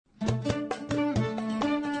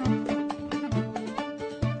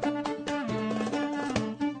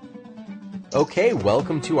Okay,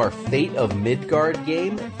 welcome to our Fate of Midgard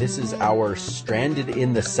game. This is our Stranded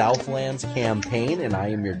in the Southlands campaign, and I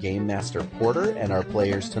am your Game Master Porter, and our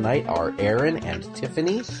players tonight are Aaron and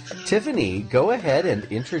Tiffany. Tiffany, go ahead and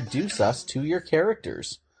introduce us to your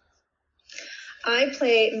characters. I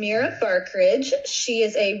play Mira Barkridge. She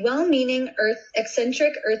is a well-meaning,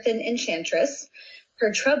 eccentric earthen enchantress.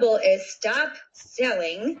 Her trouble is stop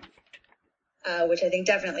selling, which I think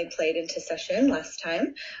definitely played into session last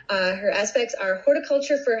time. Her aspects are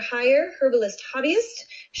horticulture for hire, herbalist hobbyist.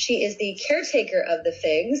 She is the caretaker of the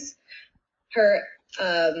figs. Her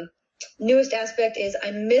newest aspect is I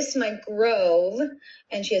miss my grove,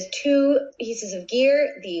 and she has 2 pieces of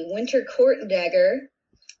gear, the winter court dagger,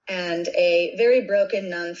 and a very broken,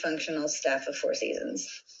 non-functional staff of 4 seasons.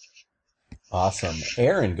 Awesome.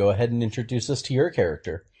 Aaron, go ahead and introduce us to your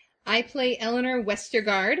character. I play Eleanor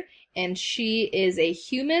Westergaard, and she is a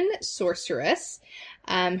human sorceress.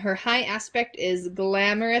 Her high aspect is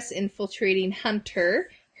glamorous, infiltrating hunter.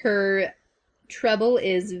 Her trouble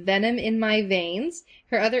is venom in my veins.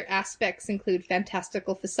 Her other aspects include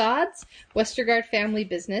fantastical facades, Westergaard family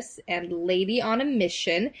business, and lady on a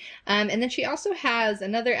mission. And then she also has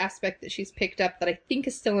another aspect that she's picked up that I think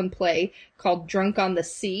is still in play called drunk on the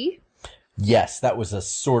sea. Yes, that was a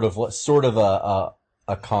sort of a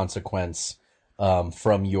consequence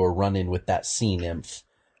from your run-in with that sea nymph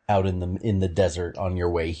out in the desert on your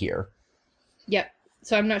way here. Yep.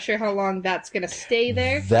 So I'm not sure how long that's going to stay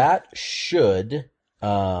there. That should,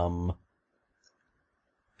 as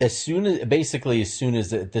soon as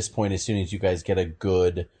you guys get a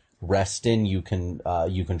good rest in, you can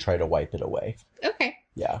try to wipe it away. Okay.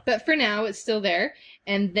 Yeah. But for now, it's still there.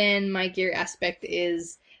 And then my gear aspect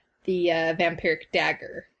is the vampiric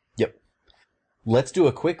dagger. Yep. Let's do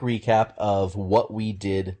a quick recap of what we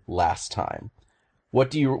did last time.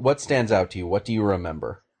 What stands out to you? What do you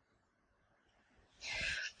remember?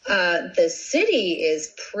 The city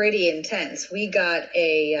is pretty intense. We got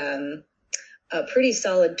a pretty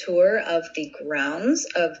solid tour of the grounds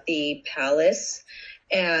of the palace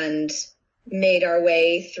and made our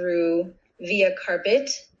way through via carpet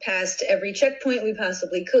past every checkpoint we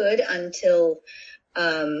possibly could until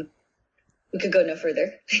we could go no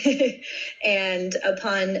further. And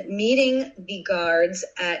upon meeting the guards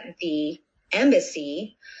at the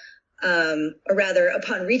embassy, or rather,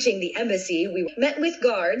 upon reaching the embassy, we met with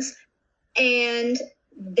guards, and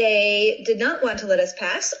they did not want to let us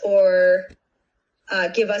pass or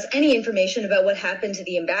give us any information about what happened to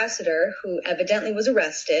the ambassador, who evidently was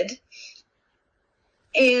arrested.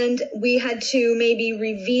 And we had to maybe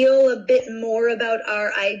reveal a bit more about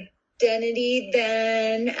our identity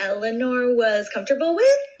than Eleanor was comfortable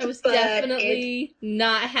with. I was definitely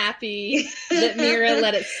not happy that Mira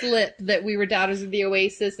let it slip that we were daughters of the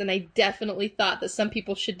Oasis, and I definitely thought that some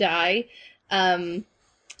people should die. I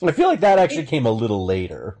feel like that actually came a little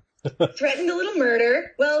later. Threatened a little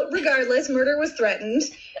murder. Well, regardless, murder was threatened,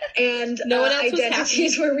 and no one else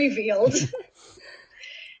identities were revealed.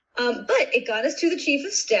 But it got us to the chief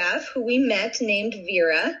of staff, who we met, named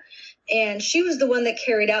Vera. And she was the one that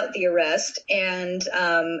carried out the arrest. And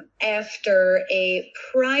after a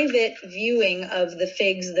private viewing of the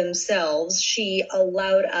figs themselves, she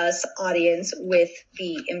allowed us audience with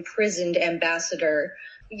the imprisoned ambassador.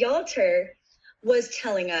 Yalter was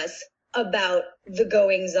telling us about the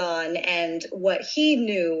goings-on and what he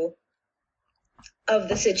knew of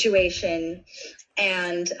the situation.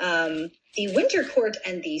 And the winter court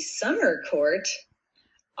and the summer court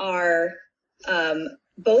are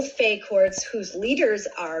both Fae courts whose leaders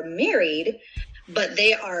are married, but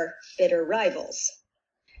they are bitter rivals.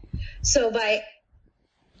 So by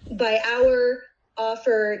our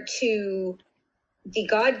offer to the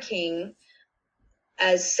God King,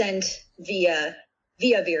 as sent via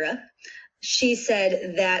Vera, she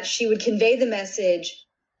said that she would convey the message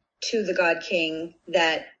to the God King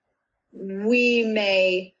that we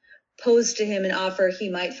may pose to him an offer he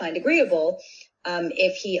might find agreeable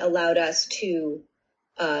if he allowed us to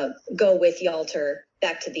go with Yalter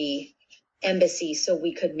back to the embassy so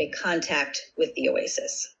we could make contact with the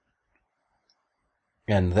Oasis.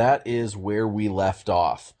 And that is where we left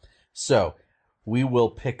off. So we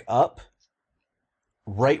will pick up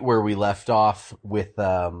right where we left off with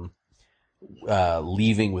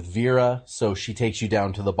leaving with Vera. So she takes you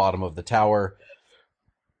down to the bottom of the tower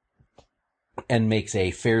and makes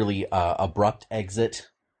a fairly abrupt exit,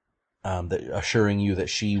 assuring you that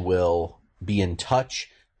she will be in touch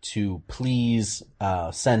to please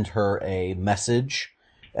send her a message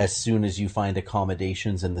as soon as you find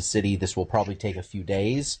accommodations in the city. This will probably take a few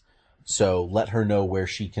days, so let her know where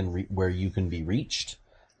she can where you can be reached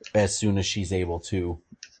as soon as she's able to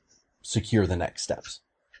secure the next steps.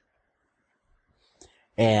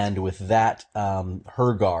 And with that,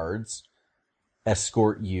 her guards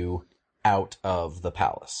escort you out of the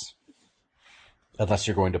palace. Unless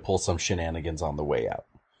you're going to pull some shenanigans on the way out.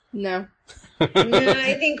 No. No,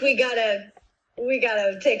 I think we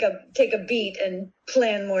gotta take a beat and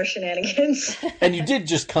plan more shenanigans. And you did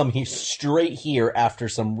just come straight here after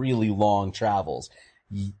some really long travels.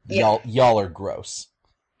 Y'all are gross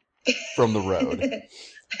from the road.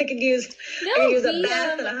 I could use a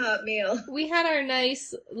bath and a hot meal. We had our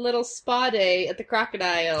nice little spa day at the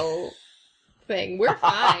crocodile thing. We're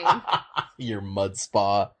fine. Your mud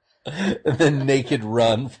spa. And then naked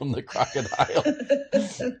run from the crocodile.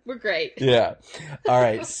 We're great. Yeah. All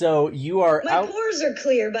right. So you are My pores are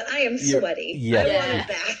clear, but I am sweaty. Yeah. I want a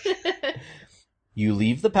bath. You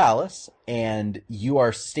leave the palace, and you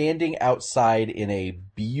are standing outside in a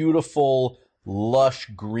beautiful, lush,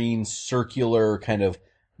 green, circular kind of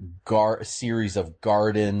series of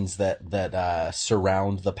gardens that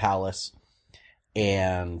surround the palace.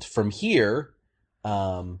 And from here,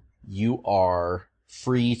 you are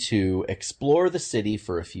free to explore the city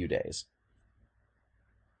for a few days.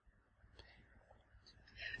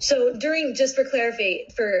 So just for clarity,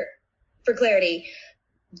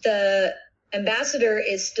 the ambassador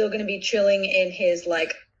is still going to be chilling in his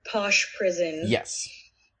like posh prison. Yes.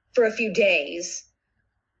 For a few days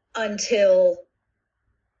until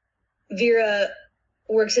Vera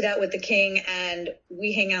works it out with the king and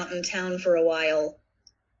we hang out in town for a while.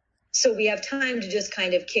 So we have time to just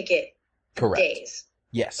kind of kick it. Correct. Days.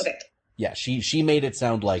 Yes. Okay. Yeah, she made it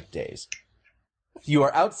sound like days. You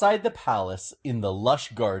are outside the palace in the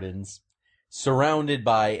lush gardens, surrounded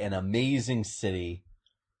by an amazing city.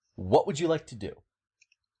 What would you like to do?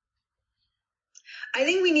 I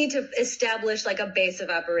think we need to establish like a base of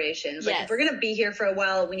operations. Like if we're going to be here for a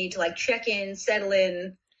while, we need to like check in, settle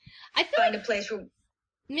in, find a place where...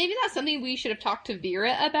 Maybe that's something we should have talked to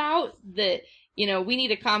Vera about, that, we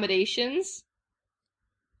need accommodations.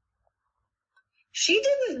 She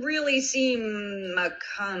didn't really seem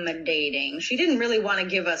accommodating. She didn't really want to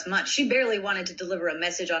give us much. She barely wanted to deliver a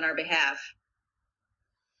message on our behalf.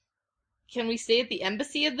 Can we stay at the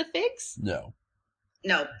embassy of the Figs? No.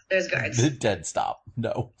 No, there's guards. Dead stop.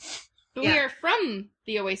 No. But we are from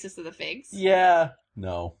the Oasis of the Figs. Yeah.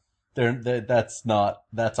 No.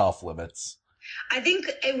 That's off limits. I think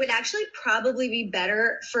it would actually probably be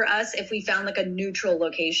better for us if we found like a neutral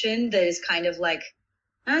location that is kind of like,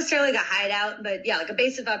 not necessarily like a hideout, but yeah, like a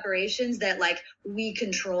base of operations that like we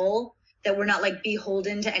control, that we're not like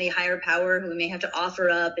beholden to any higher power who we may have to offer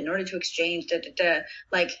up in order to exchange.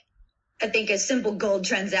 Like, I think a simple gold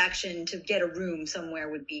transaction to get a room somewhere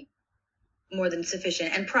would be more than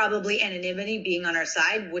sufficient, and probably anonymity being on our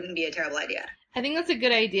side wouldn't be a terrible idea. I think that's a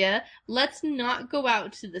good idea. Let's not go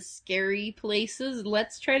out to the scary places.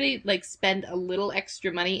 Let's try to like spend a little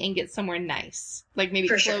extra money and get somewhere nice, like maybe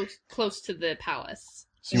close to the palace.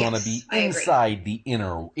 So you want to be inside the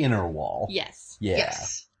inner wall. Yes. Yeah.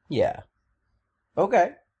 Yes. Yeah.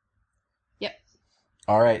 Okay. Yep.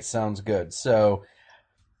 All right. Sounds good. So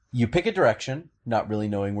you pick a direction, not really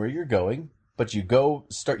knowing where you're going, but you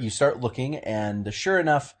start looking, and sure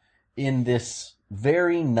enough, in this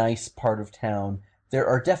very nice part of town, there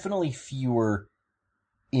are definitely fewer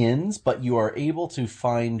inns, but you are able to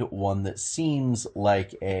find one that seems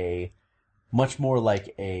like much more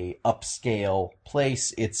like a upscale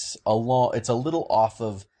place. It's a little off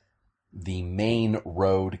of the main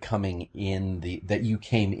road coming in that you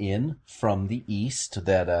came in from the east,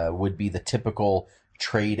 that would be the typical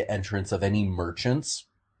trade entrance of any merchants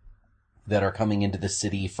that are coming into the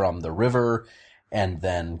city from the river, and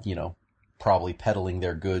then, probably peddling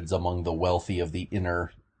their goods among the wealthy of the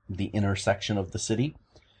inner section of the city.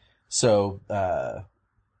 So,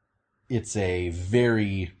 it's a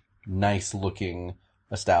very nice looking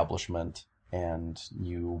establishment, and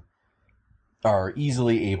you are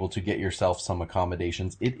easily able to get yourself some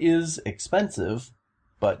accommodations. It is expensive,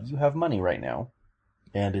 but you have money right now,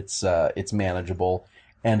 and it's manageable,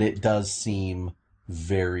 and it does seem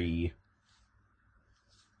very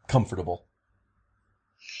comfortable.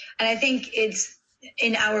 And I think it's,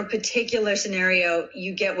 in our particular scenario,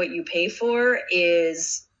 you get what you pay for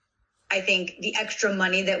is, I think, the extra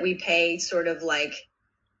money that we pay sort of like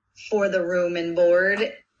for the room and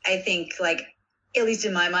board. I think, like, at least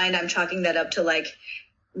in my mind, I'm chalking that up to like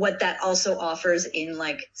what that also offers in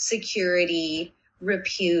like security,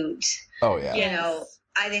 repute. Oh yeah.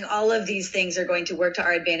 I think all of these things are going to work to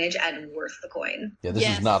our advantage and worth the coin. Yeah, this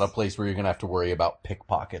is not a place where you're going to have to worry about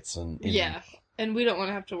pickpockets and And we don't want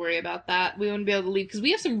to have to worry about that. We want to be able to leave because we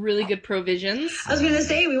have some really good provisions. I was going to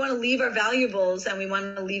say, we want to leave our valuables and we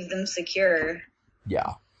want to leave them secure.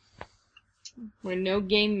 Yeah. Where no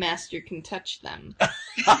game master can touch them.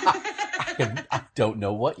 I don't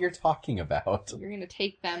know what you're talking about. You're going to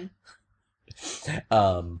take them.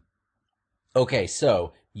 Okay,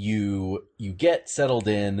 so you get settled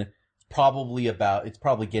in. It's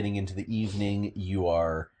probably getting into the evening. You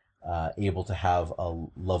are able to have a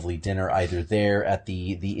lovely dinner either there at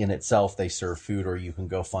the inn itself. They serve food, or you can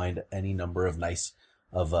go find any number of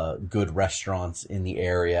good restaurants in the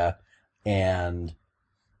area, and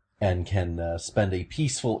can spend a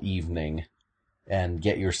peaceful evening and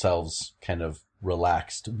get yourselves kind of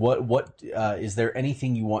relaxed. What is there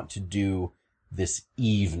anything you want to do this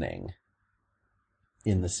evening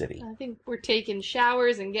in the city? I think we're taking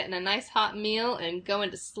showers and getting a nice hot meal and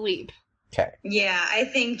going to sleep. Okay. Yeah, I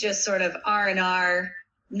think just sort of R&R,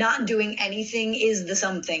 not doing anything is the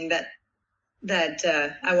something that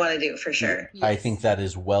I want to do for sure. Yes. I think that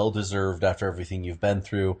is well deserved after everything you've been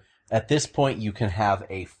through. At this point, you can have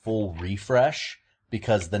a full refresh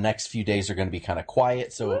because the next few days are going to be kind of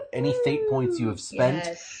quiet. So any fate points you have spent,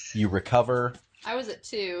 Yes. you recover. I was at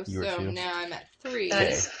 2, You were so 2. now I'm at 3.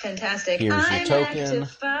 That's fantastic. Here's your I'm token. at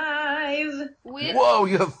 5. With Whoa,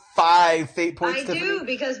 you have 5 fate points, I Tiffany? do,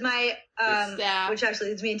 because my, staff. which actually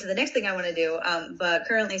leads me into the next thing I want to do. But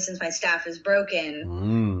currently, since my staff is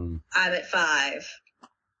broken, I'm at 5.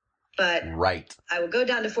 But Right. I will go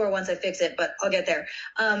down to 4 once I fix it, but I'll get there.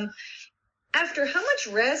 After how much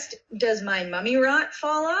rest does my mummy rot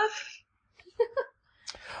fall off?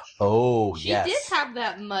 Oh, she yes. did have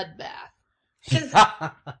that mud bath.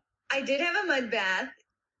 I did have a mud bath,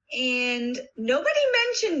 and nobody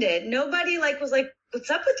mentioned it. Nobody was like,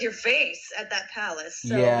 "What's up with your face?" at that palace.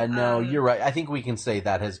 So, yeah, no, you're right. I think we can say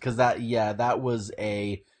that because that was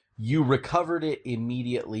you recovered it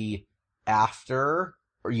immediately after,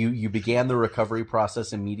 or you began the recovery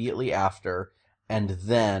process immediately after, and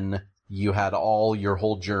then you had your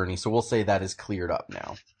whole journey. So we'll say that is cleared up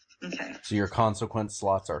now. Okay. So your consequence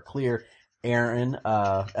slots are clear. Aaron,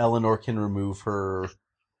 Eleanor can remove her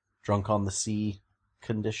drunk on the sea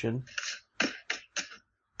condition.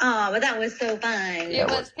 Oh, but that was so fun. It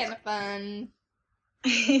was kind of fun.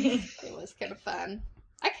 It was kind of fun.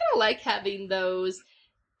 I kind of like having those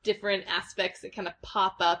different aspects that kind of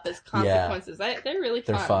pop up as consequences. They're really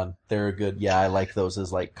fun. They're fun. They're good. Yeah, I like those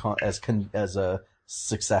as as a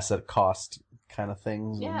success at cost kind of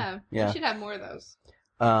things. Yeah, Yeah. we should have more of those.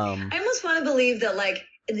 I almost want to believe that,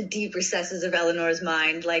 in the deep recesses of Eleanor's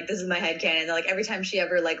mind, this is my headcanon, that, every time she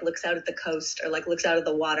ever, looks out at the coast or, looks out at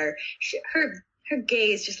the water, her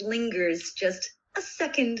gaze just lingers just a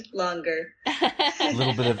second longer. A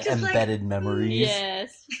little bit of Just embedded memories.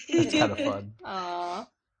 Yes. It's kind of fun. Aww.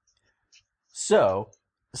 So,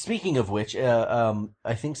 speaking of which,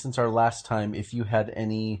 I think since our last time, if you had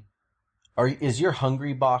any... Is your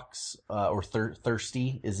hungry box or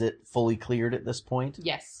thirsty? Is it fully cleared at this point?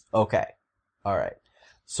 Yes. Okay, all right.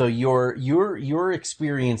 So you're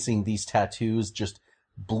experiencing these tattoos, just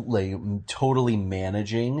totally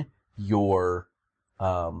managing your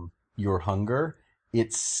hunger.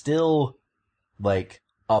 It's still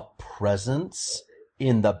a presence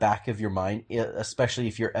in the back of your mind, especially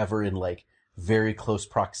if you're ever in very close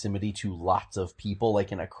proximity to lots of people,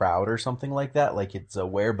 in a crowd or something like that. It's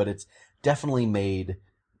aware, but it's definitely made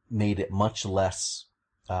it much less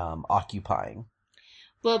occupying.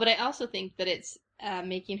 Well, but I also think that it's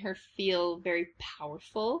making her feel very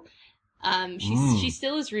powerful. She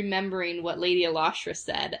still is remembering what Lady Alashra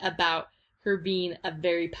said about her being a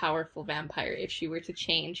very powerful vampire if she were to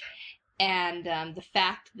change. And the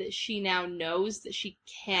fact that she now knows that she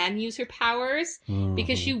can use her powers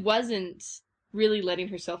because she wasn't really letting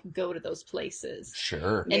herself go to those places.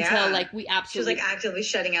 Sure. Until we absolutely... She was actively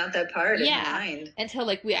shutting out that part of her mind. Until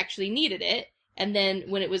we actually needed it. And then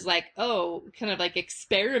when it was kind of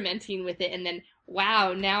experimenting with it, and then,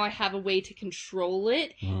 wow, now I have a way to control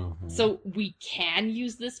it. Mm-hmm. So we can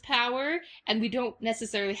use this power, and we don't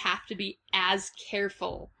necessarily have to be as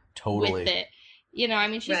careful with it.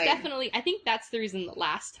 She's definitely, I think that's the reason that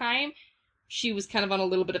last time she was kind of on a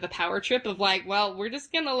little bit of a power trip of well, we're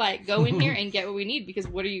just gonna go in here and get what we need, because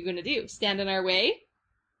what are you gonna do? Stand in our way?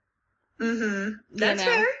 Mm-hmm. That's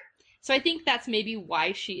fair. So I think that's maybe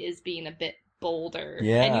why she is being a bit bolder.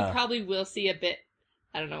 Yeah. And you probably will see a bit,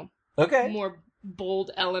 I don't know, more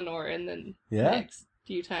bold Eleanor in the next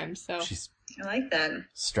few times. So I like that.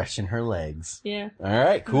 Stretching her legs. Yeah. All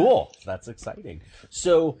right, cool. That's exciting.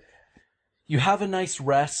 So you have a nice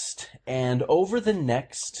rest, and over the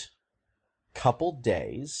next couple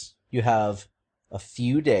days, you have a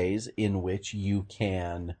few days in which you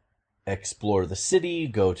can explore the city,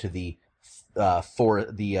 go to the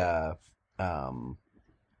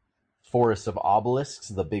Forest of Obelisks,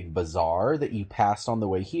 the big bazaar that you passed on the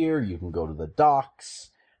way here. You can go to the docks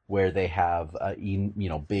where they have,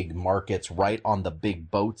 big markets right on the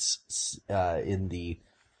big boats, at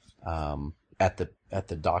the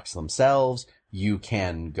docks themselves. You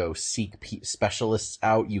can go seek specialists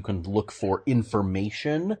out. You can look for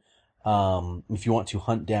information. If you want to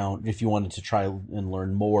if you wanted to try and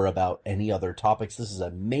learn more about any other topics, this is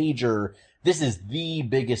the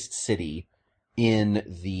biggest city in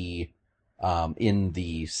the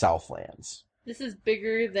Southlands. This is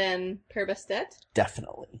bigger than Perbastet?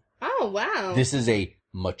 Definitely. Oh, wow. This is a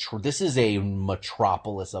metropolis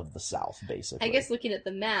of the South, basically. I guess looking at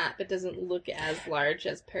the map, it doesn't look as large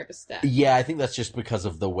as Perbastet. Yeah, I think that's just because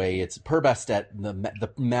of the way it's Perbastet.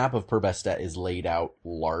 The map of Perbastet is laid out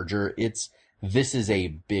larger. This is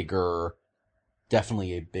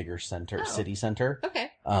definitely a bigger city center.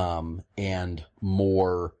 Okay. And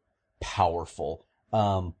more powerful.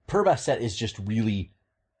 Perbastet is just really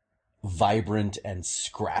vibrant and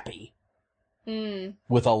scrappy.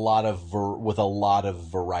 With a lot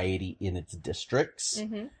of variety in its districts.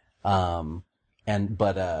 Mm-hmm.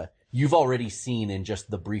 You've already seen, in just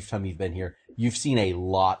the brief time you've been here, you've seen a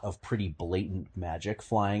lot of pretty blatant magic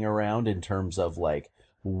flying around in terms of like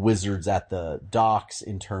wizards at the docks,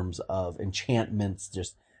 in terms of enchantments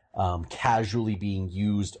just casually being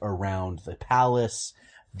used around the palace,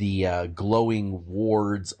 the glowing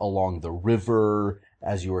wards along the river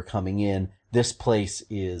as you were coming in. This place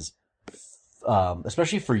is,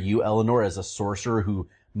 especially for you, Eleanor, as a sorcerer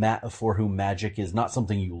for whom magic is not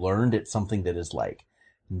something you learned, it's something that is like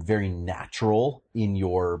very natural in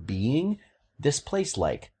your being. This place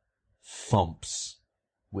like thumps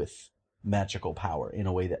with magical power in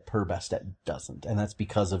a way that Perbastet doesn't, and that's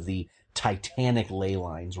because of the titanic ley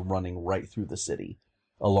lines running right through the city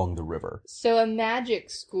along the river. So a magic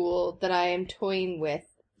school that I am toying with,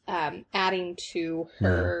 adding to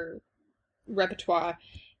her repertoire,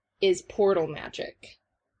 is portal magic.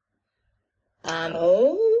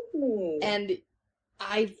 And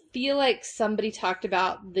I feel like somebody talked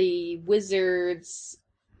about the wizards,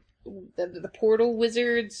 the portal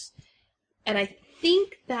wizards, and I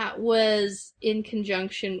think that was in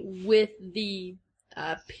conjunction with the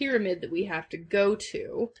pyramid that we have to go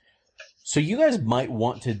to. So you guys might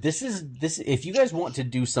want to, if you guys want to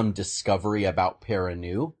do some discovery about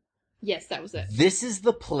Peranu. Yes, that was it. This is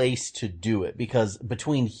the place to do it, because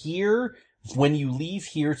between here, when you leave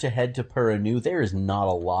here to head to Peranu, there is not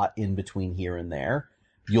a lot in between here and there.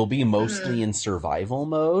 You'll be mostly in survival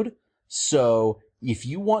mode. So if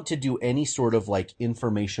you want to do any sort of like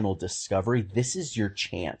informational discovery, this is your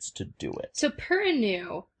chance to do it. So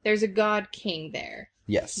Peranu, there's a god king there.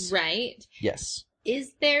 Yes. Right? Yes.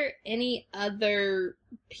 Is there any other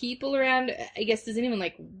people around? I guess, does anyone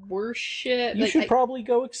like worship? You should probably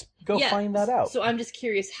go find that out. So I'm just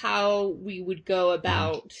curious how we would go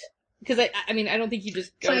about, because I mean, I don't think you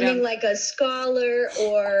just go finding down... like a scholar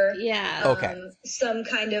or some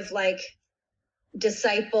kind of like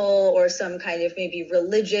disciple or some kind of maybe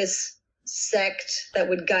religious sect that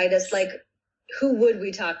would guide us. Like, who would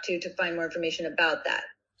we talk to find more information about that?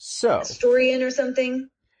 So, a historian or something?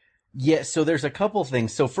 Yeah, so there's a couple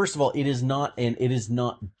things. So first of all, it is not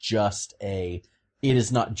just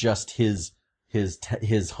his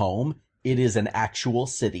home. It is an actual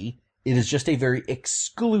city. It is just a very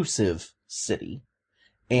exclusive city.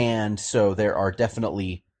 And so there are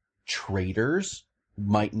definitely traders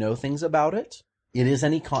might know things about it. It is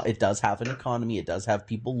it does have an economy. It does have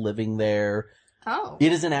people living there. Oh.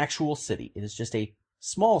 It is an actual city. It is just a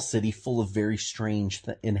small city full of very strange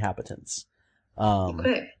inhabitants.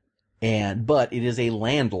 Okay. But it is a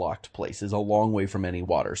landlocked place. It's a long way from any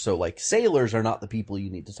water. So, like, sailors are not the people you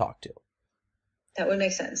need to talk to. That would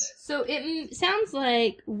make sense. So it sounds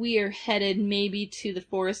like we are headed maybe to the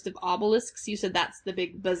Forest of Obelisks. You said that's the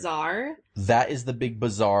big bazaar? That is the big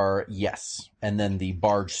bazaar, yes. And then the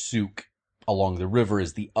barge souk along the river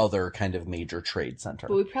is the other kind of major trade center.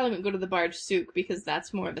 But we probably wouldn't go to the barge souk because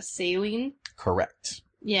that's more of a sailing. Correct.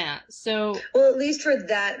 Yeah, so... Well, at least for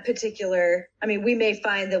that particular... I mean, we may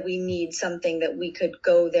find that we need something that we could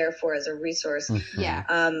go there for as a resource. Mm-hmm.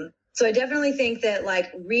 Yeah. So I definitely think that,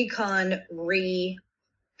 like, recon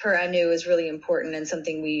per Anu is really important and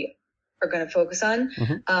something we are going to focus on.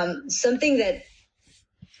 Mm-hmm. Something that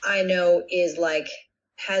I know is, like,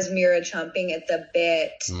 has Mira chomping at the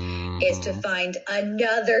bit is to find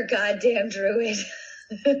another goddamn druid.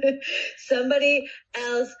 Somebody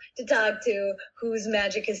else to talk to whose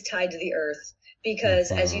magic is tied to the earth,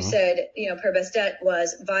 because as you said, Per Bastet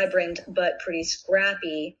was vibrant but pretty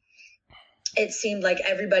scrappy. It seemed like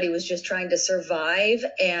everybody was just trying to survive,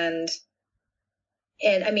 and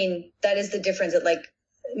I mean, that is the difference. That like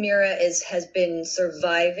Mira has been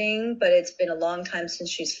surviving, but it's been a long time since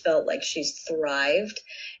she's felt like she's thrived,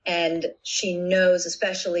 and she knows,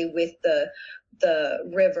 especially with the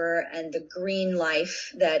river and the green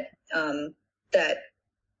life that that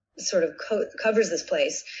sort of covers this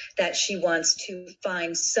place, that she wants to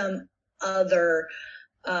find some other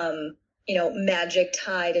magic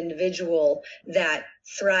tide individual that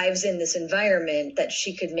thrives in this environment that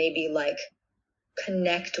she could maybe like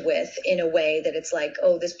connect with in a way that it's like,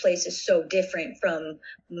 oh, this place is so different from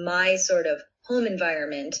my sort of home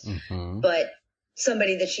environment, but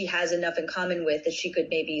somebody that she has enough in common with that she could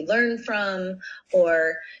maybe learn from,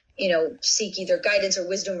 or seek either guidance or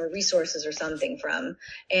wisdom or resources or something from,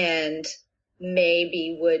 and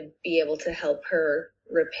maybe would be able to help her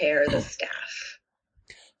repair the staff.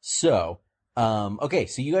 So, okay,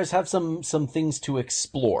 so you guys have some things to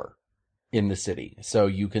explore in the city. So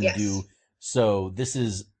you can do, so this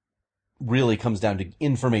is really comes down to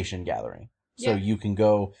information gathering. So you can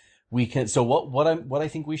go, so what I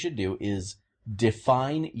think we should do is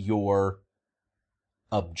define your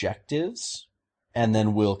objectives, and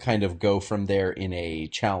then we'll kind of go from there in a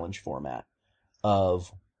challenge format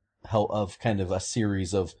of kind of a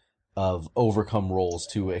series of overcome roles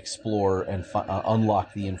to explore and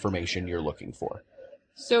unlock the information you're looking for.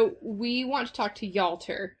 So we want to talk to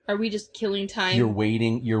Yalter. Are we just killing time? You're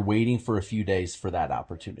waiting for a few days for that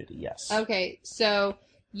opportunity, yes. Okay, so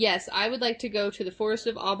yes, I would like to go to the Forest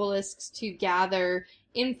of Obelisks to gather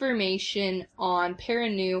information on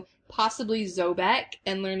Perinu, possibly Zobek,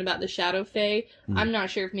 and learn about the Shadow Fae. I'm not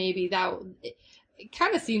sure if maybe it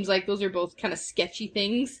kind of seems like those are both kind of sketchy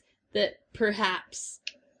things that perhaps,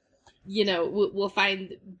 we'll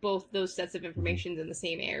find both those sets of information in the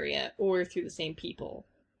same area or through the same people.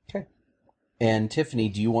 Okay. And Tiffany,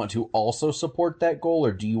 do you want to also support that goal,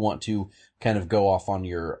 or do you want to kind of go off on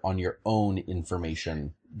your own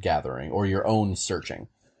information gathering or your own searching?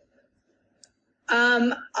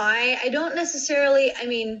 I don't necessarily, I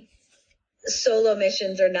mean, solo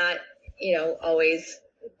missions are not, always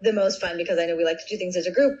the most fun, because I know we like to do things as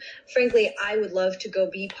a group. Frankly, I would love to go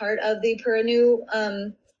be part of the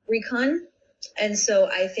Perinu recon. And so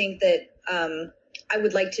I think that I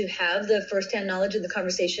would like to have the firsthand knowledge of the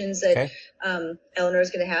conversations that Eleanor is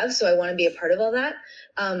going to have. So I want to be a part of all that.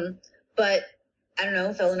 But I don't know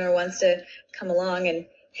if Eleanor wants to come along and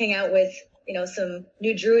hang out with, some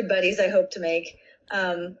new druid buddies I hope to make,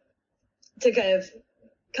 to kind of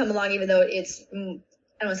come along, even though it's, I don't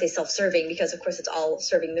want to say self-serving, because of course it's all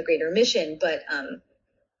serving the greater mission, but I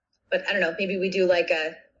don't know, maybe we do like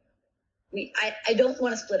I don't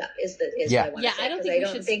want to split up is what I want to say. I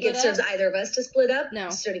don't think it serves either of us to split up. No.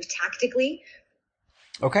 Sort of tactically.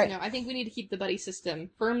 Okay. No, I think we need to keep the buddy system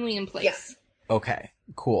firmly in place. Yeah. Okay,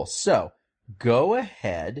 cool. So go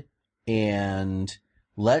ahead and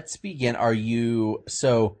let's begin.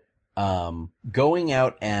 Going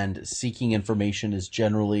out and seeking information is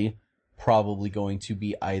generally probably going to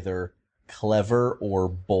be either clever or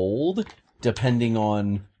bold, depending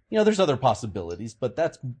on, there's other possibilities, but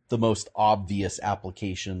that's the most obvious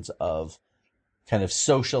applications of kind of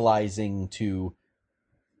socializing to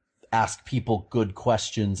ask people good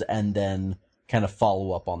questions and then kind of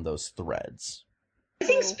follow up on those threads. I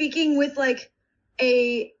think speaking with like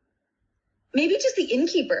maybe just the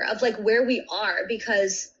innkeeper of like where we are,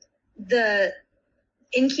 because the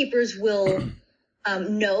innkeepers will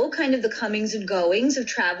know kind of the comings and goings of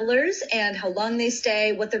travelers and how long they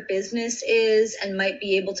stay, what their business is, and might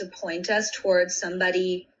be able to point us towards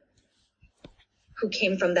somebody who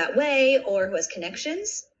came from that way or who has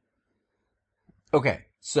connections. Okay,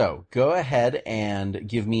 so go ahead and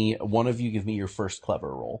give me your first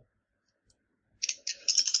clever roll.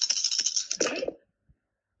 Okay.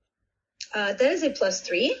 That is a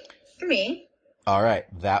 +3 for me. All right,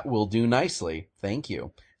 that will do nicely. Thank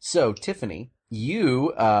you. So, Tiffany,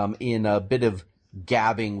 you, in a bit of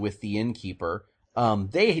gabbing with the innkeeper,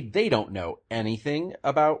 they don't know anything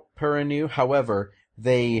about Perinu. However,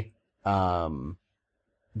 they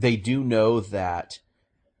do know that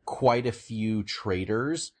quite a few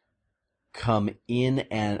traders come in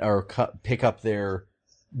or pick up their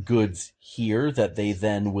goods here that they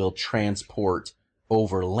then will transport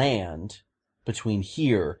over land between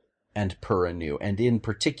here and Perinu. And in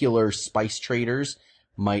particular, spice traders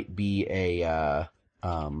might be a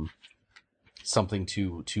something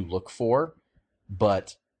to look for,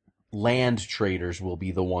 but land traders will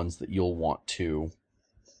be the ones that you'll want to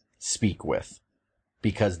speak with,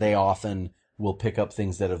 because they often will pick up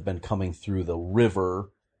things that have been coming through the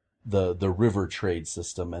river, the river trade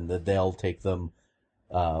system, and that they'll take them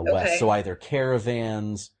west. So either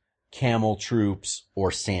caravans, camel troops,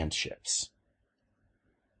 or sand ships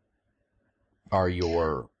are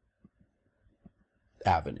your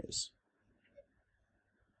avenues.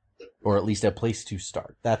 Or at least a place to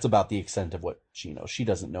start. That's about the extent of what she knows. She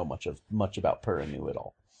doesn't know much about Perinu at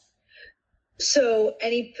all. So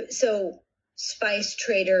spice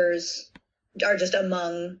traders are just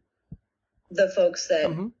among the folks that...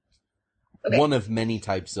 Mm-hmm. Okay. One of many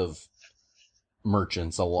types of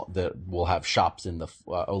merchants that will have shops in the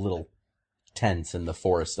little tents in the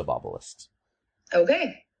forest of obelisks.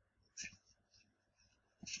 Okay.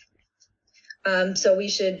 So we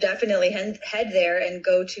should definitely head there and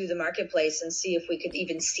go to the marketplace and see if we could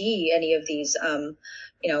even see any of these,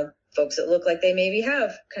 folks that look like they maybe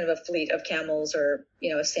have kind of a fleet of camels or,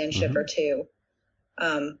 a sand ship or two,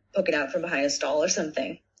 poking out from behind a stall or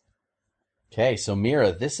something. Okay, so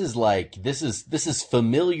Mira, this is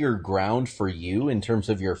familiar ground for you in terms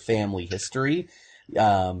of your family history.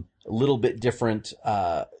 A little bit different,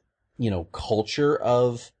 culture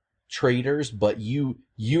of traders, but you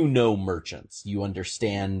know merchants. You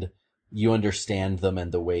understand them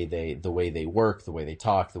and the way they work, the way they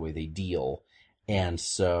talk, the way they deal. And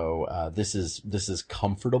so this is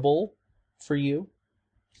comfortable for you.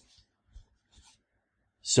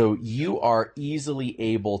 So you are easily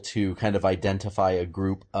able to kind of identify a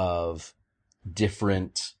group of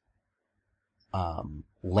different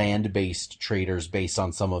land-based traders based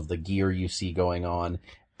on some of the gear you see going on.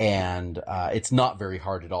 And it's not very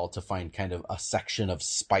hard at all to find kind of a section of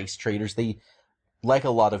spice traders. They, like a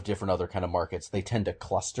lot of different other kind of markets, they tend to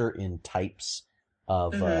cluster in types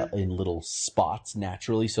of in little spots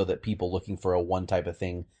naturally, so that people looking for a one type of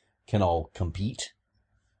thing can all compete.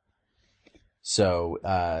 So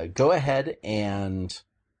go ahead and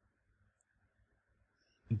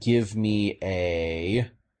give me a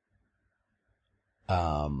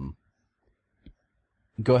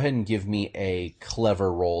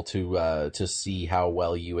clever roll to see how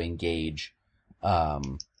well you engage.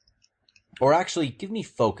 Or actually, give me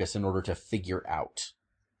focus in order to figure out,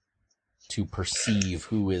 to perceive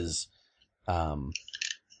who is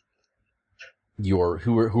who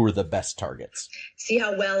are the best targets. See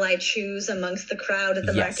how well I choose amongst the crowd at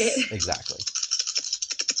the market. Exactly.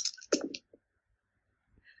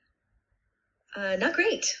 Not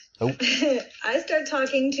great. Oh. I start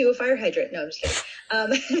talking to a fire hydrant. No, I'm just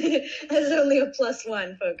kidding. That's only a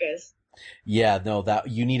 +1 focus. Yeah, no, that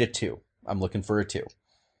you need a 2. I'm looking for a 2.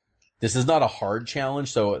 This is not a hard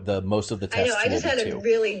challenge, so the most of the tests will be 2. I just had a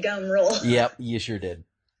really dumb roll. Yep, you sure did.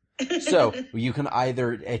 So you can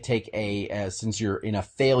either take since you're in a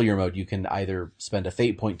failure mode, you can either spend a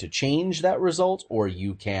fate point to change that result, or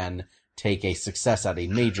you can take a success at a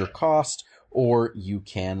major cost, or you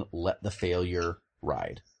can let the failure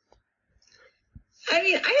ride. I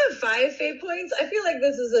mean, I have 5 fate points. I feel like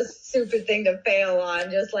this is a stupid thing to fail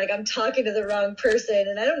on. Just like I'm talking to the wrong person,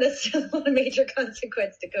 and I don't necessarily want a major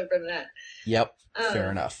consequence to come from that. Yep,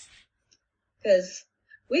 fair enough. Because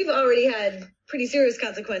we've already had pretty serious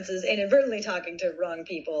consequences inadvertently talking to wrong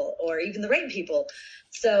people, or even the right people.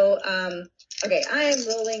 So, okay, I am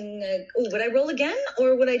rolling. Would I roll again,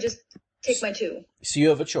 or would I just take my 2? So you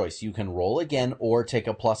have a choice. You can roll again or take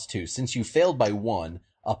a +2. Since you failed by 1,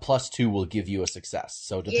 a +2 will give you a success.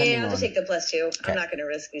 So depending on... I'll take the +2. Okay. I'm not going to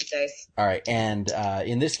risk these dice. All right, and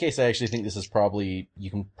in this case, I actually think this is probably...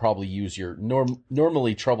 You can probably use your...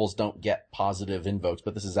 Normally, troubles don't get positive invokes,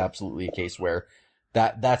 but this is absolutely a case where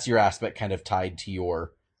that's your aspect kind of tied to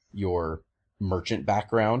your merchant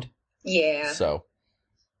background. Yeah. So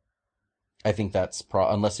I think that's...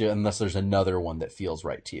 unless there's another one that feels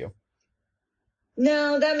right to you.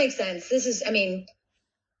 No, that makes sense. This is...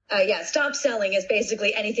 stop selling is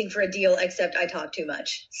basically anything for a deal except I talk too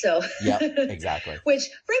much. So yeah, exactly. Which,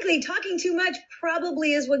 frankly, talking too much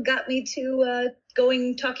probably is what got me to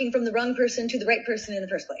talking from the wrong person to the right person in the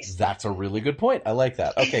first place. That's a really good point. I like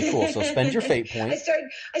that. Okay, cool. So spend your fate point. I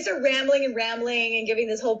start rambling and giving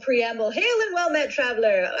this whole preamble. Hail and well met,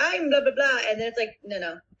 traveler. I'm blah blah blah, and then it's like,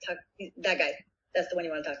 no, talk that guy. That's the one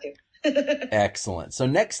you want to talk to. Excellent. So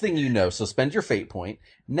next thing you know, so spend your fate point.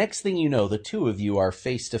 Next thing you know, the two of you are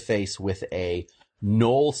face to face with a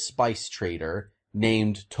Knoll spice trader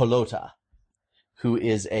named Tolota, who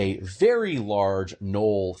is a very large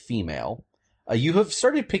Knoll female. You have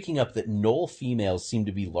started picking up that Knoll females seem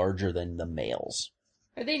to be larger than the males.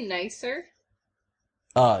 Are they nicer?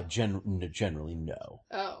 Generally no.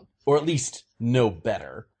 Oh. Or at least no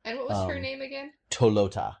better. And what was her name again?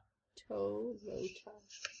 Tolota. Tolota.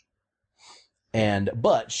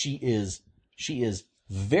 But she She is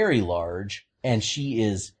very large, and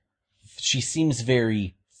she seems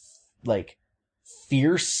very, like,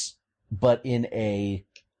 fierce, but in a,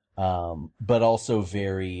 but also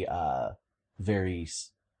very, very,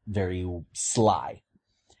 very sly.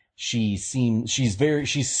 She's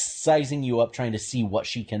sizing you up, trying to see what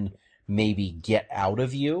she can maybe get out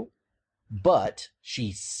of you, but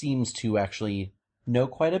she seems to actually know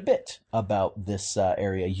quite a bit about this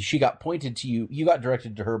area. She got pointed to you. You got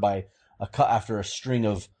directed to her by after a string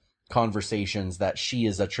of conversations that she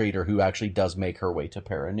is a trader who actually does make her way to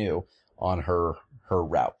Peranu on her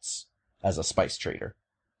routes as a spice trader.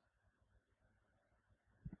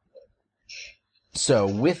 So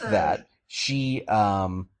with that, she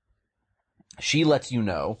lets you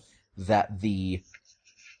know that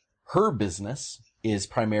her business is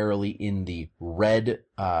primarily in the red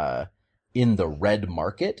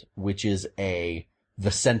market, which is the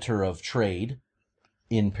center of trade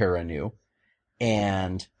in Peranu,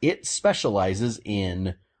 and it specializes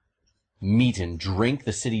in meat and drink.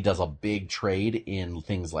 The city does a big trade in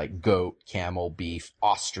things like goat, camel, beef,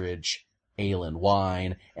 ostrich, ale and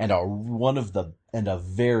wine, and a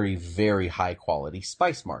very, very high quality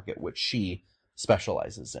spice market, which she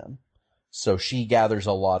specializes in. So she gathers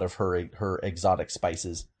a lot of her exotic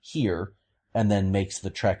spices here, and then makes the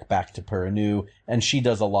trek back to Peranu, and she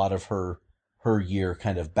does a lot of her year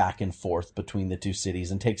kind of back and forth between the two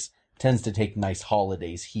cities, and tends to take nice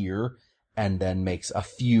holidays here, and then makes a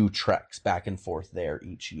few treks back and forth there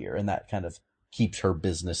each year, and that kind of keeps her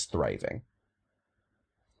business thriving.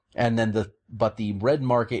 And then the red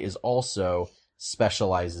market is also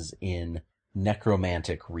specializes in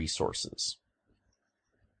necromantic resources.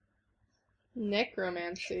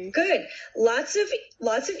 Necromancy. Good. Lots of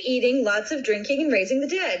eating, lots of drinking, and raising the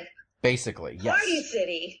dead. Basically, yes. Party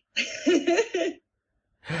city.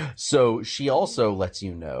 So she also lets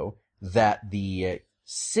you know that the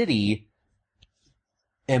city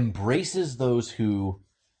embraces those who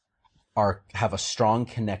have a strong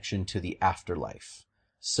connection to the afterlife.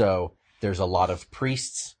 So there's a lot of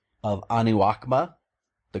priests of Aniwakma,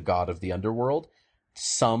 the god of the underworld,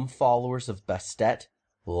 some followers of Bastet,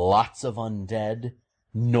 lots of undead.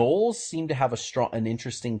 Gnolls seem to have an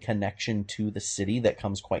interesting connection to the city that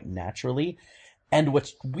comes quite naturally. And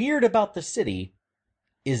what's weird about the city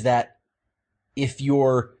is that if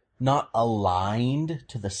you're not aligned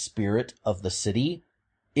to the spirit of the city,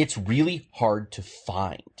 it's really hard to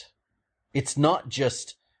find. It's not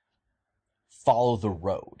just follow the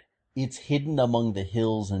road. It's hidden among the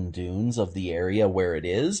hills and dunes of the area where it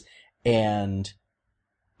is, and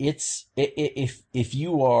if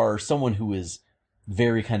you are someone who is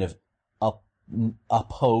very kind of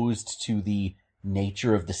opposed to the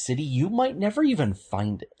nature of the city, you might never even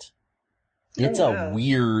find it. It's a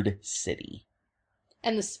weird city.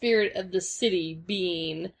 And the spirit of the city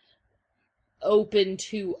being open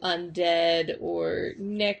to undead or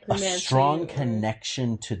necromancy. A strong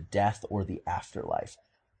connection to death or the afterlife.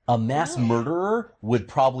 A mass murderer would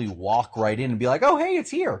probably walk right in and be like, oh, hey, it's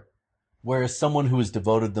here. Whereas someone who has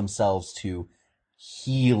devoted themselves to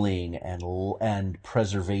healing and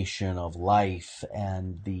preservation of life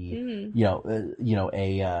and I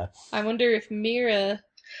wonder if Mira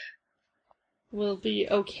will be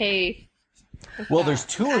okay. Well, there's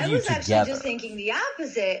two of you together. I was actually just thinking the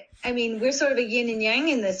opposite. I mean, we're sort of a yin and yang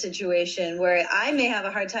in this situation where I may have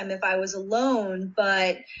a hard time if I was alone,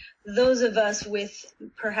 but those of us with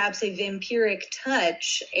perhaps a vampiric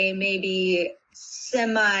touch, a maybe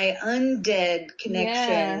semi-undead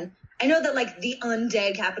connection. Yeah. I know that, like, the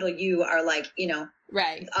undead, capital U, are, like,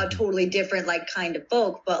 right, a totally different, like, kind of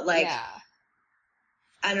folk, but, like,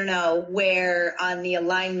 I don't know where on the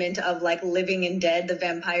alignment of, like, living and dead the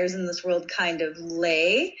vampires in this world kind of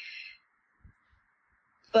lay.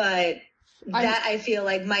 But that I feel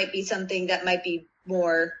like might be something that might be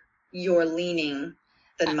more your leaning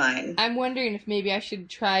than mine. I'm wondering if maybe I should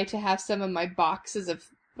try to have some of my boxes of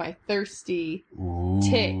my thirsty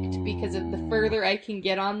ticked, because if the further I can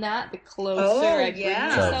get on that, the closer I bring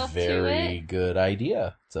myself to it. It's a very good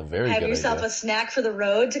idea. It's a very good idea. Have yourself a snack for the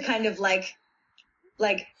road to kind of like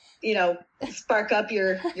spark up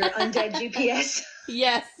your undead GPS.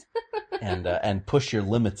 Yes. and push your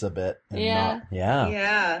limits a bit. And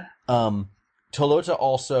Yeah. Tolota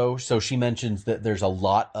also, so she mentions that there's a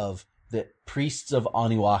lot of that priests of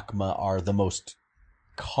Aniwakma are the most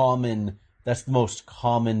common. That's the most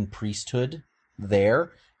common priesthood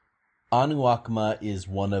there. Aniwakma is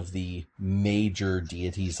one of the major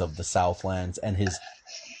deities of the Southlands, and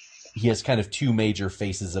he has kind of two major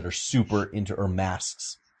faces that are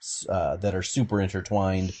masks that are super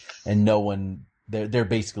intertwined, and no one they're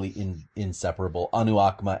basically inseparable.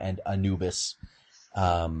 Anuakma and Anubis,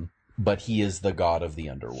 but he is the god of the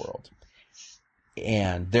underworld.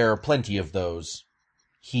 And there are plenty of those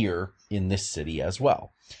here in this city as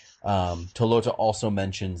well. Tolota also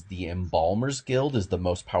mentions the Embalmers Guild is the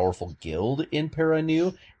most powerful guild in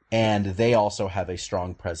Peranu, and they also have a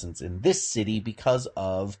strong presence in this city because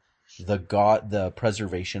of the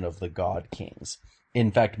preservation of the god kings.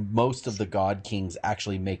 In fact, most of the god kings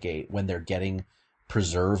actually when they're getting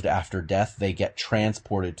preserved after death, they get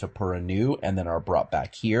transported to Peranu and then are brought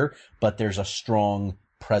back here. But there's a strong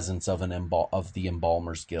presence of the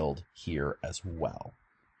Embalmers Guild here as well.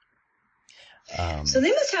 So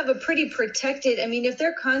they must have a pretty protected, I mean, if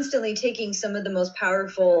they're constantly taking some of the most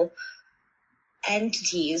powerful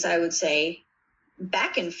entities, I would say,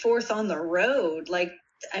 back and forth on the road, like,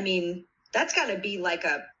 I mean, that's got to be like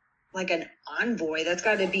an envoy. That's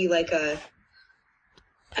got to be like the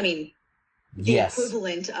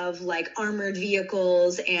equivalent of like armored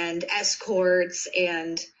vehicles and escorts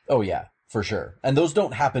and... Oh, yeah, for sure. And those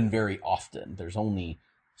don't happen very often. There's only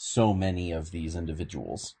so many of these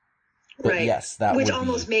individuals. But right. Yes, which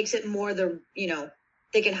almost makes it more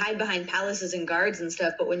they can hide behind palaces and guards and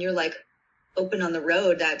stuff, but when you're like open on the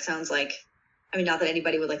road, that sounds like, I mean, not that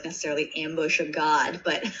anybody would like necessarily ambush a god,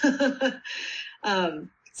 but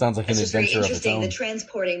sounds like an adventure very interesting. Of its own. The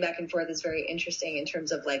transporting back and forth is very interesting in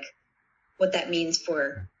terms of like what that means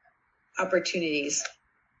for opportunities.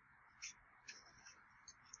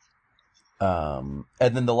 And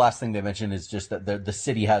then the last thing they mentioned is just that the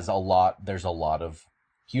city has there's a lot of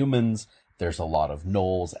humans, there's a lot of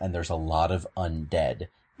gnolls, and there's a lot of undead.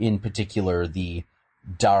 In particular, the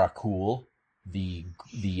Darakul, the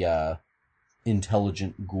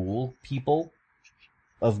intelligent ghoul people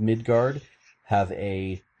of Midgard have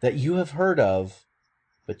that you have heard of,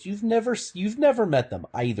 but you've never met them,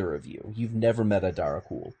 either of you. You've never met a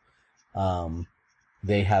Darakul.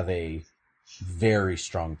 They have a very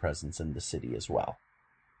strong presence in the city as well.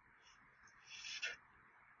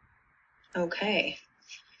 Okay.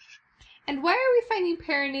 And why are we finding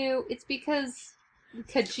Peranu? It's because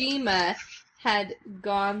Kojima had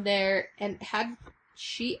gone there, and had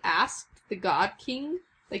she asked the God King?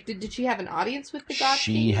 Like, did she have an audience with the God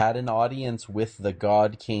King? She had an audience with the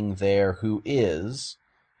God King there, who is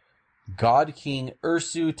God King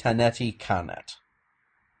Ursu Taneti Kanet.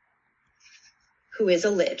 Who is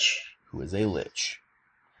a lich.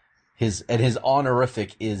 His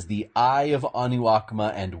honorific is the Eye of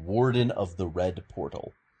Anuakma and Warden of the Red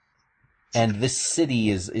Portal. And this city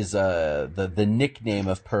is the nickname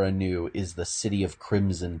of Peranu is the City of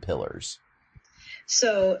Crimson Pillars.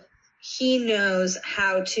 So he knows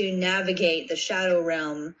how to navigate the Shadow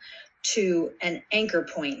Realm to an anchor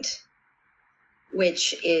point,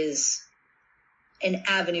 which is an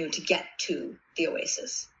avenue to get to the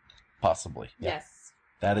Oasis. Possibly. Yeah. Yes.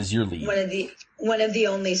 That is your lead. One of the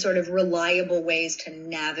only sort of reliable ways to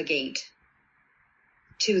navigate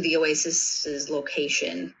to the Oasis's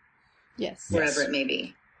location. Yes. Wherever it may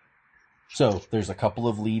be. So there's a couple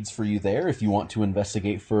of leads for you there. If you want to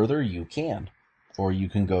investigate further, you can. Or you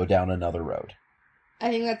can go down another road. I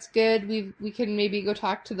think that's good. We can maybe go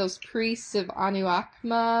talk to those priests of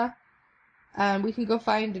Anuakma. We can go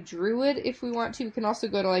find a druid if we want to. We can also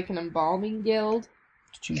go to like an embalming guild.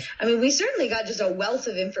 I mean, we certainly got just a wealth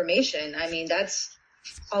of information. I mean, that's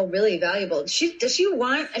all really valuable. She just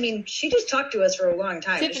talked to us for a long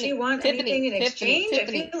time. Does she want anything in exchange? I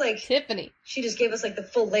feel like Tiffany. She just gave us like the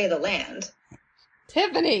full lay of the land.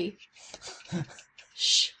 Tiffany.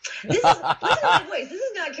 Shh. Listen to my voice. This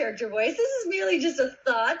is not character voice. This is merely just a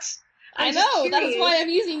thought. I know. That's why I'm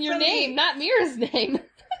using your name, not Mira's name.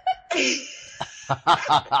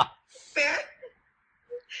 Fair.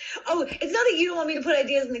 Oh, it's not that you don't want me to put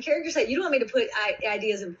ideas in the character's head. You don't want me to put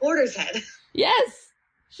ideas in Porter's head. Yes.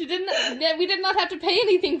 She didn't. We did not have to pay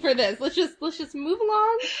anything for this. Let's just move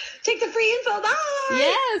along. Take the free info. Bye.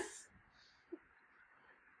 Yes.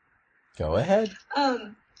 Go ahead.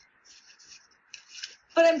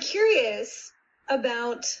 But I'm curious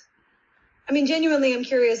about. I mean, genuinely, I'm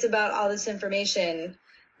curious about all this information.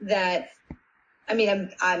 That, I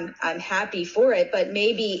mean, I'm happy for it, but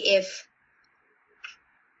maybe if.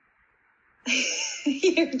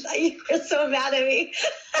 You're so mad at me.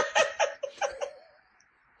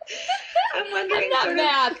 I'm wondering. I'm not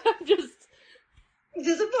mad. I'm just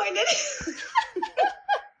disappointed.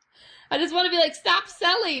 I just want to be like, stop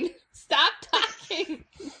selling. Stop talking.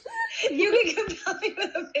 You can compel me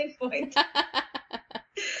with a pinpoint.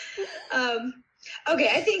 Okay,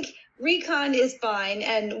 I think recon is fine,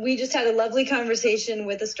 and we just had a lovely conversation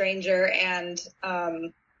with a stranger, and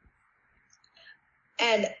I'll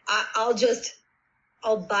just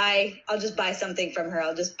I'll just buy something from her.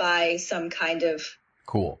 I'll just buy some kind of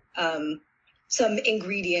Cool. Some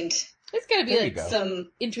ingredient. It's gotta be There you like go.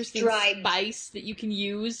 some interesting dried- spice that you can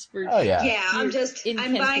use for. Oh yeah. Yeah, I'm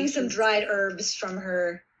buying some incantations. dried herbs from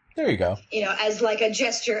her, There you go. as like a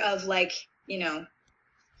gesture of like,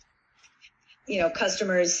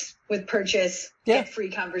 customers with purchase get free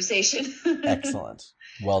conversation. Excellent.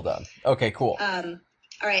 Well done. Okay, cool. All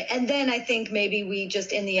right. And then I think maybe we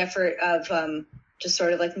just, in the effort of just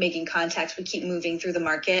sort of like making contacts, we keep moving through the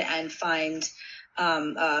market and find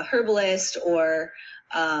a herbalist or,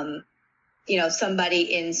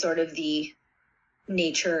 somebody in sort of the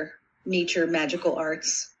nature magical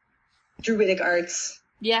arts, druidic arts.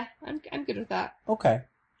 Yeah, I'm good with that. Okay.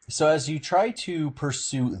 So as you try to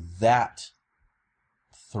pursue that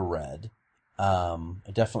thread, I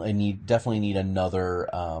definitely need another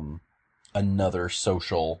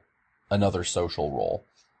social role.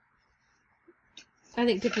 I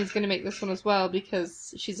think Tiffany's gonna make this one as well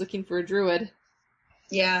because she's looking for a druid.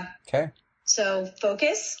 Yeah. Okay. So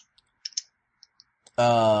focus.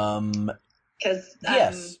 Because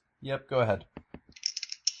yes. Yep. Go ahead.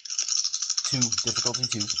 2 difficulty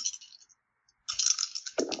 2.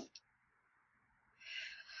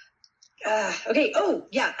 Okay. Oh,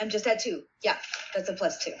 yeah. I'm just at 2. Yeah, that's a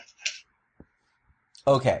 +2.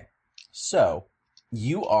 Okay. So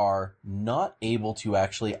you are not able to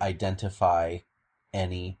actually identify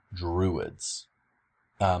any druids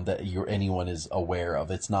that anyone is aware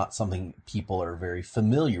of. It's not something people are very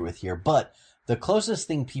familiar with here, but the closest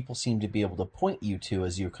thing people seem to be able to point you to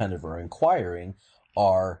as you kind of are inquiring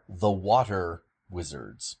are the water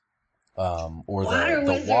wizards, or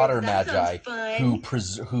the water magi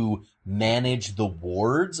who manage the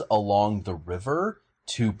wards along the river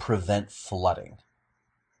to prevent flooding.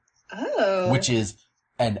 Oh. Which is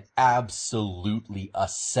an absolutely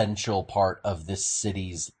essential part of this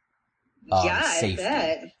city's safety. I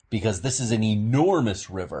bet. Because this is an enormous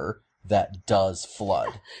river that does flood.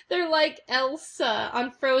 They're like Elsa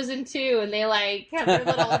on Frozen 2, and they like have their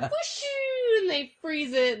little whoosh, and they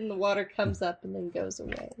freeze it, and the water comes up and then goes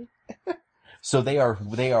away. So they are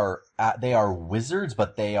wizards,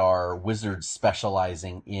 but they are wizards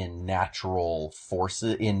specializing in natural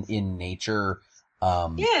forces, in nature,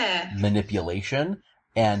 manipulation.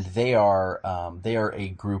 And they are a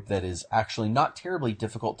group that is actually not terribly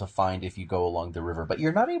difficult to find if you go along the river, but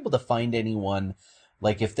you're not able to find anyone,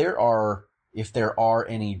 like if there are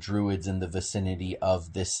any druids in the vicinity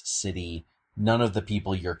of this city, none of the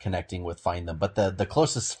people you're connecting with find them, but the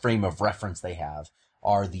closest frame of reference they have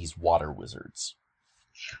are these water wizards.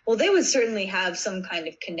 Well, they would certainly have some kind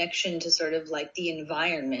of connection to sort of like the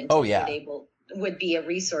environment. Oh yeah. Would be a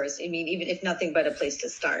resource. I mean, even if nothing but a place to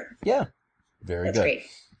start. Yeah. That's good. Great.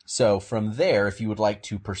 So from there, if you would like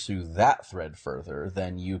to pursue that thread further,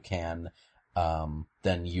 then you can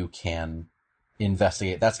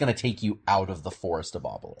investigate. That's going to take you out of the forest of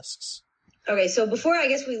obelisks. Okay, so before I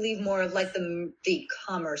guess we leave more of like the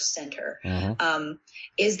commerce center,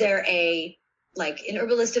 is there an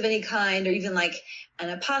herbalist of any kind, or even like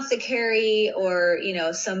an apothecary, or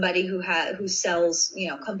somebody who sells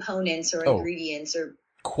components or ingredients or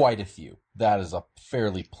quite a few. That is a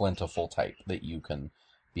fairly plentiful type that you can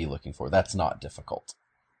be looking for. That's not difficult.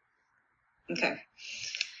 Okay.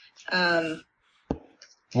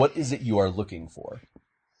 What is it you are looking for?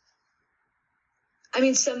 I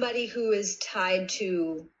mean, somebody who is tied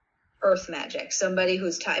to earth magic. Somebody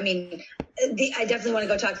who's tied. I mean, I definitely want to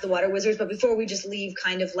go talk to the water wizards, but before we just leave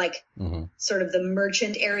kind of like sort of the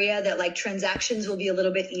merchant area that like transactions will be a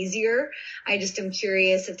little bit easier. I just am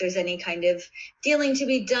curious if there's any kind of dealing to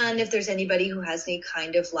be done, if there's anybody who has any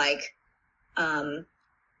kind of like,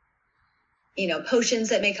 potions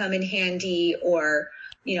that may come in handy, or,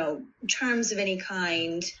 charms of any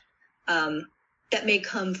kind, that may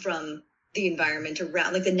come from the environment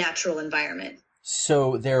around, like the natural environment.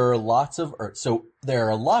 So there are lots of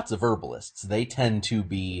herbalists. They tend to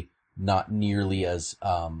be not nearly as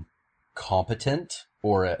competent,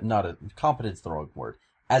 or competent's the wrong word,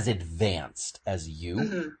 as advanced as you.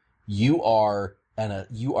 Mm-hmm. You are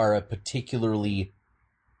a particularly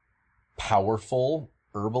powerful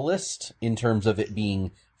herbalist in terms of it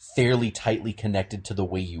being fairly tightly connected to the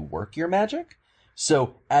way you work your magic.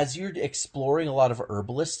 So as you're exploring a lot of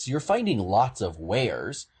herbalists, you're finding lots of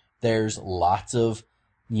wares. There's lots of,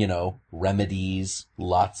 remedies,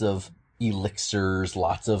 lots of elixirs,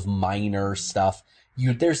 lots of minor stuff.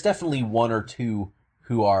 There's definitely one or two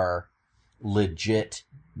who are legit,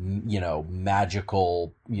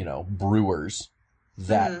 magical, brewers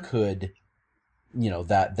that could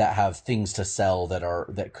that have things to sell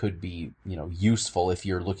that could be, useful if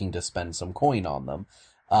you're looking to spend some coin on them.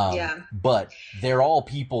 Yeah. But they're all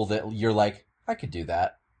people that you're like, I could do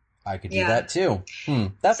that. I could do that too.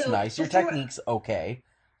 That's So nice. Your technique's okay.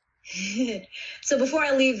 So before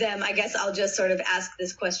I leave them, I guess I'll just sort of ask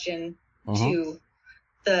this question to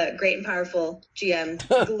the great and powerful GM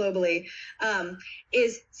globally.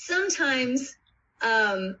 Is sometimes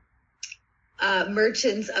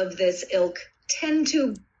merchants of this ilk tend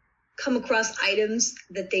to come across items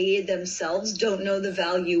that they themselves don't know the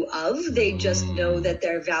value of. They just know that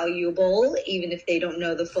they're valuable, even if they don't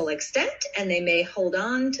know the full extent, and they may hold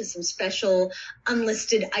on to some special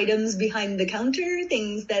unlisted items behind the counter,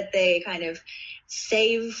 things that they kind of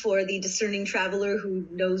save for the discerning traveler who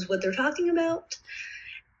knows what they're talking about.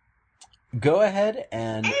 Go ahead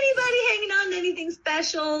and... Anybody hanging on to anything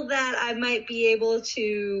special that I might be able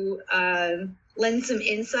to lend some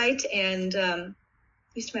insight and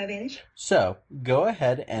use to my advantage? So, go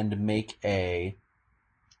ahead and make a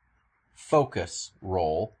focus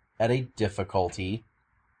roll at a difficulty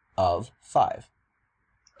of 5.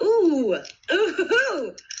 Ooh!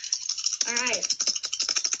 Ooh! All right.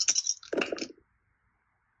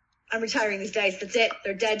 I'm retiring these dice. That's it.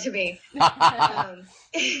 They're dead to me.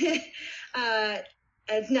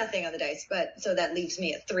 It's nothing on the dice, but so that leaves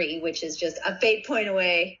me at 3, which is just a fate point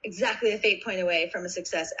away, exactly a fate point away from a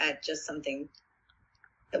success at just something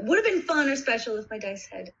that would have been fun or special if my dice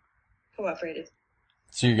had cooperated.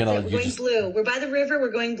 So you're gonna... We're going blue. We're by the river.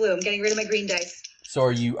 We're going blue. I'm getting rid of my green dice. So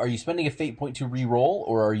are you spending a fate point to re-roll,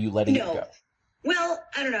 or are you letting it go? Well,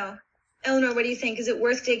 I don't know. Eleanor, what do you think? Is it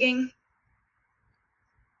worth digging?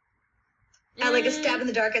 Like a stab in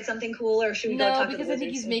the dark at something cool, or should we go talk to the wizards? No, because I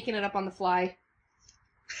think he's making it up on the fly.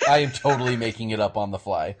 I am totally making it up on the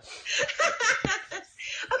fly.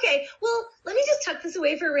 Okay, well, let me just tuck this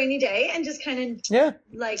away for a rainy day and just kind of, we can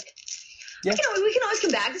always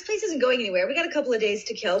come back. This place isn't going anywhere. We got a couple of days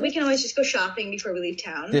to kill. We can always just go shopping before we leave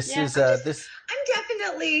town. I'm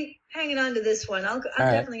definitely hanging on to this one. I'm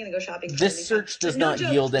definitely going to go shopping. This search does not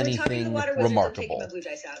yield anything remarkable. My blue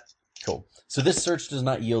dice out. Cool. So this search does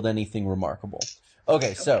not yield anything remarkable.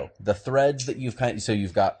 Okay, so the threads that you've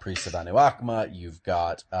you've got Priests of Anu Akma, you've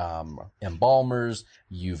got Embalmers,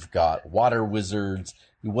 you've got Water Wizards.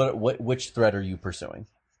 Which thread are you pursuing?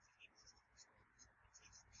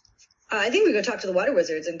 I think we go talk to the Water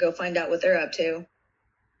Wizards and go find out what they're up to.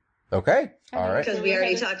 Okay, all right. Because we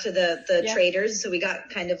already talked to the traders, so we got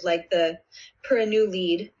kind of like the new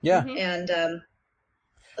lead. Yeah. And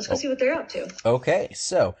let's go see what they're up to. Okay,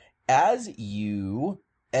 so as you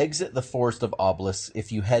exit the Forest of Obelisk,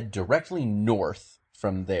 if you head directly north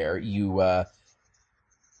from there, you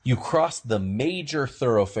cross the major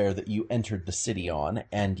thoroughfare that you entered the city on,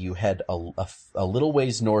 and you head a little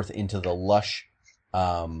ways north into the lush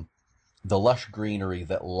greenery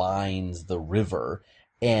that lines the river,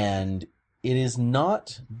 and it is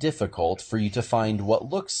not difficult for you to find what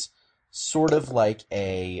looks sort of like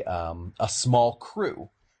a small crew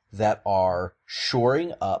that are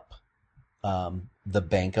shoring up the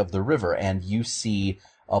bank of the river, and you see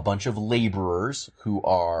a bunch of laborers who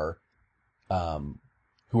are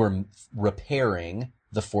repairing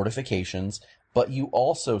the fortifications, but you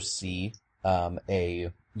also see what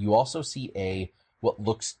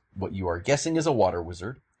you are guessing is a water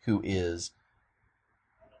wizard who is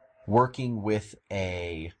working with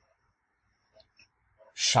a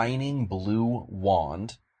shining blue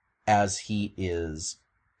wand as he is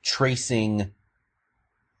tracing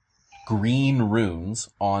green runes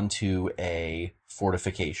onto a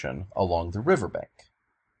fortification along the riverbank.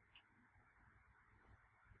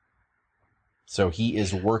 So he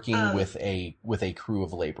is working with a crew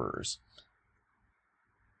of laborers.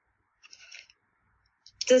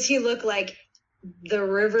 Does he look like the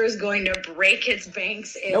river is going to break its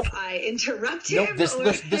banks if I interrupt him? Nope.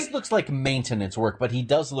 This looks like maintenance work, but he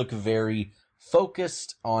does look very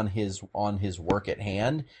focused on his work at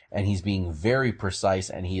hand, and he's being very precise,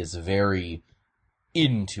 and he is very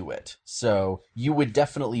into it. So you would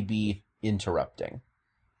definitely be interrupting.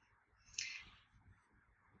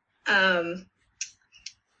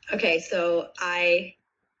 Okay, so I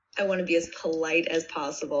want to be as polite as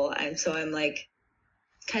possible, and so I'm like,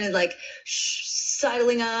 kind of like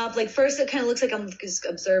sidling up. Like first, it kind of looks like I'm just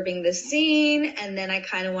observing the scene, and then I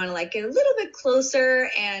kind of want to like get a little bit closer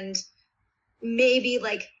and maybe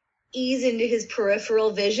like ease into his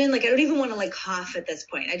peripheral vision. Like I don't even want to like cough at this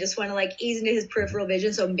point. I just want to like ease into his peripheral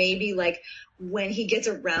vision. So maybe like when he gets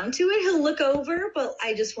around to it, he'll look over, but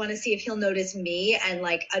I just want to see if he'll notice me and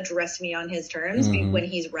like address me on his terms when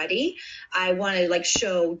he's ready. I want to like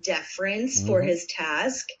show deference for his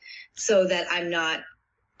task. so that I'm not.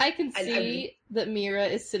 I can see that Mira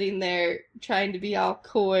is sitting there trying to be all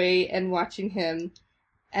coy and watching him,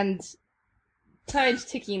 and time's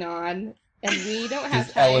ticking on, and we don't have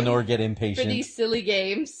Does time Eleanor get for impatient? these silly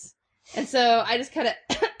games. And so I just kind of,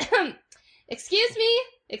 excuse me,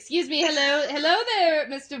 hello there,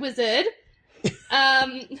 Mr. Wizard.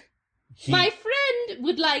 My friend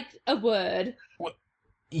would like a word.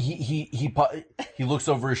 He looks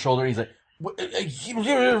over his shoulder and he's like,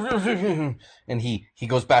 and he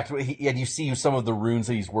goes back to it, and you see some of the runes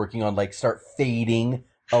that he's working on like start fading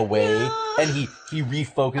away, No. and he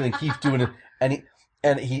refocuses and keeps doing it,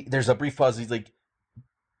 and he there's a brief pause. He's like,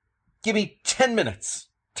 "Give me 10 minutes,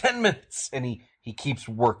 10 minutes," and he keeps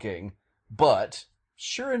working, but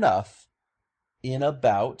sure enough, in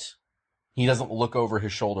about. He doesn't look over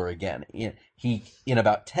his shoulder again. In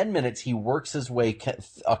about 10 minutes, he works his way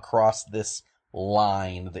across this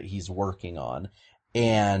line that he's working on,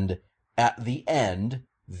 and at the end,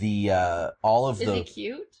 all of the. Is he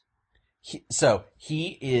cute?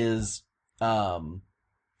 He is. He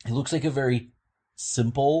looks like a very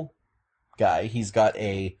simple guy. He's got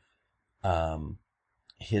a.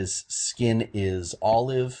 His skin is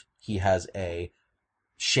olive. He has a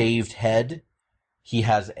shaved head. He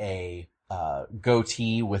has a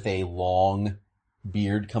goatee with a long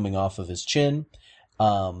beard coming off of his chin.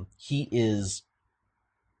 He is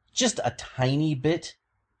just a tiny bit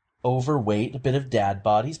overweight, a bit of dad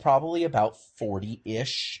bod. He's probably about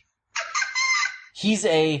 40-ish.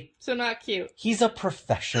 So not cute. He's a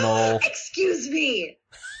professional. Excuse me.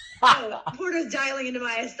 Oh, Porter's dialing into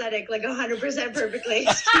my aesthetic like 100% perfectly.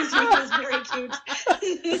 Excuse me, that's very cute.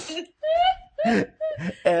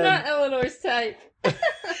 Not Eleanor's type.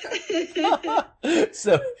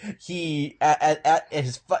 So he,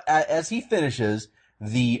 as he finishes,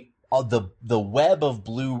 the web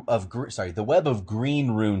of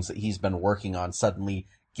green runes that he's been working on suddenly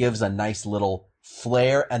gives a nice little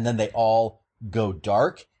flare, and then they all go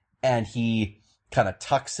dark, and he kind of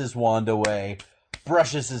tucks his wand away,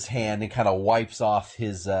 brushes his hand, and kind of wipes off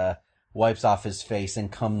his face,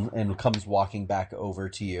 and comes walking back over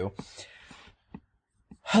to you.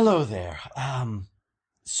 Hello there.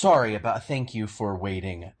 Thank you for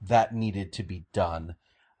waiting. That needed to be done,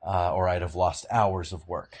 or I'd have lost hours of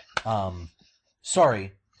work.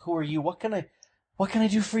 Sorry, who are you? What can I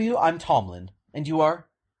do for you? I'm Tomlin, and you are?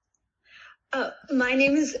 My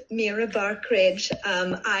name is Mira Barkridge.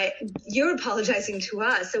 You're apologizing to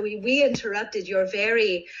us, so we interrupted your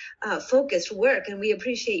very focused work, and we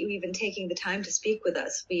appreciate you even taking the time to speak with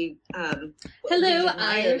us. Hello,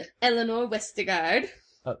 I'm Eleanor Westergaard.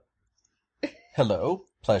 Hello,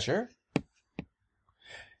 pleasure.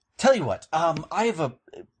 Tell you what, I have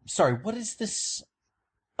sorry, what is this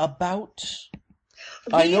about?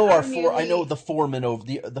 I know the foreman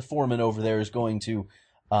over there is going to,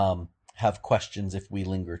 have questions if we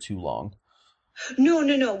linger too long. No.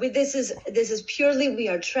 This is purely, we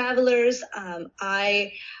are travelers.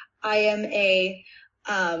 I am a,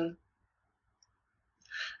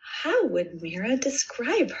 how would Mira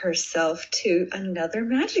describe herself to another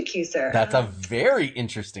magic user? That's a very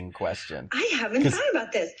interesting question. I haven't thought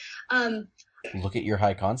about this. Look at your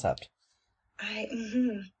high concept.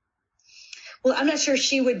 Well, I'm not sure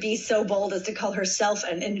she would be so bold as to call herself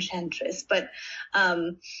an enchantress, but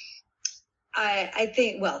I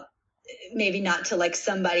think, well, maybe not to like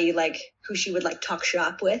somebody like who she would like talk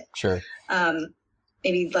shop with. Sure.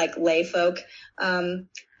 Maybe like lay folk.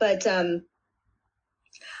 But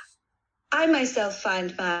I myself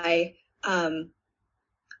find my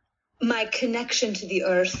connection to the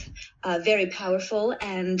earth very powerful,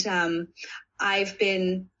 and I've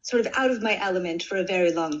been sort of out of my element for a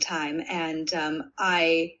very long time, and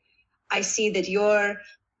I see that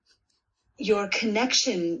your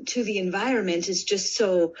connection to the environment is just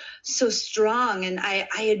so strong, and I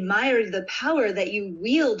admire the power that you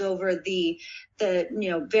wield over the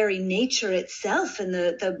very nature itself, and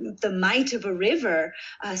the might of a river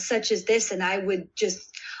such as this. And I would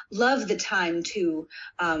just love the time to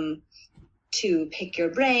pick your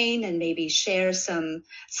brain and maybe share some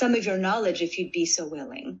of your knowledge if you'd be so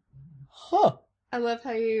willing. Huh. I love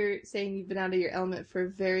how you're saying you've been out of your element for a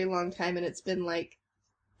very long time, and it's been like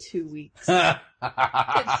 2 weeks.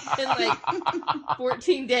 It's been like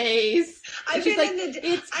 14 days. I've been like,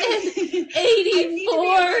 it's been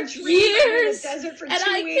 84 years, and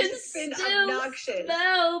I can still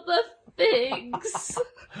smell the figs.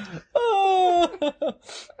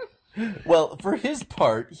 Well, for his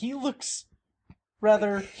part, he looks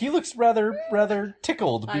rather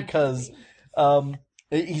tickled because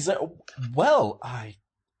he's like, well,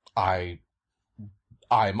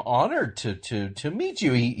 I'm honored to meet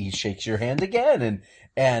you. He shakes your hand again,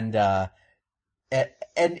 and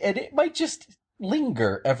it might just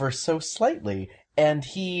linger ever so slightly, and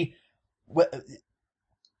he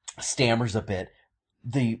stammers a bit.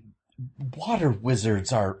 The water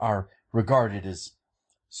wizards are regarded as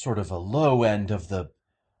sort of a low end of the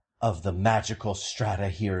magical strata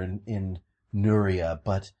here in Nuria,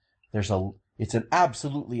 but it's an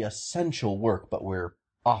absolutely essential work, but we're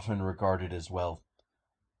often regarded as well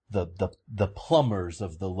the plumbers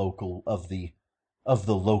of the local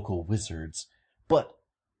wizards. But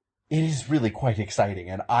it is really quite exciting,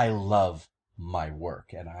 and I love my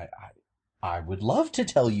work, and I would love to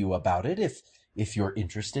tell you about it if you're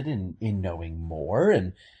interested in knowing more.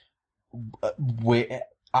 And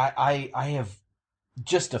I have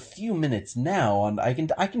just a few minutes now, and I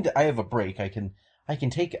have a break.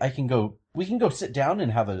 We can go sit down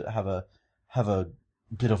and have a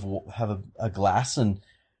glass,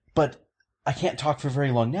 but I can't talk for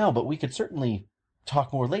very long now, but we could certainly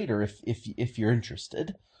talk more later if you're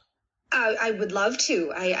interested. I would love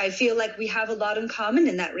to. I feel like we have a lot in common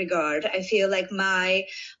in that regard. I feel like my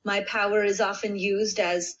power is often used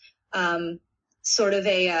as sort of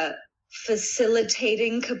a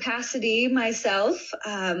facilitating capacity myself.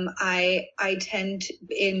 I tend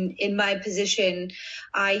in my position,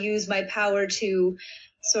 I use my power to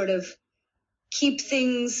sort of keep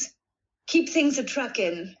things a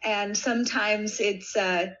trucking, and sometimes it's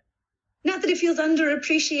not that it feels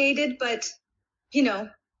underappreciated, but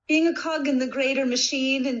being a cog in the greater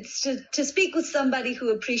machine, and to speak with somebody who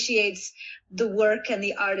appreciates the work and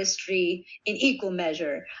the artistry in equal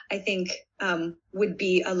measure, I think would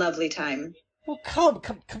be a lovely time. Well,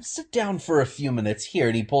 come sit down for a few minutes here.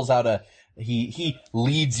 And he pulls out he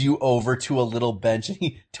leads you over to a little bench, and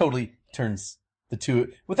he totally turns the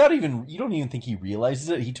two, you don't even think he realizes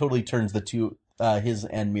it. He totally turns the two, his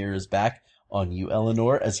and Mira's back on you,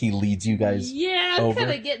 Eleanor, as he leads you guys I'm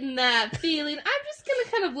kind of getting that feeling. I'm just going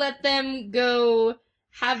to kind of let them go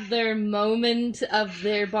have their moment of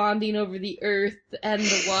their bonding over the earth and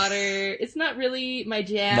the water. It's not really my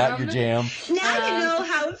jam. Not your jam. Now you know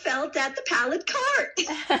how it felt at the pallet cart.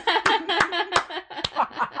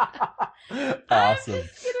 Awesome.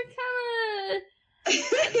 I'm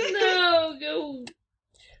just going to go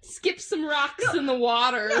skip some rocks in the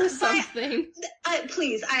water or something.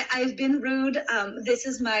 Please, I've been rude. This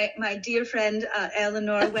is my dear friend,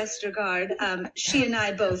 Eleanor Westergaard. She and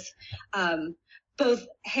I both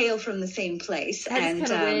hail from the same place. And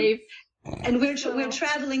we're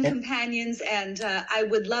traveling companions, and I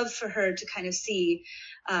would love for her to kind of see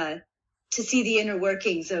the inner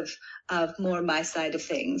workings of more my side of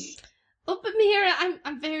things. Oh, but Mira,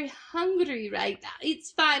 I'm very hungry right now.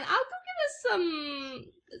 It's fine. I'll go get us some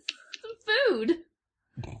food.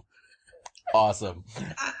 Awesome.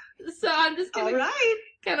 So I'm just gonna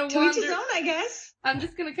kind of to each his own, I guess. I'm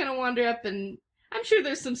just gonna kind of wander up, and I'm sure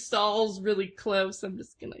there's some stalls really close. I'm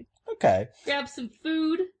just gonna grab some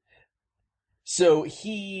food. So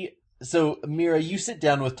Mira, you sit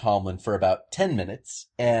down with Tomlin for about 10 minutes,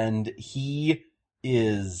 and he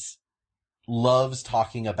loves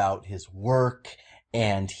talking about his work,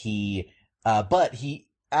 and but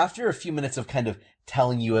after a few minutes of kind of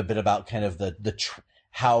telling you a bit about kind of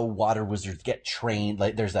how water wizards get trained,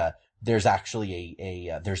 like there's actually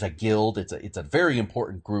there's a guild. It's a very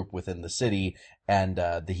important group within the city, and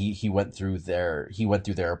he went through their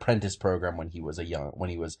apprentice program when he was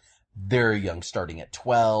very young, starting at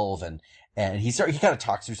 12, and he kind of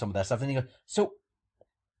talks through some of that stuff, and he goes, so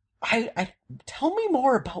I tell me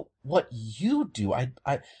more about what you do.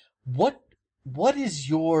 What is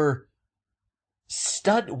your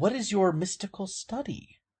what is your mystical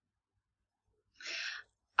study?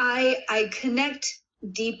 I connect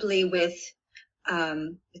deeply with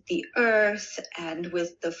the earth and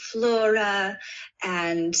with the flora,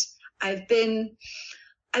 and I've been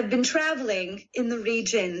traveling in the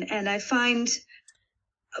region, and I find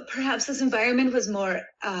perhaps this environment was more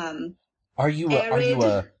Are you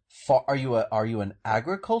arid. Are you an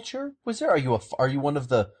agriculture wizard? Are you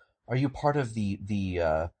part of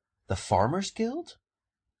the Farmers Guild?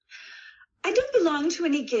 I don't belong to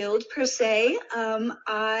any guild per se.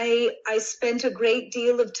 I spent a great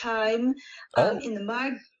deal of time in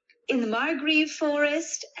the Margrave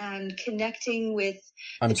forest and connecting with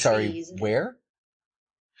the trees. Where?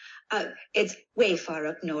 It's way far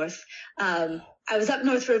up north. I was up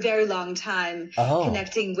north for a very long time,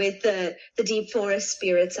 connecting with the deep forest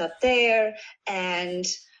spirits up there, and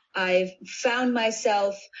I've found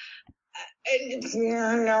myself.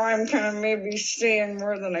 Now I'm kind of maybe saying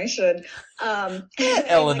more than I should.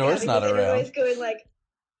 Eleanor's not around. Going like,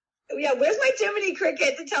 Yeah, where's my Jiminy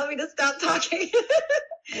Cricket to tell me to stop talking?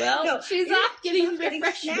 Well, No, she's off getting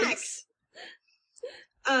refreshments.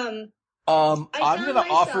 I'm I'm found gonna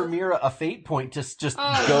offer myself- Mira a fate point to just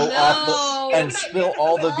Oh, go no. off and spill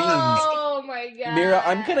all the beans. Oh my god. Mira,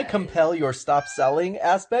 I'm gonna compel your stop selling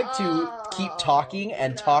aspect to keep talking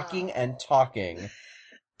and talking and talking.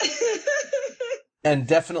 And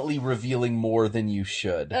definitely revealing more than you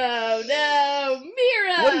should. Oh no,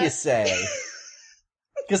 Mira! What do you say?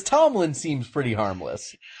 Because Tomlin seems pretty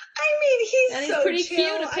harmless. I mean, And he's he's so pretty chill.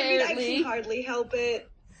 cute, I mean, I apparently. can hardly help it.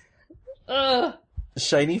 Ugh.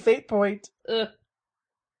 Shiny fate point. Ugh.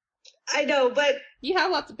 I know, but You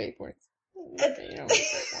have lots of fate points.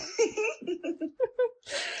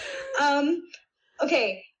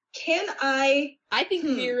 Okay, can I... I think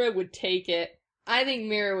Mira would take it. I think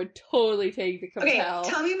Mira would totally take the compel. Okay,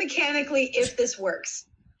 tell me mechanically if this works.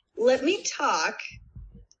 Let me talk,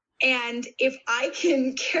 and if I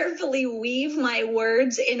can carefully weave my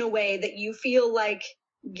words in a way that you feel like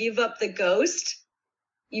give up the ghost,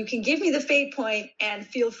 you can give me the fate point and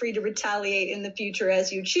feel free to retaliate in the future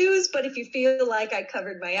as you choose, but if you feel like I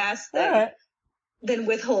covered my ass, then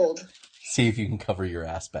withhold. See if you can cover your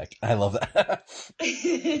aspect. I love that.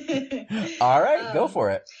 All right, go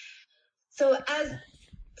for it. So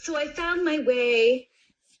I found my way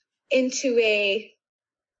into a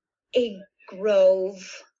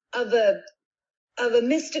grove of a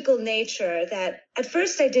mystical nature that at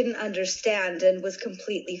first I didn't understand and was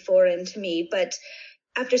completely foreign to me, but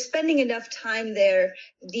after spending enough time there,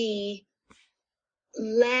 the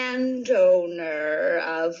landowner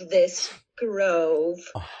of this grove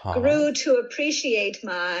grew to appreciate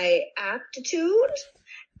my aptitude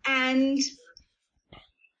and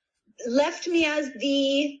left me as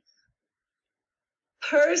the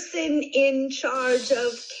person in charge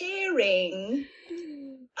of caring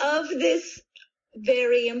of this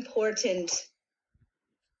very important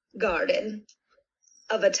garden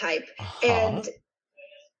of a type.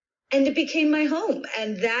 And it became my home.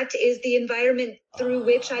 And that is the environment through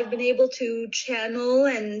which I've been able to channel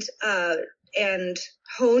and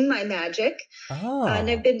hone my magic. And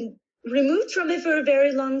I've been removed from it for a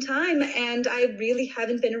very long time. And I really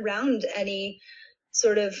haven't been around any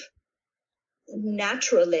sort of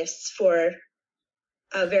naturalists for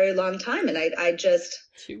a very long time. And I just...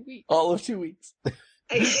 2 weeks. All of 2 weeks.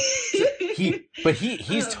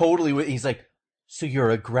 He's totally... He's like, so you're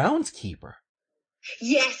a groundskeeper?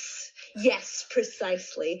 Yes,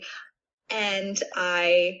 precisely. And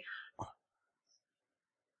I'm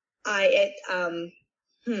a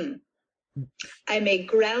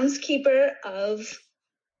groundskeeper of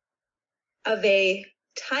a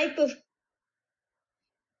type of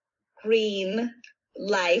green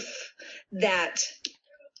life that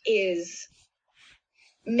is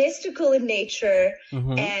mystical in nature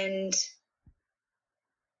and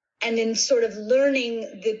in sort of learning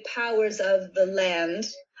the powers of the land,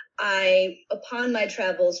 I, upon my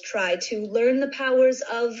travels, try to learn the powers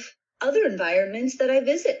of other environments that I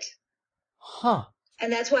visit.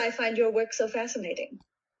 And that's why I find your work so fascinating.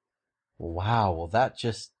 Wow, well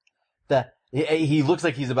he looks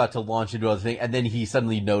like he's about to launch into other thing, and then he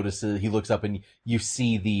suddenly notices, he looks up and you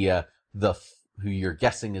see the who you're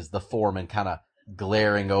guessing is the foreman kind of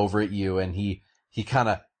glaring over at you, and he kind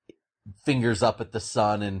of fingers up at the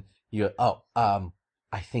sun, and you go, I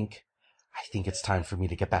think it's time for me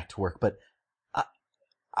to get back to work, but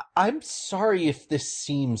I'm sorry if this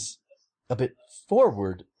seems a bit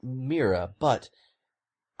forward, Mira, but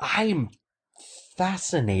I'm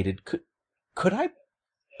fascinated. Could I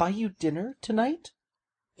buy you dinner tonight?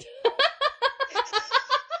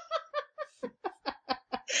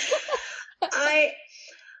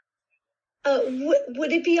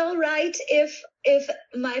 Would it be all right if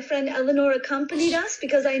my friend Eleanor accompanied us?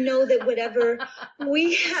 Because I know that whatever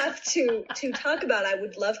we have to talk about, I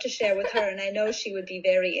would love to share with her, and I know she would be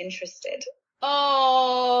very interested.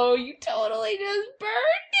 Oh, you totally just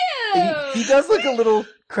burned him! He does look a little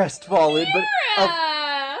crestfallen, Mira!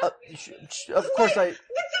 but of course I... With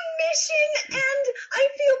the mission, and I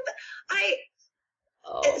feel...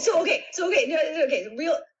 So this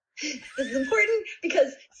is important,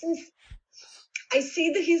 because since I see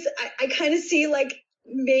that I kind of see, like,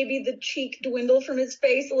 maybe the cheek dwindle from his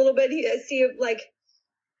face a little bit. I see it, like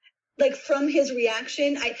from his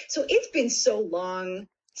reaction. So it's been so long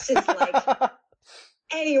since, like,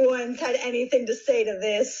 anyone's had anything to say to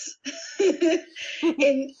this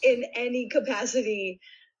in any capacity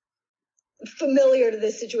familiar to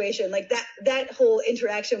this situation. Like, that whole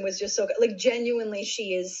interaction was just so, like, genuinely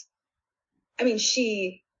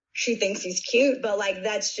she thinks he's cute, but, like,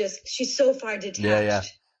 that's just, she's so far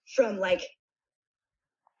detached from, like,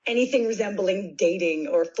 anything resembling dating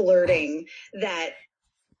or flirting that,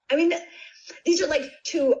 I mean, these are like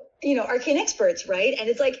two, arcane experts, right? And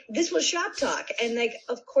it's like, this was shop talk. And like,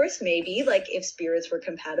 of course, maybe like if spirits were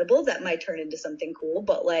compatible, that might turn into something cool.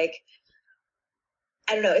 But like,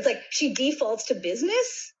 I don't know. It's like she defaults to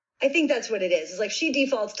business. I think that's what it is. It's like she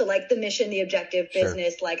defaults to like the mission, the objective,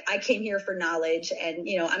 business. Sure. Like I came here for knowledge and,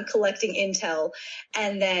 I'm collecting intel.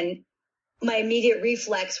 And then my immediate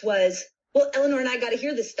reflex was, well, Eleanor and I got to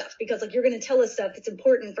hear this stuff because like you're going to tell us stuff that's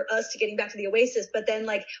important for us to getting back to the Oasis. But then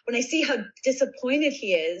like when I see how disappointed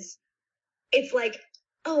he is, it's like,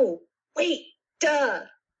 oh, wait, duh.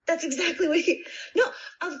 That's exactly what no,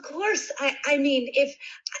 of course. I mean, if,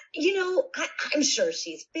 I'm sure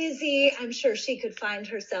she's busy. I'm sure she could find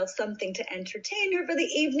herself something to entertain her for the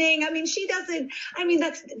evening. I mean,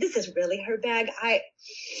 this is really her bag. I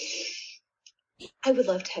would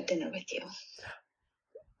love to have dinner with you.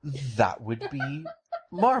 That would be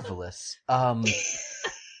marvelous.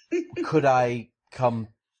 Could I come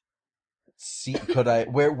see,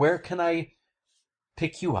 where can I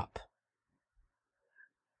pick you up?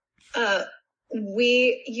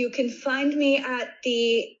 You can find me at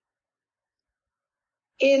the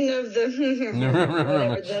inn of the,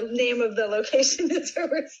 whatever the name of the location is where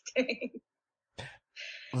we're staying.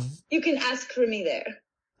 You can ask for me there.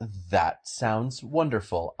 That sounds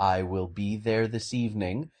wonderful. I will be there this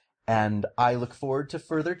evening, and I look forward to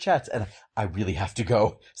further chats. And I really have to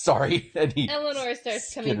go. Sorry. And Eleanor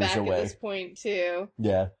starts coming back away. At this point, too.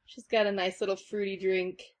 Yeah. She's got a nice little fruity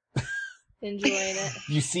drink. Enjoying it.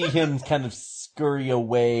 You see him kind of scurry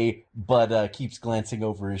away, but keeps glancing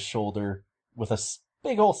over his shoulder with a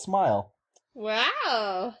big old smile.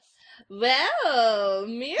 Wow. Well,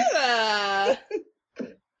 Mira.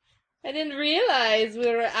 I didn't realize we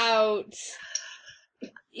were out,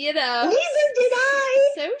 Neither did I.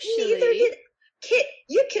 Socially. Neither did Kit.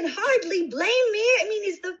 You can hardly blame me. I mean,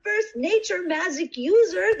 he's the first nature magic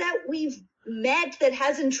user that we've met that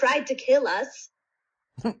hasn't tried to kill us.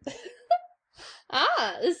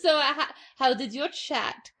 So how did your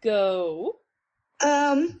chat go?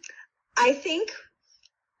 I think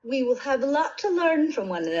we will have a lot to learn from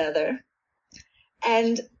one another.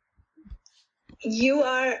 And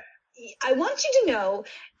I want you to know,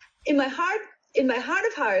 in my heart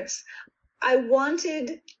of hearts, I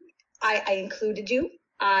included you.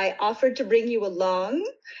 I offered to bring you along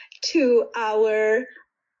to our,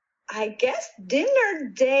 I guess, dinner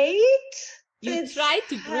date. You tried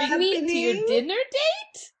to bring me to your dinner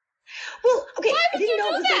date? Well, okay, I didn't know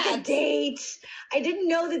it was like a date. I didn't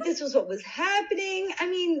know that this was what was happening. I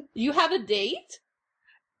mean... You have a date?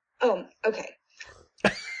 Oh, okay.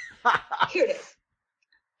 Here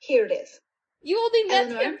it is. You only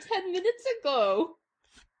met him 10 minutes ago.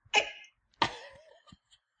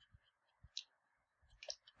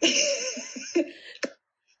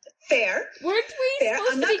 Fair. Weren't we Fair.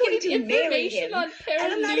 supposed I'm not to be going getting to marry information him, on Perrin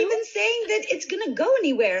and I'm not New? even saying that it's going to go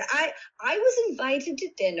anywhere. I was invited to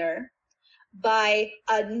dinner by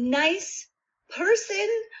a nice person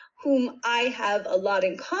whom I have a lot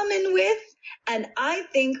in common with, and I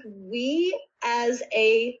think we as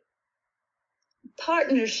a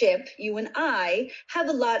partnership, you and I, have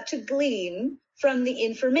a lot to glean from the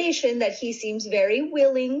information that he seems very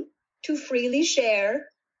willing to freely share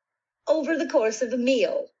over the course of a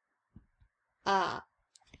meal.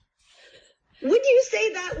 Would you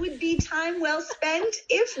say that would be time well spent,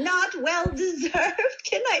 if not well deserved?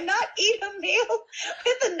 Can I not eat a meal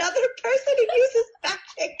with another person who uses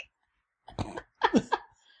magic?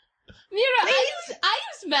 Mira, I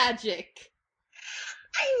use magic.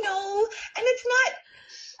 I know, and it's not.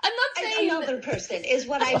 I'm not saying another person is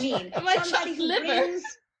what I mean. Somebody who brings.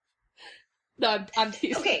 No, I'm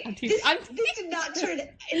teasing. Okay, I'm teasing. This did not turn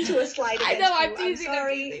into a slide. I know, I'm you. teasing. I'm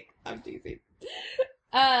sorry. I'm teasing.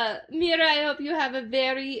 Mira, I hope you have a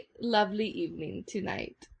very lovely evening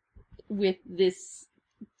tonight with this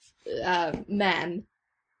man,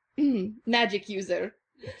 magic user,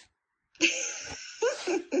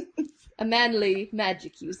 a manly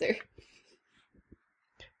magic user.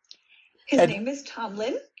 His name is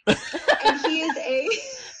Tomlin, and he is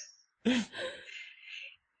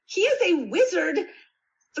a wizard.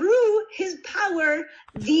 Through his power,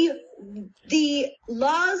 the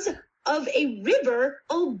laws of a river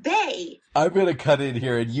obey. I'm gonna cut in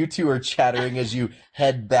here, and you two are chattering as you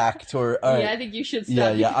head back toward. Yeah, I think you should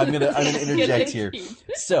stop. Yeah. I'm gonna interject here.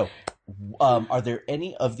 So, are there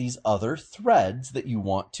any of these other threads that you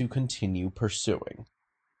want to continue pursuing?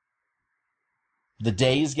 The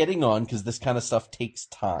day is getting on because this kind of stuff takes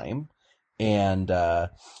time, and yeah,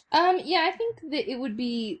 I think that it would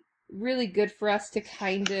be really good for us to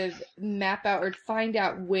kind of map out or find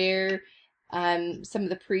out where some of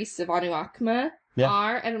the priests of Anuakma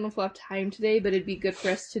are. I don't know if we'll have time today, but it'd be good for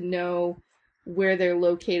us to know where they're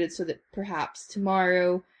located so that perhaps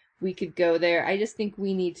tomorrow we could go there. I just think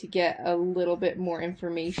we need to get a little bit more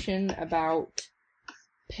information about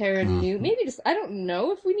Peranu. Maybe just, I don't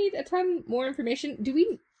know if we need a ton more information. Do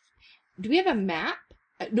we have a map?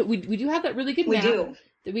 No, we do have that really good map. We do.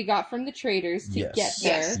 That we got from the traders to get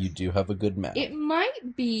there. Yes, you do have a good map. It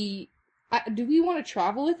might be... do we want to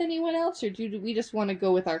travel with anyone else, or do we just want to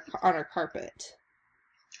go with on our carpet?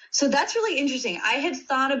 So that's really interesting. I had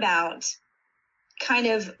thought about kind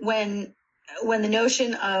of when the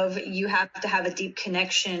notion of you have to have a deep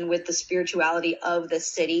connection with the spirituality of the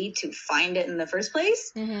city to find it in the first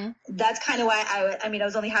place. Mm-hmm. That's kind of why I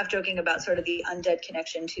was only half joking about sort of the undead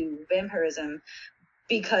connection to vampirism,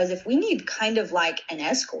 because if we need kind of like an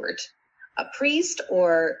escort, a priest,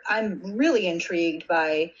 or I'm really intrigued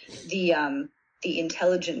by the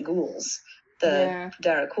intelligent ghouls, that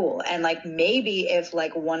are cool, and like maybe if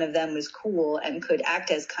like one of them was cool and could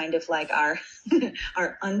act as kind of like our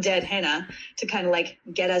our undead henna to kind of like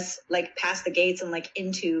get us like past the gates and like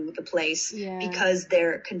into the place because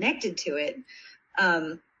they're connected to it.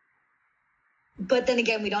 But then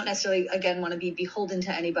again, we don't necessarily want to be beholden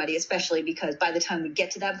to anybody, especially because by the time we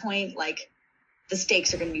get to that point, like the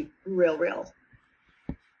stakes are going to be real.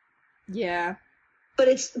 Yeah. But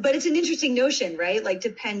it's an interesting notion, right? Like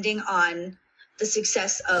depending on the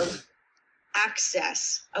success of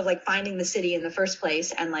access of like finding the city in the first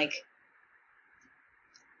place, and like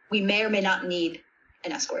we may or may not need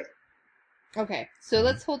an escort. Okay, so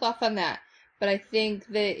let's hold off on that. But I think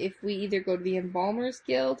that if we either go to the Embalmers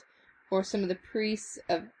Guild or some of the priests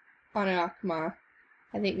of Anuakma,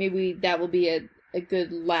 I think maybe that will be a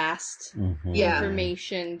good last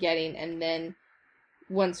information getting, and then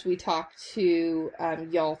once we talk to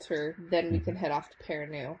Yalter, then we can head off to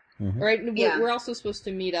Peranu. Mm-hmm. Right? We're also supposed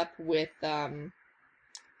to meet up with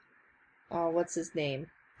what's his name?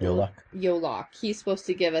 Yolok. He's supposed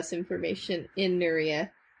to give us information in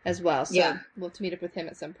Nuria as well. So we'll have to meet up with him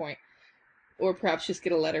at some point, or perhaps just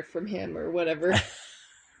get a letter from him or whatever.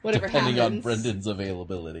 Whatever depending happens. On Brendan's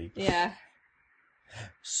availability. Yeah.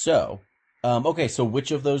 So, okay, so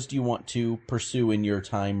which of those do you want to pursue in your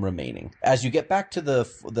time remaining? As you get back to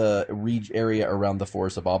the area around the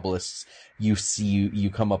Forest of Obelisks, you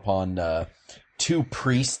come upon two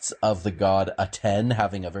priests of the god Aten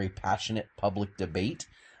having a very passionate public debate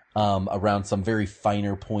around some very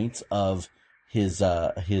finer points of his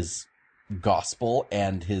gospel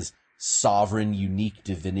and his sovereign, unique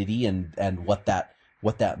divinity, and what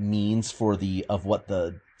that means for what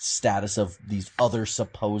the status of these other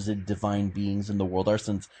supposed divine beings in the world are,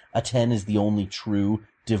 since Aten is the only true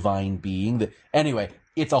divine being. Anyway,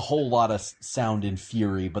 it's a whole lot of sound and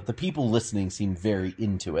fury, but the people listening seem very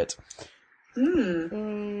into it.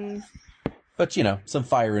 But, some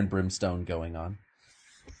fire and brimstone going on.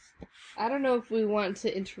 I don't know if we want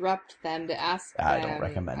to interrupt them to ask them. I don't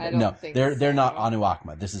recommend it. No, they're not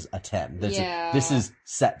Anuakma. This is Aten. This is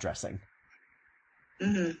set dressing.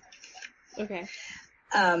 Mm-hmm. Okay.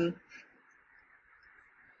 But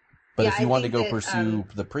if you want to go pursue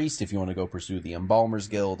the priest, if you want to go pursue the Embalmers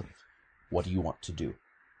Guild, what do you want to do?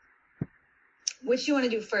 Which do you want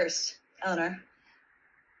to do first, Eleanor?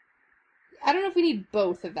 I don't know if we need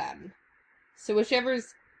both of them. So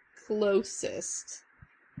whichever's closest.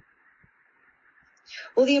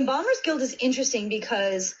 Well, the Embalmers Guild is interesting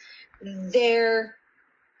because who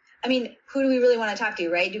do we really want to talk to,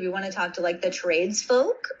 right? Do we want to talk to, like, the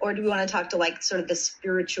tradesfolk, or do we want to talk to, like, sort of the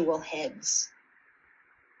spiritual heads?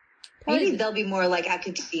 Maybe they'll be more like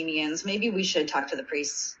academians. Maybe we should talk to the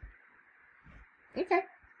priests. Okay.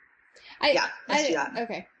 Let's do that.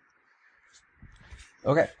 Okay.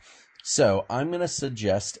 Okay. So, I'm going to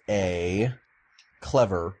suggest a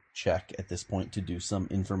clever check at this point to do some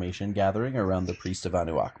information gathering around the priest of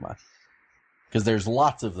Anuakma. Because there's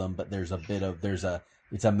lots of them, but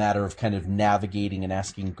it's a matter of kind of navigating and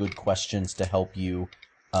asking good questions to help you,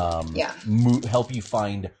 help you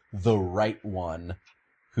find the right one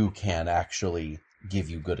who can actually give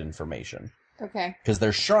you good information. Okay. Because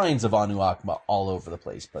there's shrines of Anuakma all over the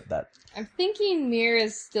place, but I'm thinking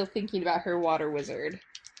Mira's still thinking about her water wizard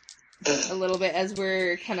a little bit as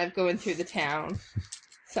we're kind of going through the town.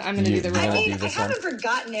 So I'm going to do the roll. I haven't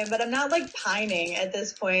forgotten him, but I'm not, like, pining at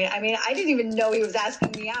this point. I didn't even know he was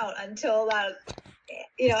asking me out until about...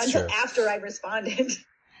 after I responded.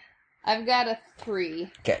 I've got a 3.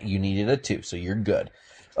 Okay, you needed a 2, so you're good.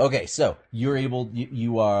 Okay, so you're able,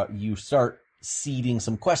 you start seeding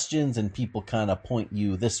some questions, and people kind of point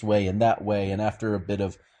you this way and that way, and after a bit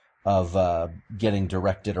of getting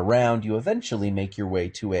directed around, you eventually make your way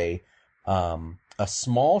to a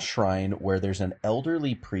small shrine where there's an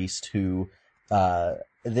elderly priest who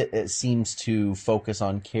it seems to focus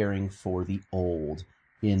on caring for the old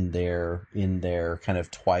in their kind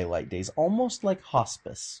of twilight days, almost like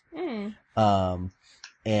hospice. And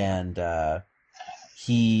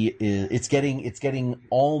it's getting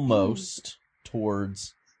almost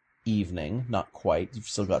towards evening, not quite. You've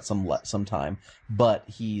still got some time, but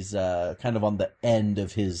he's kind of on the end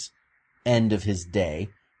of his day,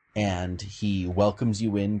 and he welcomes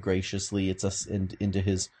you in graciously. Into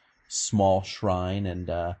his small shrine,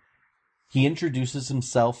 and he introduces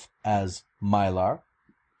himself as Mylar,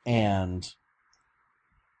 and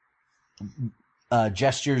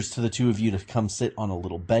gestures to the two of you to come sit on a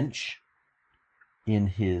little bench in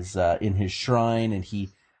his shrine, and he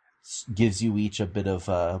gives you each a bit of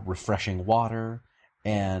refreshing water.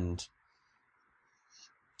 And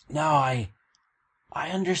now I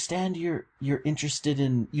understand you're interested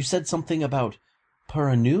in. You said something about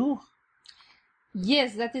Peranu?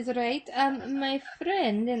 Yes, that is right. My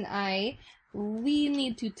friend and I, we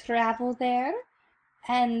need to travel there,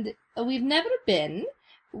 and we've never been.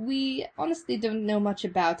 We honestly don't know much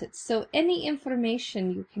about it, so any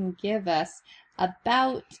information you can give us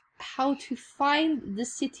about how to find the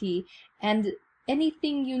city and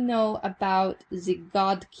anything you know about the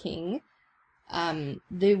God King,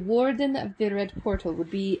 the Warden of the Red Portal,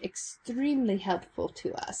 would be extremely helpful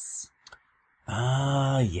to us.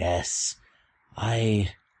 Ah, yes.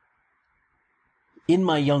 In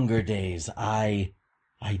my younger days, I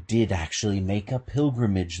did actually make a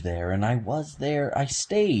pilgrimage there, and I was there. I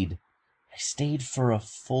stayed for a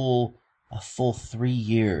full 3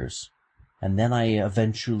 years, and then I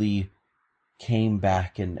eventually came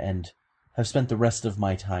back and have spent the rest of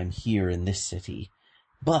my time here in this city.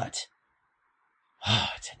 But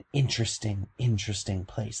it's an interesting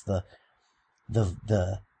place.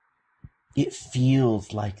 It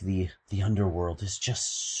feels like the underworld is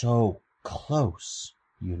just so close,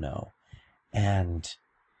 and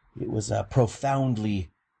it was a profoundly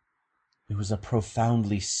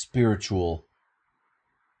spiritual.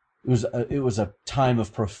 It was a time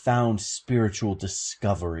of profound spiritual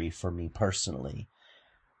discovery for me personally.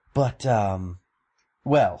 But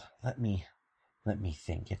well, let me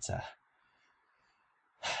think.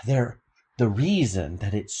 The reason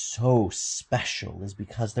that it's so special is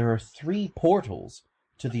because there are 3 portals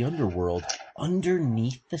to the underworld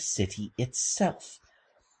underneath the city itself.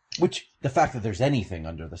 Which, the fact that there's anything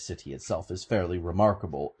under the city itself is fairly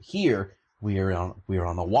remarkable. Here, we are on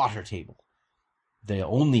a water table. The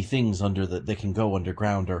only things that can go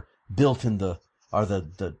underground are built in the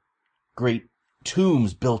great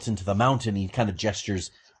tombs built into the mountain. He kind of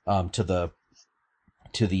gestures to the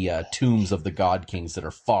tombs of the god kings that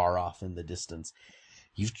are far off in the distance.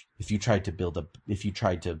 If you tried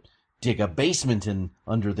to dig a basement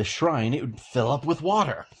under the shrine, it would fill up with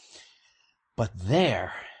water. But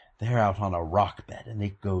they're out on a rock bed, and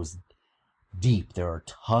it goes deep. There are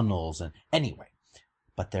tunnels,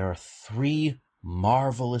 but there are 3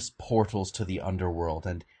 marvelous portals to the underworld,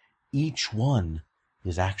 and each one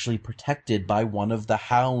is actually protected by one of the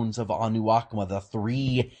hounds of Anuakma,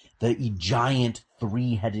 the giant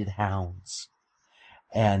 3-headed hounds.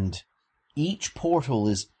 And each portal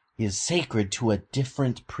is sacred to a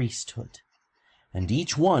different priesthood. And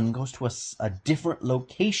each one goes to a different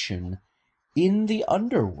location in the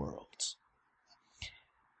underworld.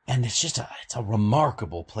 And it's a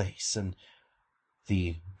remarkable place. And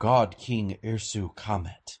the God King Irsu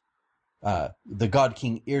Kamet, the God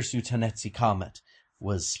King Irsu Tanetsi Kamet,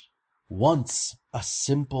 was once a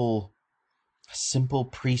simple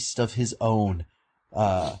priest of his own.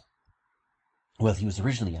 Well, he was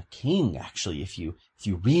originally a king, actually. If you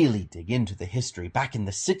really dig into the history, back in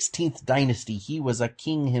the 16th dynasty, he was a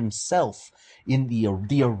king himself, in the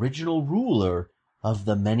original ruler of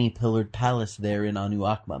the many-pillared palace there in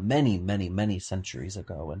Anuakma, many centuries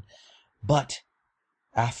ago. But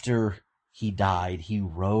after he died, he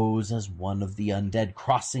rose as one of the undead,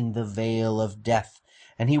 crossing the veil of death,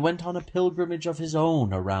 and he went on a pilgrimage of his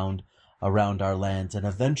own around our lands, and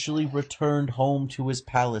eventually returned home to his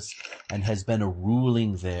palace, and has been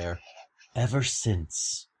ruling there ever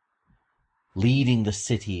since, leading the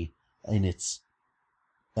city in its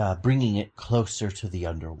bringing it closer to the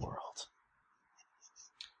underworld.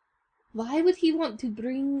 Why would he want to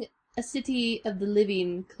bring a city of the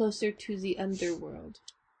living closer to the underworld?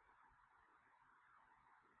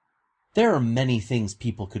 There are many things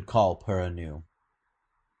people could call Peranu.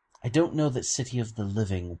 I don't know that City of the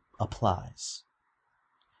Living applies.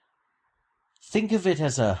 Think of it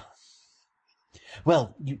as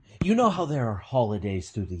Well, you know how there are holidays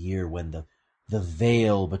through the year when the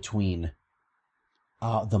veil between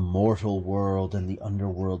the mortal world and the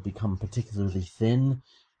underworld become particularly thin?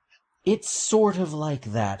 It's sort of like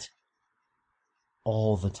that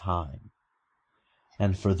all the time.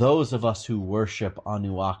 And for those of us who worship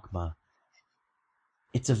Anuakma,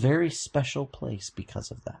 it's a very special place because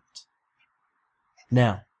of that.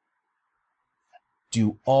 Now,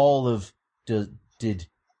 did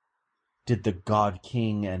the God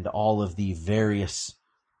King and all of the various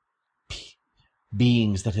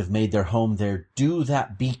beings that have made their home there do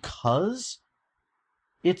that because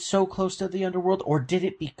it's so close to the underworld, or did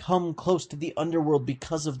it become close to the underworld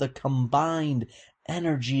because of the combined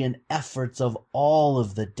energy and efforts of all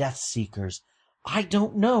of the Death Seekers? I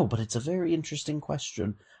don't know, but it's a very interesting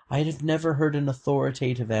question. I have never heard an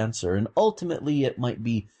authoritative answer, and ultimately it might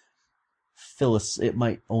be it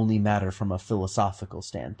might only matter from a philosophical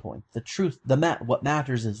standpoint. The truth, what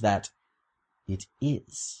matters is that it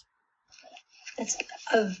is. That's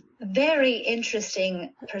a very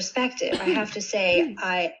interesting perspective. I have to say,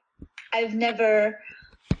 I've never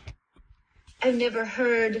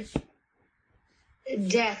heard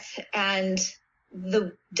death and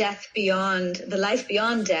the life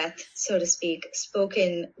beyond death, so to speak,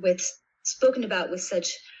 spoken about with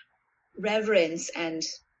such reverence, and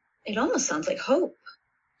it almost sounds like hope.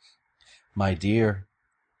 My dear,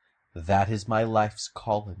 that is my life's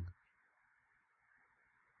calling.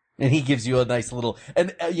 And he gives you a nice little,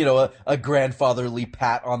 a grandfatherly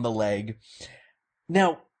pat on the leg.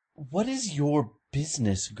 Now, what is your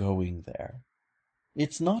business going there?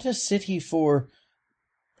 It's not a city for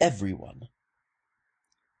everyone.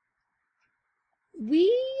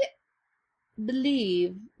 We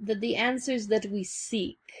believe that the answers that we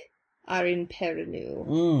seek are in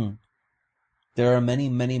Perinu. There are many,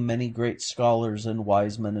 many, many great scholars and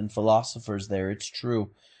wise men and philosophers there, it's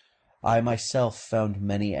true. I myself found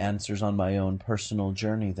many answers on my own personal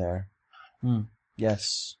journey there.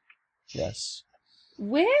 Yes.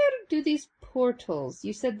 Where do these portals,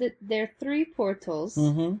 you said that there are 3 portals,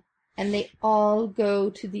 and they all go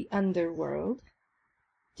to the underworld.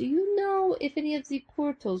 Do you know if any of the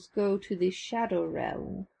portals go to the Shadow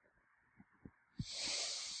Realm?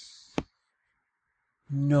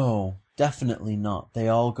 No, definitely not. They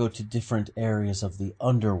all go to different areas of the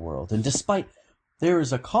underworld, and despite there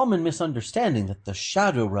is a common misunderstanding that the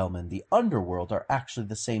Shadow Realm and the underworld are actually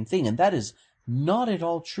the same thing, and that is not at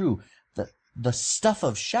all true. The stuff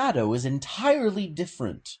of shadow is entirely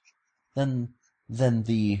different than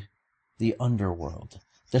the underworld.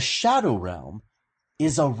 The Shadow Realm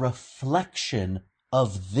is a reflection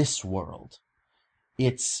of this world.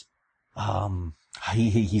 It's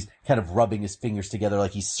he's kind of rubbing his fingers together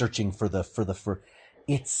like he's searching for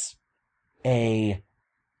it's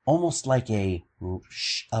almost like a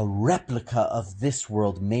replica of this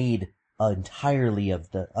world made entirely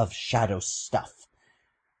of shadow stuff.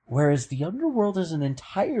 Whereas the underworld is an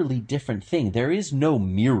entirely different thing. There is no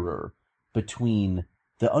mirror between...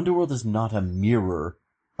 The underworld is not a mirror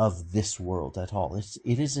of this world at all.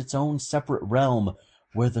 It is its own separate realm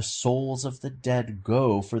where the souls of the dead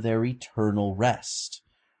go for their eternal rest.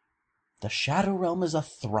 The Shadow Realm is a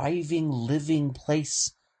thriving, living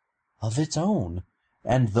place of its own,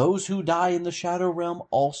 and those who die in the Shadow Realm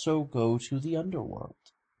also go to the underworld.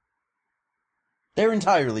 They're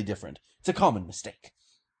entirely different. It's a common mistake.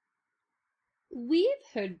 We've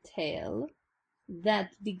heard tale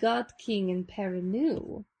that the God King in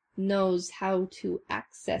Perinu knows how to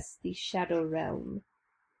access the Shadow Realm.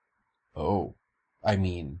 Oh, I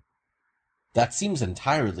mean, that seems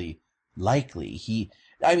entirely likely.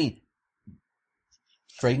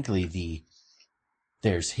 Frankly,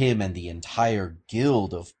 there's him and the entire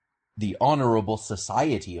guild of the Honorable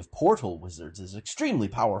Society of Portal Wizards is extremely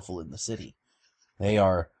powerful in the city. They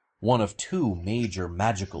are one of 2 major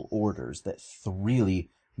magical orders that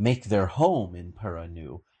really make their home in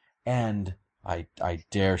Perinu, and I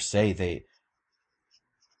dare say if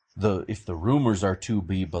the rumors are to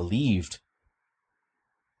be believed,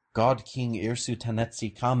 God King Irsu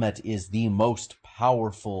Tanetsi Kamet is the most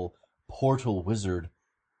powerful portal wizard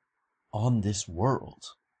on this world.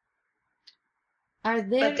 But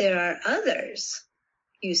there are others,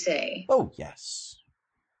 you say? Oh, yes.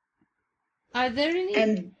 Are there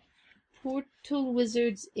any portal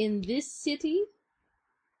wizards in this city?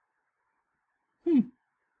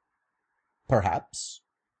 Perhaps.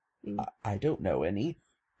 I don't know any,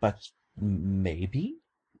 but maybe.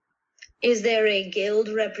 Is there a guild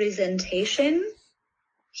representation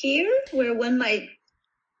here where one might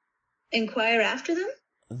inquire after them?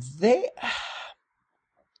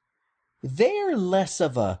 They're less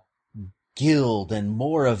of a guild and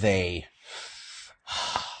more of a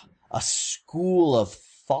school of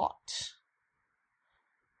thought.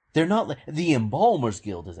 They're not the Embalmers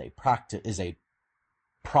Guild is a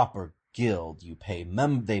proper guild. You pay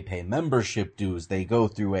they pay membership dues. They go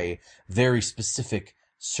through a very specific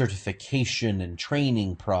certification and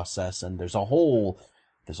training process, and there's a whole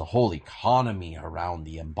economy around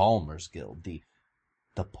the Embalmers Guild. The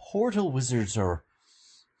Portal Wizards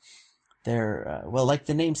they're like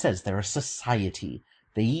the name says, they're a society.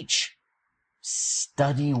 They each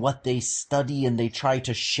study what they study, and they try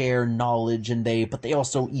to share knowledge, but they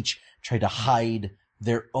also each try to hide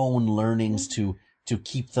their own learnings to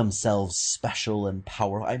keep themselves special and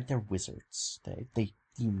powerful. They're wizards. They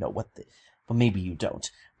you know what well, maybe you don't,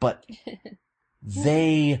 but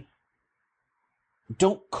they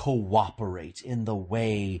don't cooperate in the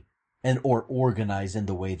way or organize in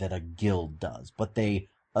the way that a guild does, but they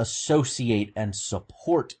associate and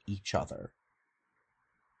support each other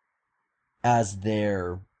as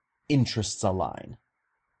their interests align.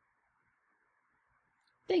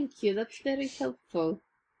 Thank you. That's very helpful.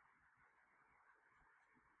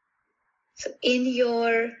 So in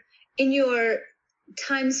your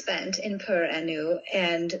time spent in Per Anu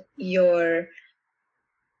and your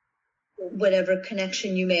whatever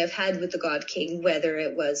connection you may have had with the God King, whether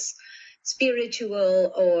it was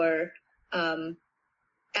spiritual or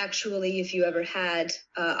actually if you ever had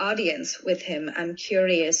audience with him, I'm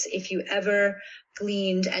curious if you ever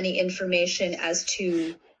gleaned any information as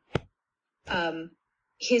to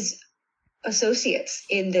his associates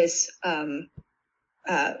in this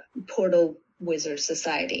Portal Wizard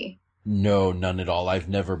Society. No, none at all. I've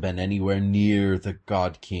never been anywhere near the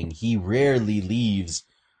God King. He rarely leaves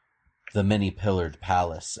the many-pillared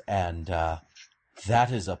palace, and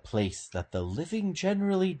that is a place that the living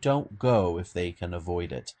generally don't go if they can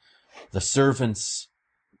avoid it. The servants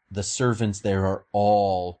there are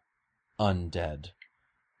all undead,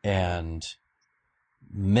 and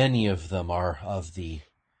many of them are of the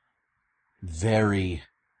very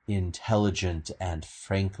intelligent and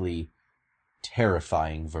frankly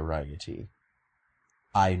terrifying variety.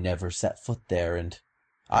 I never set foot there, and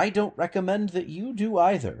I don't recommend that you do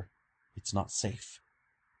either. It's not safe.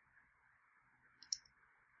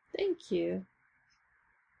 Thank you.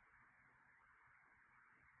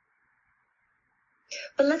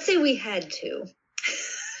 But let's say we had to.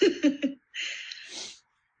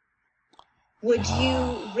 Would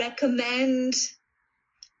you recommend,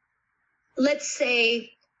 let's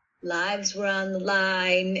say lives were on the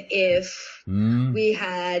line, if we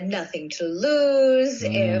had nothing to lose,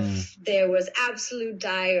 if there was absolute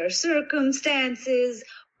dire circumstances,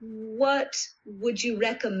 what would you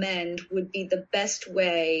recommend would be the best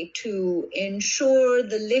way to ensure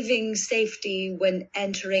the living safety when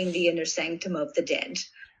entering the inner sanctum of the dead?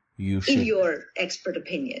 In your expert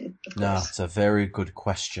opinion, of course. No, it's a very good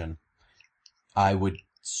question. I would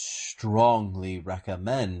strongly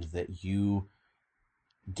recommend that you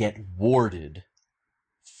get warded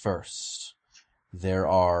first.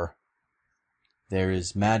 There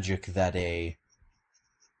is magic that a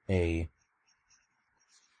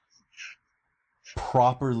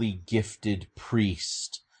properly gifted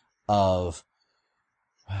priest of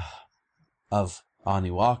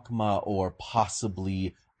Aniwakma, or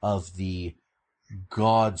possibly of the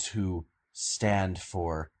gods who stand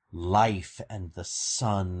for life and the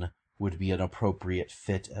sun, would be an appropriate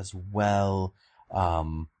fit as well.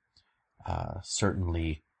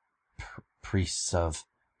 Certainly priests of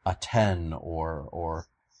Aten or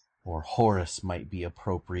Horus might be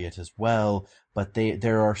appropriate as well, but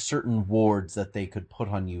there are certain wards that they could put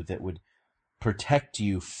on you that would protect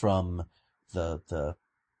you from the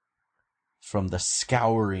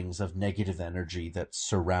scourings of negative energy that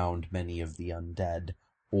surround many of the undead,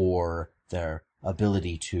 or their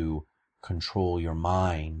ability to control your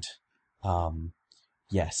mind.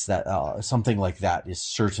 Yes, that something like that is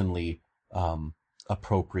certainly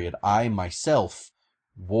appropriate. I myself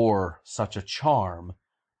wore such a charm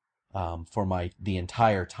for the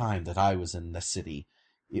entire time that I was in the city.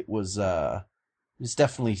 It was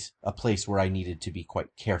definitely a place where I needed to be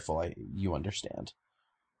quite careful. You understand?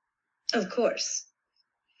 Of course.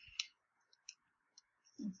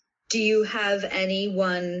 Do you have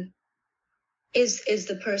anyone? Is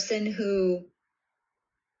the person who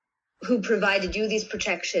provided you these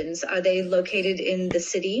protections, are they located in the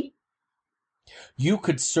city? You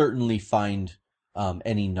could certainly find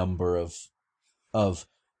any number of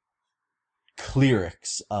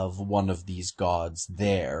clerics of one of these gods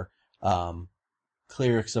there.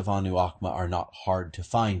 Clerics of Anuakma are not hard to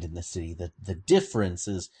find in the city. The difference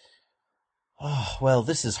is,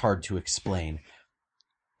 this is hard to explain.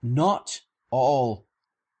 Not all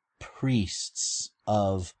priests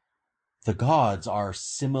of the gods are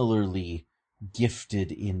similarly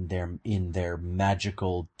gifted in their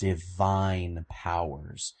magical divine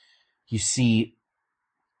powers. You see,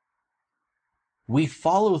 we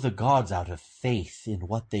follow the gods out of faith in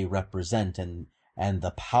what they represent and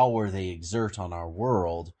the power they exert on our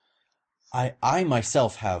world. I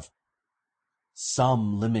myself have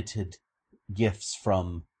some limited gifts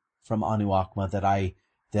from Anuakma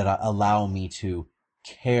that allow me to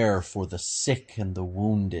care for the sick and the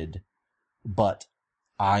wounded, but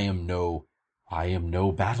I am no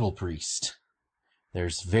battle priest.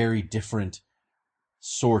 There's very different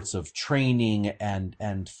sorts of training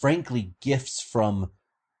and frankly gifts from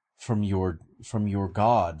your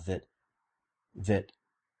God that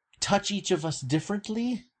touch each of us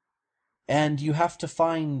differently, and you have to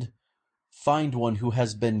find one who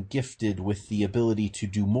has been gifted with the ability to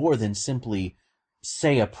do more than simply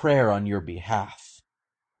say a prayer on your behalf,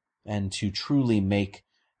 and to truly make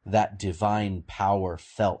that divine power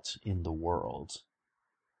felt in the world.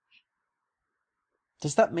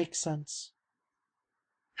 Does that make sense?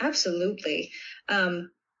 Absolutely.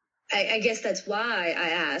 I guess that's why I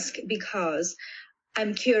ask, because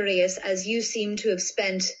I'm curious, as you seem to have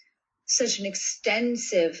spent such an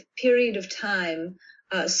extensive period of time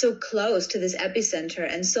so close to this epicenter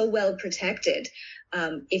and so well protected.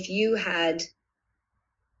 If you had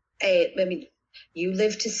you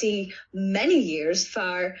lived to see many years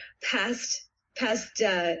far past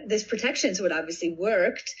this protection, so it obviously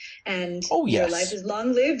worked, and your life is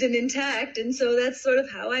long lived and intact, and so that's sort of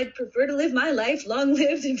how I'd prefer to live my life, long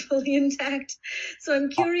lived and fully intact. So I'm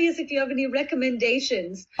curious if you have any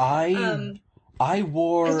recommendations I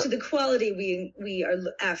wore as to the quality we are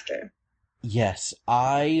after. Yes,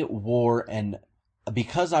 I wore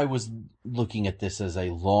because I was looking at this as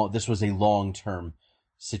this was a long-term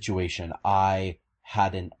situation, I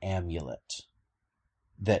had an amulet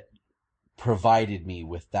that provided me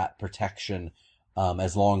with that protection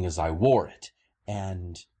as long as I wore it.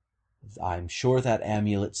 And I'm sure that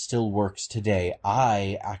amulet still works today.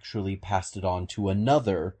 I actually passed it on to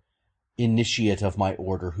another initiate of my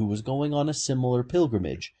order who was going on a similar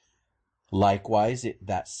pilgrimage. Likewise,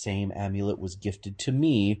 that same amulet was gifted to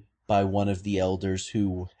me by one of the elders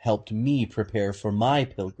who helped me prepare for my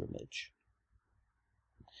pilgrimage.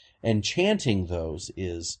 Enchanting those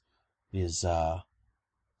is a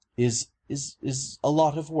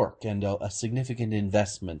lot of work and a significant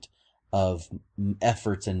investment of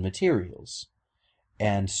efforts and materials.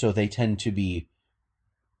 And so they tend to be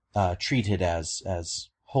treated as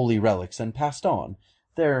holy relics and passed on.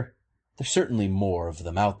 There's certainly more of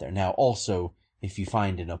them out there. Now, also, if you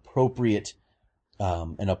find an appropriately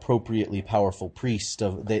powerful priest,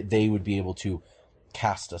 they would be able to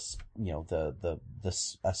cast a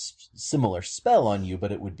similar spell on you,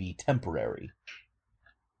 but it would be temporary.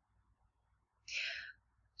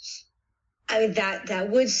 I mean, that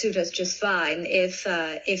would suit us just fine if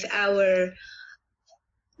our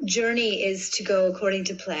journey is to go according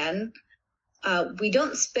to plan. We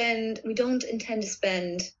don't intend to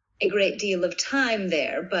spend a great deal of time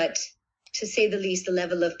there, but to say the least, the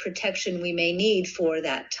level of protection we may need for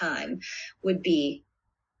that time would be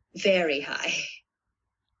very high.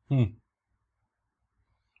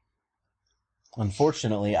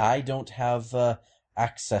 Unfortunately, I don't have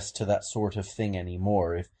access to that sort of thing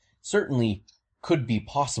anymore. It certainly could be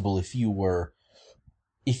possible if you were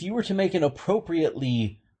to make an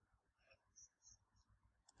appropriately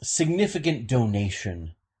significant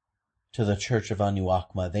donation to the Church of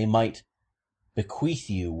Anuakma. They might bequeath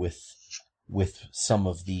you with some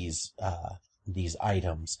of these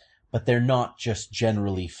items, but they're not just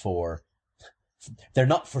generally they're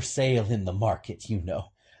not for sale in the market, you know.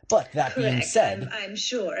 But that Correct. being said, I'm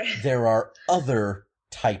sure there are other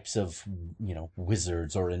types of,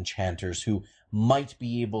 wizards or enchanters who might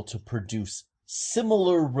be able to produce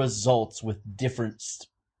similar results with different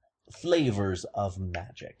flavors of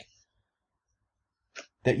magic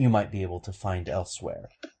that you might be able to find elsewhere.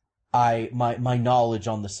 My knowledge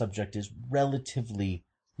on the subject is relatively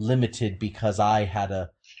limited because I had a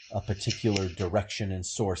particular direction and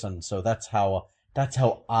source, and so that's how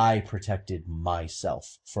I protected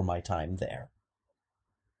myself for my time there.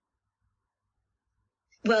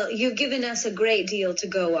 Well, you've given us a great deal to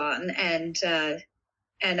go on, and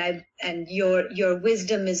your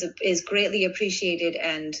wisdom is greatly appreciated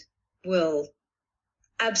and will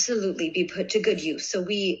absolutely be put to good use. So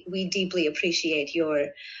we deeply appreciate your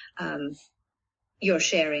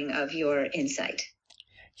sharing of your insight.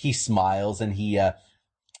 He smiles and he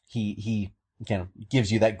kind of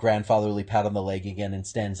gives you that grandfatherly pat on the leg again and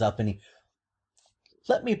stands up and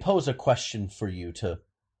let me pose a question for you to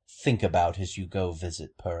think about as you go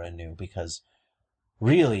visit Peranu, because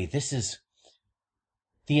really, this is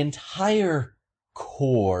the entire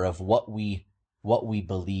core of what we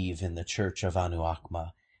believe in the Church of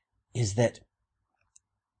Anuakma, is that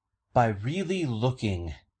by really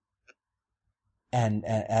looking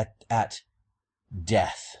at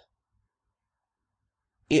death,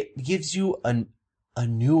 it gives you a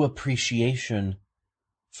new appreciation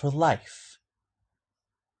for life.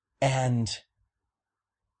 And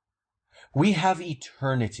we have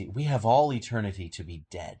eternity. We have all eternity to be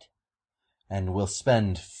dead. And we'll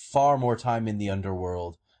spend far more time in the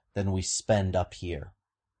underworld than we spend up here.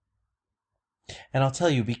 And I'll tell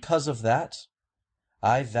you, because of that,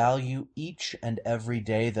 I value each and every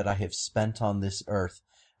day that I have spent on this earth,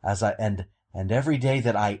 and every day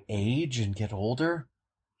that I age and get older,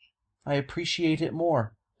 I appreciate it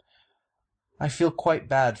more. I feel quite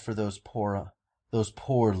bad for those poor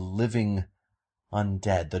living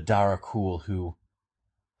undead, the Darakul, who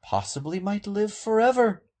possibly might live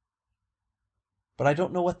forever. But I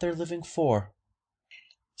don't know what they're living for.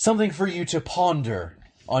 Something for you to ponder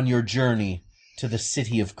on your journey to the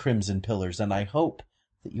city of Crimson Pillars, and I hope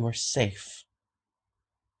that you are safe.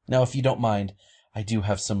 Now, if you don't mind, I do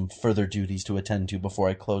have some further duties to attend to before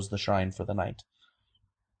I close the shrine for the night.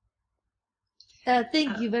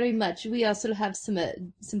 Thank you very much. We also have some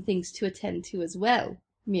things to attend to as well,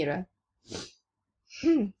 Mira.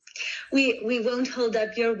 We won't hold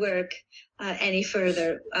up your work any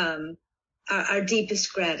further. Our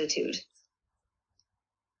deepest gratitude.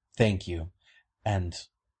 Thank you. And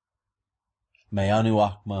may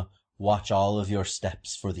Anuakma watch all of your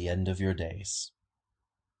steps for the end of your days.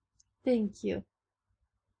 Thank you.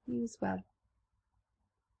 You as well.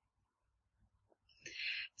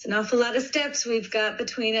 It's an awful lot of steps we've got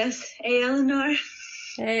between us, Eleanor?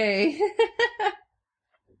 Hey.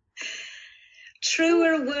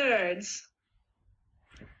 Truer words.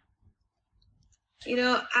 You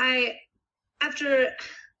know, I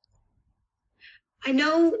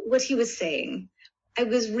know what he was saying. I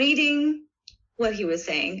was reading what he was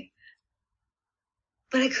saying,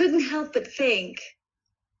 but I couldn't help but think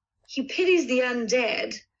he pities the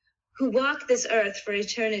undead who walk this earth for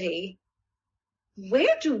eternity.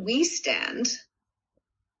 Where do we stand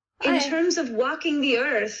in terms of walking the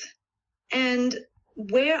earth and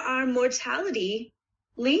where our mortality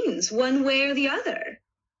leans one way or the other?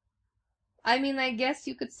 I mean, I guess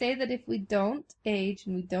you could say that if we don't age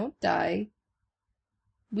and we don't die,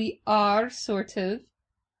 we are sort of,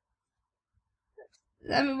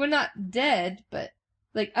 I mean, we're not dead, but,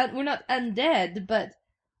 like, we're not undead, but,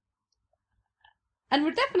 and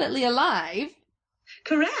we're definitely alive.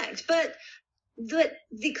 Correct, but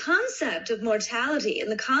the concept of mortality and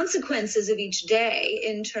the consequences of each day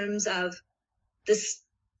in terms of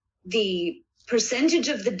the percentage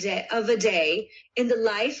of a day in the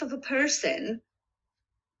life of a person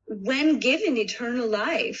when given eternal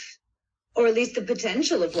life, or at least the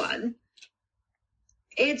potential of one,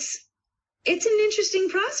 it's an interesting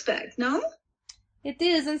prospect, no? It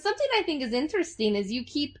is, and something I think is interesting is you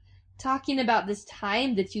keep talking about this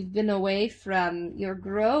time that you've been away from your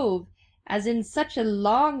grove as in such a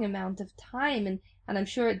long amount of time, and I'm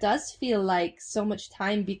sure it does feel like so much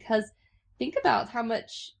time, because think about how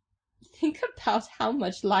much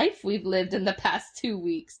life we've lived in the past 2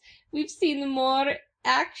 weeks. We've seen more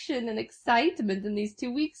action and excitement in these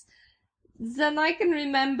 2 weeks than I can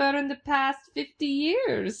remember in the past 50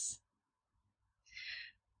 years.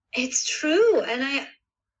 It's true, and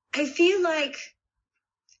I feel like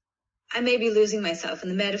I may be losing myself in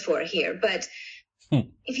the metaphor here, but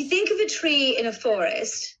if you think of a tree in a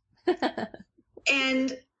forest,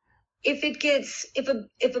 and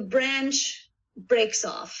if a branch breaks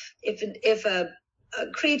off, if a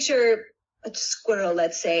creature, a squirrel,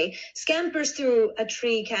 let's say, scampers through a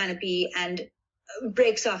tree canopy and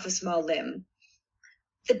breaks off a small limb,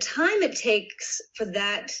 the time it takes for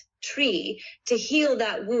that tree to heal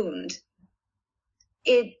that wound,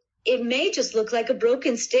 it may just look like a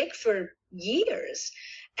broken stick for years.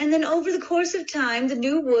 And then over the course of time, the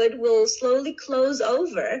new wood will slowly close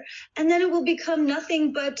over, and then it will become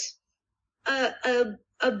nothing but a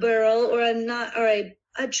burl or a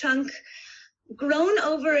chunk grown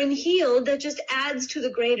over and healed that just adds to the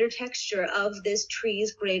greater texture of this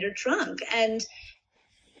tree's greater trunk. And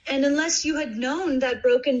unless you had known that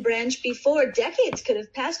broken branch before, decades could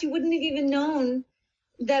have passed, you wouldn't have even known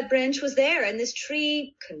that branch was there. And this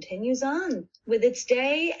tree continues on with its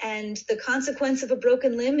day, and the consequence of a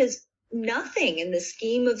broken limb is nothing in the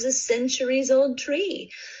scheme of the centuries-old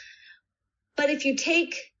tree. But if you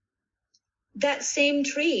take that same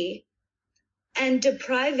tree and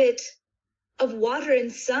deprive it of water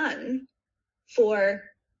and sun for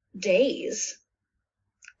days,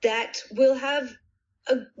 that will have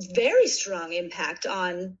a very strong impact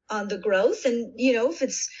on the growth. And if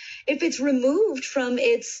it's removed from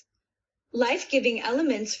its life-giving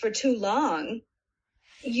elements for too long,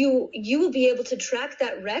 you will be able to track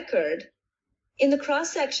that record in the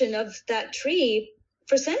cross-section of that tree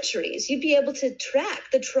for centuries. You'd be able to track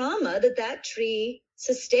the trauma that tree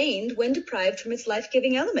sustained when deprived from its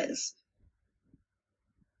life-giving elements.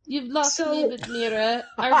 You've lost me a bit, Mira.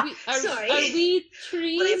 Are we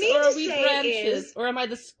trees or are we branches? Or am I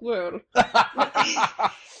the squirrel?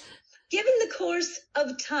 Given the course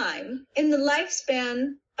of time, in the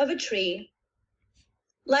lifespan of a tree,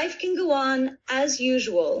 life can go on as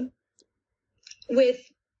usual with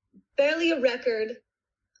barely a record,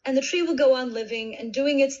 and the tree will go on living and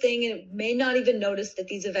doing its thing, and it may not even notice that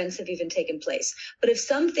these events have even taken place. But if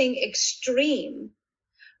something extreme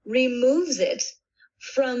removes it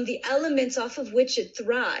from the elements off of which it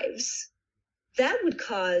thrives, that would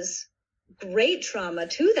cause great trauma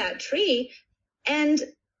to that tree and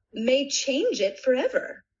may change it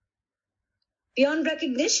forever, beyond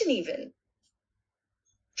recognition even.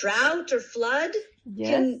 Drought or flood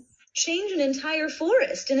can change an entire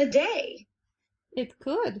forest in a day. It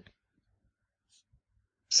could.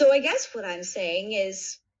 So I guess what I'm saying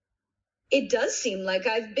is, it does seem like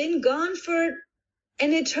I've been gone for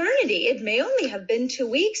an eternity. It may only have been 2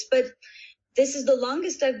 weeks, but this is the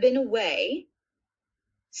longest I've been away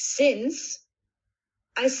since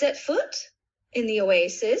I set foot in the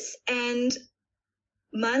oasis, and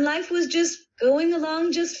my life was just going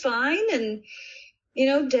along just fine. And,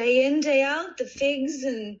 day in, day out, the figs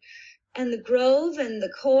and the grove and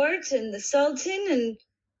the court and the sultan, and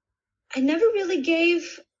I never really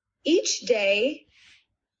gave each day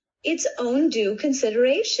its own due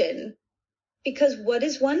consideration. Because what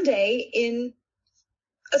is one day in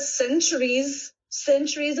a centuries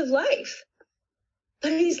of life?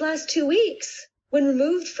 But in these last 2 weeks, when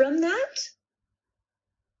removed from that,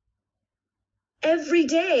 every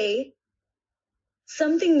day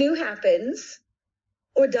something new happens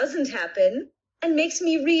or doesn't happen and makes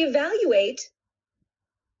me reevaluate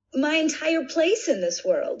my entire place in this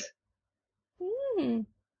world.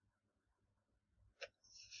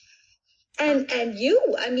 And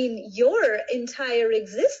your entire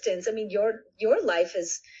existence, your life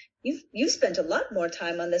is, you've spent a lot more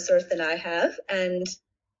time on this earth than I have, and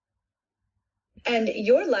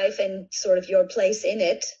your life and sort of your place in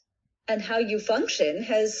it and how you function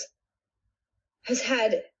has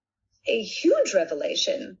had a huge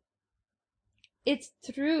revelation. It's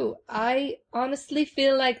true. I honestly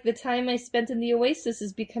feel like the time I spent in the oasis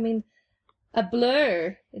is becoming a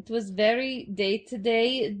blur. It was very day to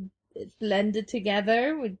day. It blended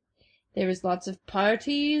together. There was lots of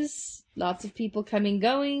parties, lots of people coming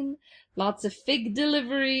going, lots of fig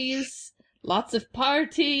deliveries, lots of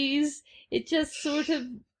parties. It just sort of,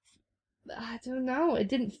 I don't know, it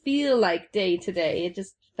didn't feel like day to day. It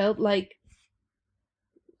just felt like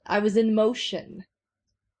I was in motion.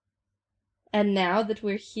 And now that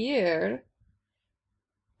we're here,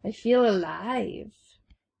 I feel alive.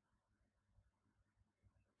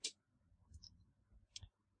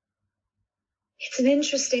 It's an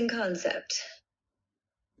interesting concept.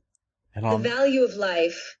 And the value of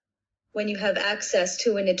life when you have access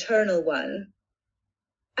to an eternal one.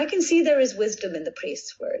 I can see there is wisdom in the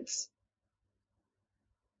priest's words.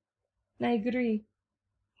 I agree.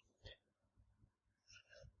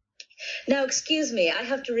 Now, excuse me, I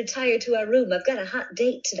have to retire to our room. I've got a hot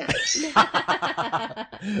date tonight.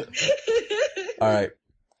 All right.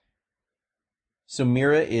 So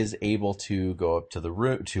Mira is able to go up to the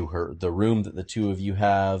room that the two of you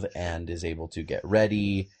have, and is able to get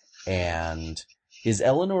ready. And is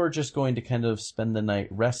Eleanor just going to kind of spend the night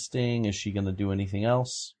resting? Is she going to do anything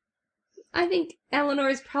else? I think Eleanor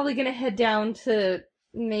is probably going to head down to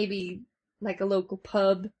maybe like a local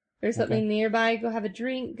pub or something nearby. Go have a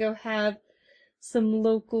drink. Go have some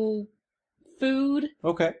local food.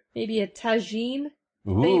 Okay. Maybe a tagine.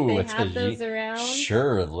 Ooh, they have those around.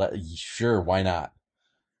 Sure, why not?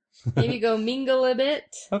 Maybe go mingle a bit.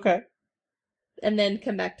 Okay. And then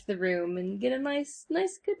come back to the room and get a nice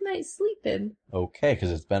good night's sleep in. Okay, because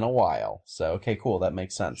it's been a while. So, okay, cool, that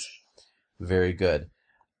makes sense. Very good.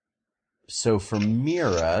 So for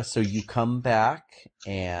Mira, so you come back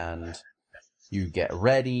and you get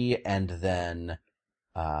ready, and then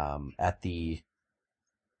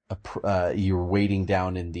you're waiting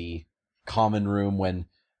down in the common room when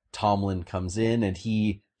Tomlin comes in, and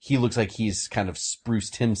he looks like he's kind of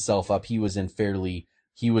spruced himself up. He was in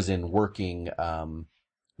working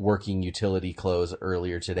working utility clothes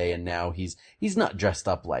earlier today, and now he's not dressed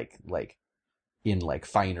up like in like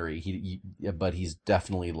finery. But he's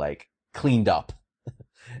definitely like cleaned up,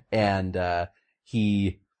 and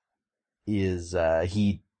he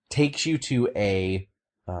takes you to a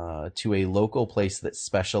local place that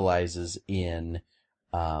specializes in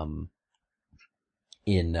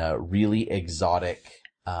really exotic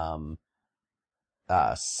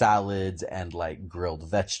salads and like grilled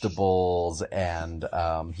vegetables, and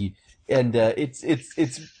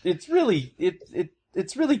it's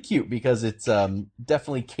really cute because it's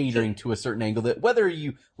definitely catering to a certain angle that whether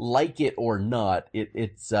you like it or not,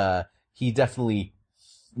 he definitely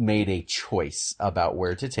made a choice about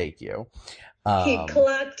where to take you. He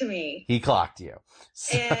clocked me. He clocked you.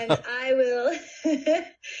 So. And I will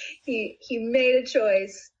he made a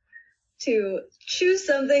choice to choose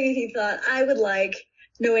something he thought I would like,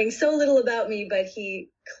 knowing so little about me, but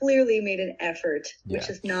he clearly made an effort, which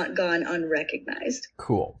has not gone unrecognized.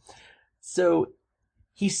 Cool. So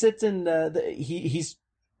he sits in he's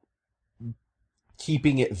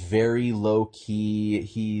keeping it very low key.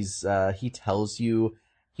 He tells you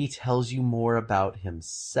more about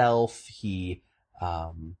himself. He's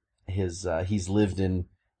lived in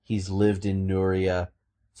Nuria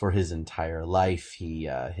for his entire life.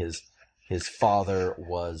 His father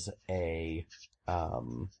was a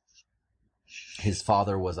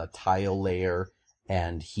tile layer,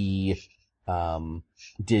 and he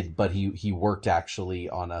worked actually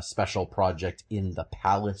on a special project in the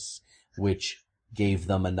palace, which gave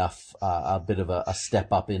them enough, a bit of a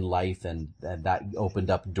step up in life, and that opened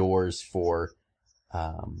up doors for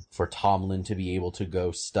Tomlin to be able to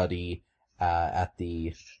go study, at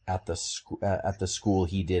the school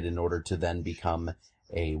he did in order to then become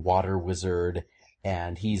a water wizard.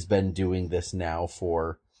 And he's been doing this now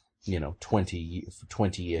for,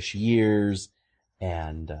 20-ish years.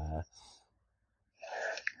 And,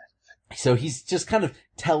 so he's just kind of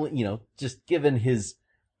just given his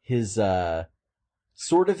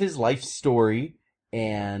sort of his life story,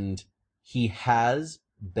 and he has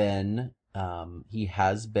been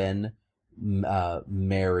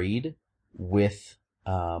married with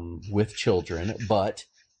children, but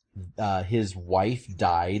his wife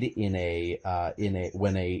died when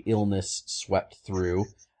a illness swept through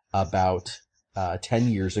about 10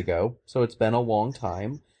 years ago. So it's been a long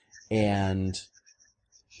time, and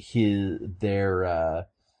their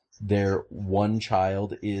one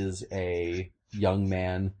child is a young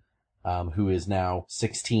man who is now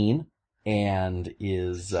 16 and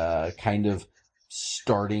is kind of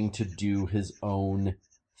starting to do his own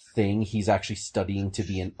thing. He's actually studying to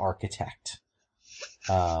be an architect,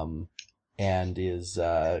 and is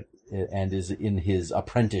in his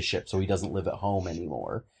apprenticeship, so he doesn't live at home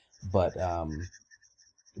anymore. But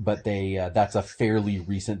that's a fairly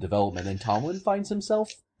recent development, and Tomlin finds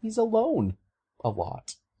himself, he's alone a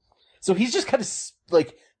lot. So he's just kind of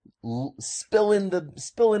like spilling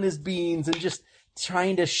his beans and just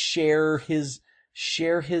trying to share his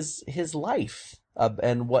life,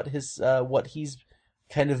 and what he's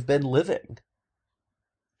kind of been living.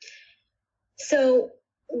 So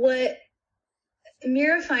what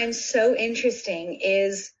Mira finds so interesting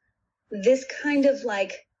is this kind of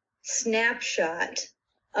like snapshot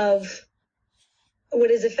of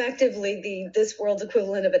what is effectively this world's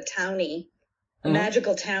equivalent of a townie, a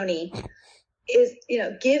magical townie, is,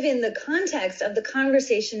 given the context of the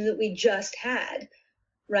conversation that we just had,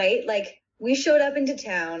 right? Like, we showed up into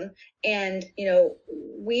town, and,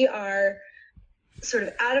 we are sort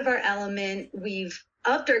of out of our element. We've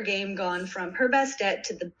upped our game, gone from her Herbestet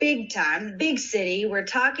to the big time, the big city. We're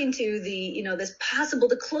talking to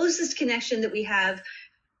the closest connection that we have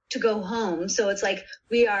to go home. So it's like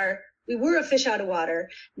we were a fish out of water.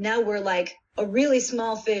 Now we're like a really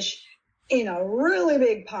small fish in a really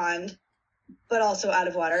big pond, but also out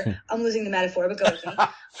of water. I'm losing the metaphor, but go with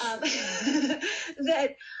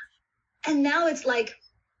me. And now it's like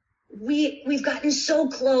we've gotten so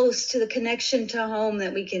close to the connection to home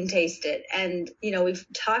that we can taste it. And, we've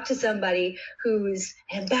talked to somebody who's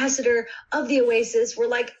ambassador of the Oasis. We're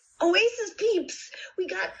like, Oasis peeps, we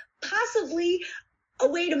got possibly a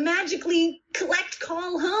way to magically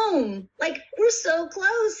call home. Like, we're so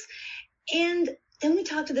close. And then we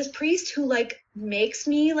talk to this priest who makes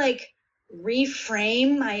me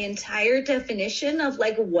reframe my entire definition of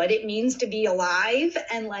what it means to be alive,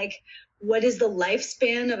 and what is the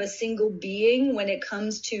lifespan of a single being when it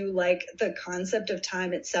comes to the concept of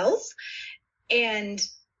time itself. And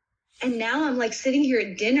now I'm sitting here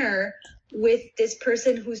at dinner with this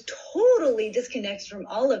person who's totally disconnected from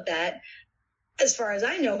all of that. as far as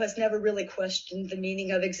I know, has never really questioned the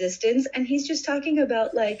meaning of existence. And he's just talking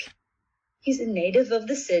about, like, he's a native of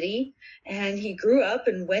the city, and he grew up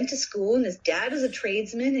and went to school, and his dad is a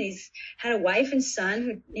tradesman, and he's had a wife and son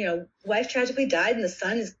who, you know, wife tragically died, and the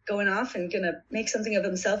son is going off and going to make something of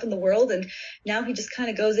himself in the world. And now he just kind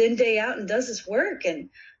of goes in day out and does his work. And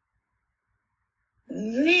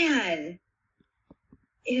man,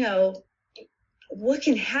 you know, what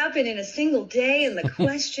can happen in a single day, and the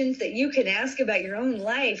questions that you can ask about your own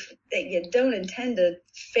life that you don't intend to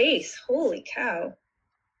face. Holy cow.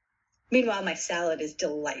 Meanwhile, my salad is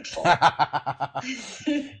delightful.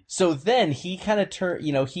 So then he kind of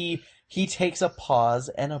he takes a pause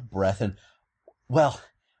and a breath, and, well,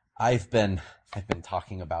 I've been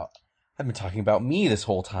talking about me this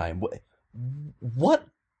whole time. What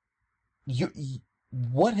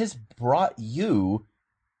has brought you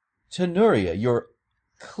to Nuria? You're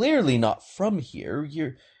clearly not from here.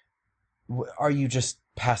 Are you just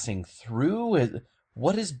passing through?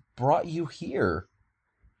 What has brought you here?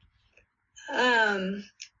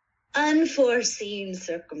 Unforeseen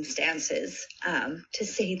circumstances, to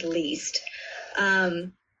say the least.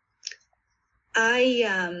 I've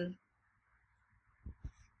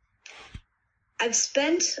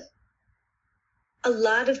spent a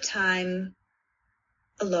lot of time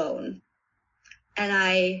alone, and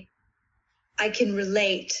I can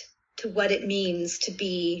relate to what it means to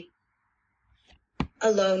be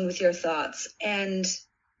alone with your thoughts. And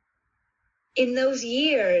in those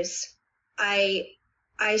years, I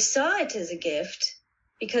saw it as a gift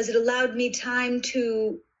because it allowed me time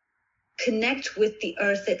to connect with the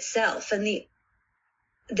earth itself. And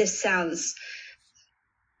this sounds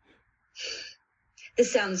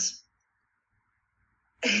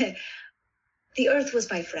the earth was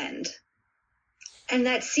my friend. And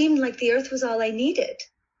that seemed like the earth was all I needed.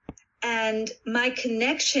 And my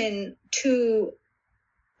connection to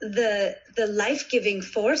the life-giving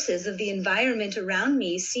forces of the environment around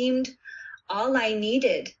me seemed all I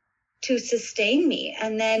needed to sustain me.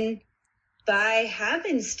 And then by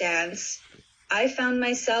happenstance, I found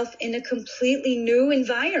myself in a completely new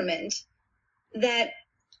environment that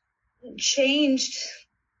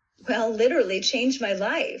literally changed my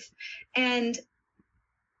life. And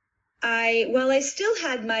while I still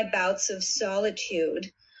had my bouts of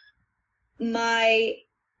solitude, the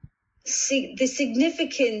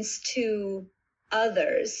significance to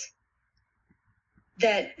others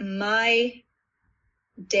that my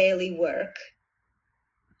daily work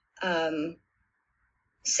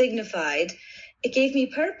signified, it gave me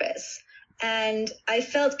purpose. And I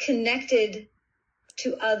felt connected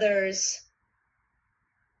to others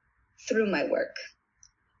through my work.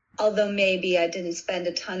 Although maybe I didn't spend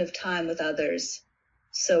a ton of time with others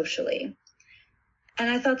socially. And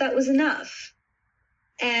I thought that was enough.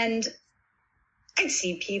 And I'd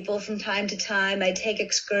see people from time to time. I'd take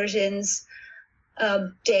excursions,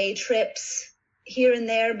 day trips here and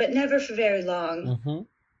there, but never for very long. Mm-hmm.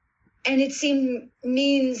 And it seemed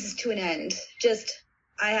means to an end. Just,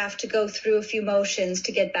 I have to go through a few motions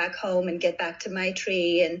to get back home and get back to my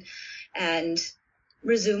tree and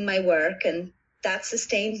resume my work. And that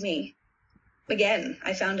sustained me. Again,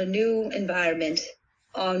 I found a new environment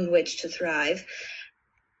on which to thrive.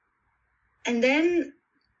 And then,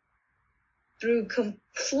 through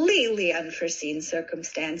completely unforeseen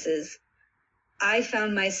circumstances, I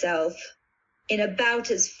found myself in about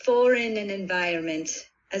as foreign an environment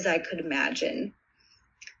as I could imagine,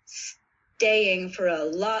 staying for a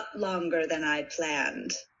lot longer than I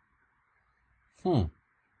planned.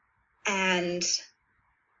 And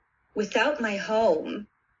without my home,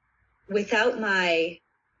 without my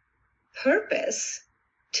purpose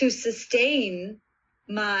to sustain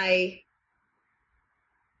my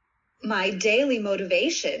daily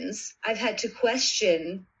motivations, I've had to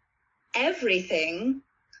question everything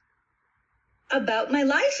about my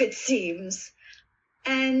life, it seems.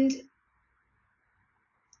 And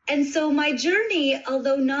so my journey,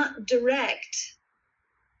 although not direct,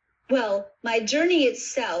 my journey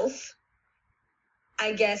itself,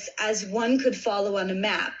 I guess, as one could follow on a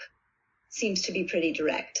map, seems to be pretty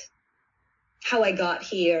direct. How I got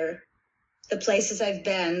here, the places I've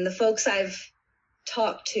been, the folks I've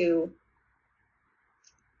talked to.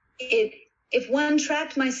 If one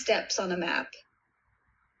tracked my steps on a map,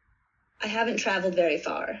 I haven't traveled very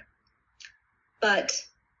far. But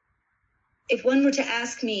if one were to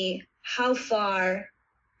ask me how far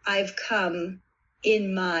I've come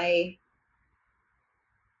in my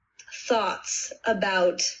thoughts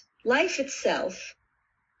about life itself,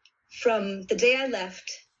 from the day I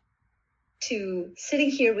left to sitting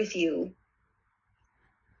here with you,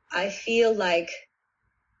 I feel like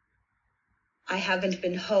I haven't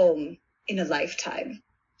been home in a lifetime.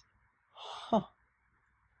 Huh.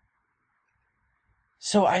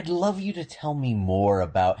 So I'd love you to tell me more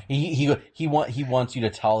about he wants you to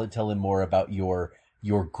tell him more about your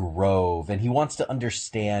grove, and he wants to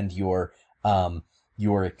understand your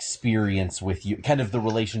experience with you, kind of the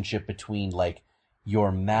relationship between like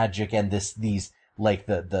your magic and these like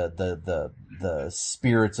the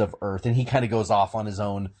spirits of earth. And he kind of goes off on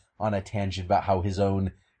on a tangent about how his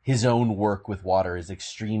own work with water is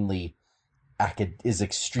extremely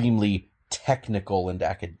technical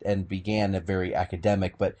and began very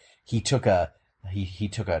academic, but he took a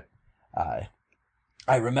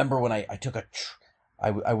I remember when I took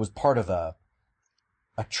I was part of a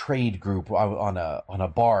trade group on a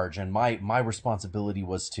barge, and my responsibility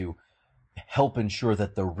was to help ensure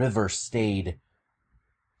that the river stayed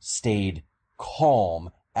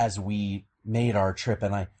calm as we made our trip.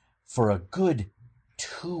 And for a good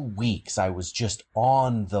 2 weeks, I was just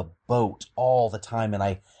on the boat all the time, and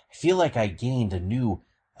I feel like I gained a new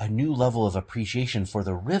level of appreciation for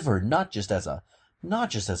the river, not just as a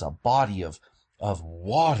body of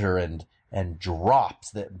water and drops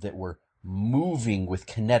that were moving with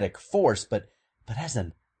kinetic force, but as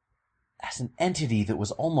an entity that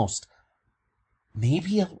was almost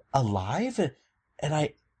maybe alive. And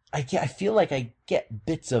I feel like I get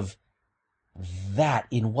bits of that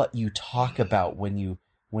in what you talk about when you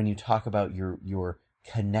talk about your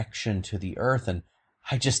connection to the earth. And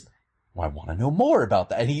I want to know more about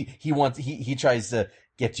that. And he tries to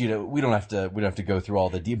get you to, we don't have to go through all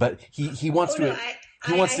the but he wants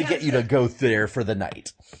to get you to go there for the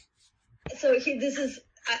night. So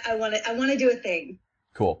I want to do a thing.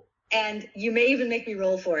 Cool. And you may even make me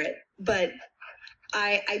roll for it, but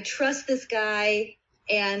I trust this guy,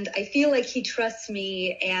 and I feel like he trusts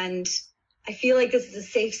me, and I feel like this is a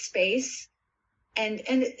safe space. And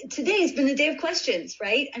today has been a day of questions,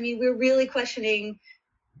 right? I mean, we're really questioning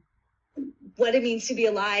what it means to be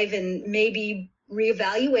alive, and maybe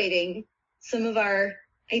reevaluating some of our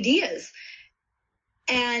ideas.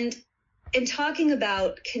 And talking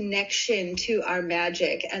about connection to our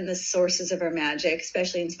magic and the sources of our magic,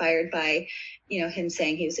 especially inspired by, him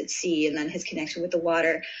saying he was at sea, and then his connection with the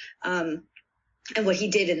water, and what he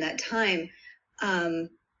did in that time.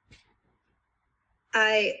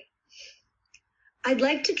 I'd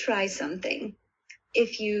like to try something,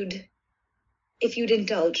 if you'd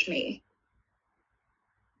indulge me.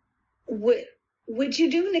 Would you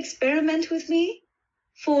do an experiment with me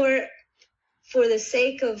for the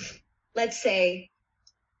sake of, let's say,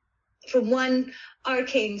 from one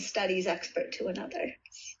arcane studies expert to another?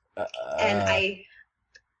 And I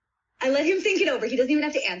let him think it over. He doesn't even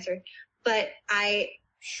have to answer, but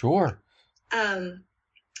sure. I'm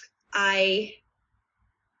trying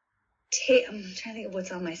to think of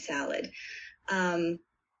what's on my salad.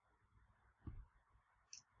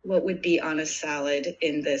 What would be on a salad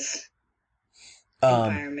in this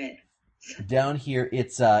environment? Down here,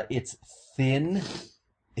 it's thin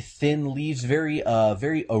leaves, very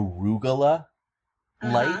arugula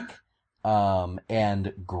like,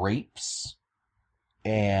 and grapes,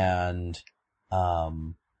 and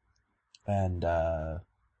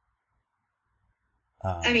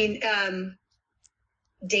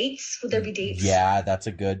dates. Would there be dates? Yeah, that's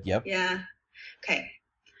a good. Yep. Yeah. Okay.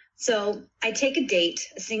 So I take a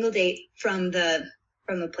single date from the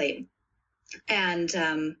plate, and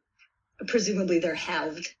presumably they're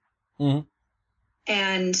halved. Mm-hmm.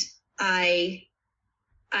 And I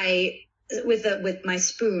with my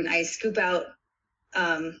spoon, I scoop out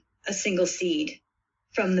a single seed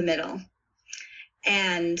from the middle,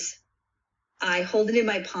 and I hold it in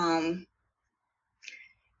my palm,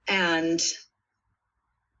 and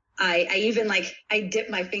I even I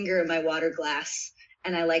dip my finger in my water glass,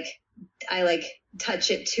 and I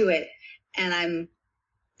touch it to it, and I'm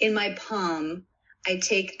in my palm. I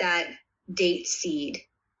take that date seed,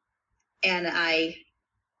 and I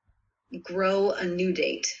grow a new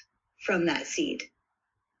date from that seed.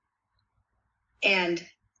 And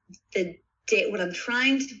the date, what I'm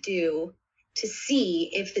trying to do to see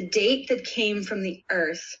if the date that came from the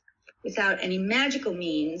earth without any magical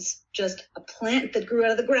means, just a plant that grew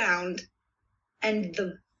out of the ground, and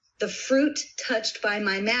the fruit touched by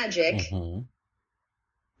my magic,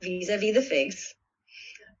 vis-a-vis the figs,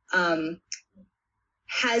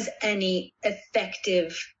 has any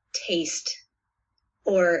effective taste.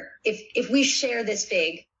 Or if we share this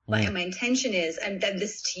fig, my intention is, and then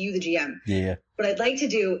this is to you, the GM. Yeah. What I'd like to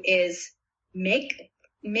do is make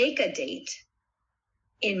a date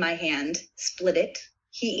in my hand, split it.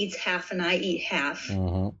 He eats half and I eat half.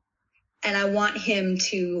 Mm-hmm. And I want him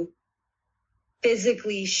to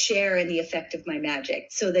physically share in the effect of my magic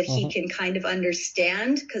so that he can kind of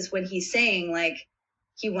understand. Because when he's saying, like,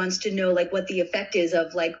 he wants to know, like, what the effect is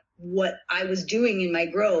of, like, what I was doing in my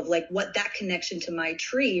grove, like, what that connection to my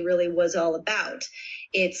tree really was all about.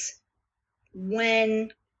 It's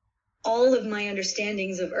when all of my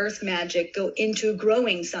understandings of earth magic go into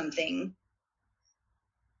growing something,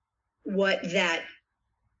 what effect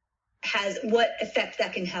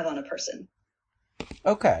that can have on a person.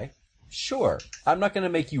 Okay. Sure. I'm not going to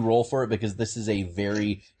make you roll for it because this is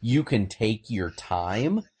you can take your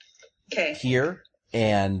time here.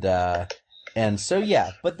 And so,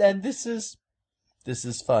 yeah, but then this is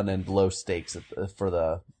fun and low stakes for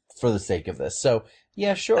the sake of this. So,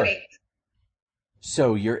 yeah, sure. Okay.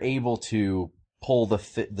 So you're able to pull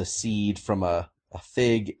the seed from a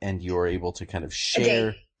fig, and you're able to kind of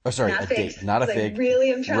share. A date. Not a fig. I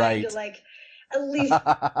really am trying to, like, at least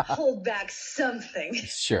hold back something.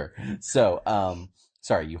 Sure. So,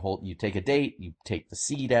 you take a date, you take the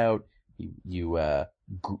seed out, you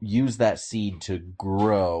use that seed to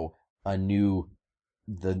grow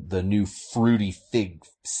the new fruity fig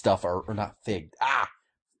stuff, or not fig,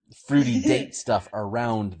 fruity date stuff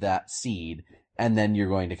around that seed, and then you're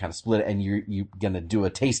going to kind of split it, and you're going to do a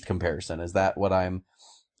taste comparison. Is that what I'm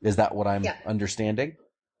understanding?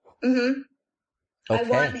 Mm-hmm. Okay. I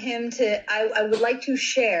want him to. I would like to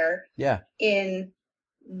share. Yeah. In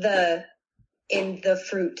the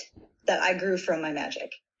fruit that I grew from my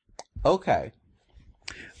magic. Okay.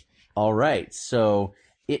 All right. So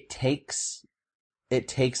it takes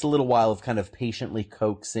a little while of kind of patiently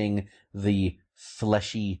coaxing the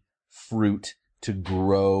fleshy fruit to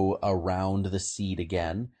grow around the seed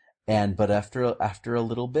again. But after a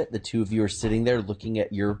little bit, the two of you are sitting there looking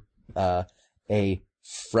at your a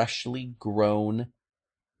freshly grown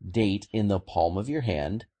date in the palm of your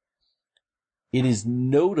hand. It is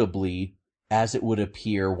notably as it would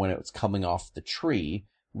appear when it was coming off the tree,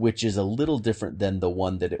 which is a little different than the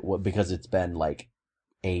one that it was, because it's been, like,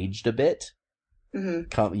 aged a bit. Mm-hmm.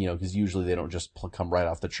 Because usually they don't just come right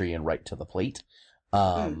off the tree and right to the plate.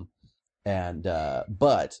 But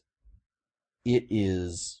it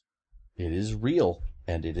is real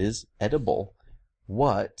and it is edible.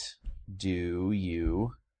 What do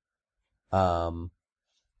you go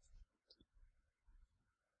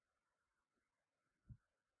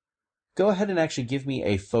ahead and actually give me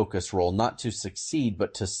a focus roll, not to succeed,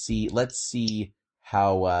 but to see. Let's see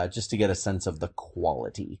how, just to get a sense of the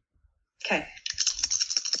quality. Okay.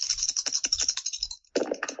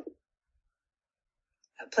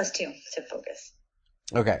 +2 to focus.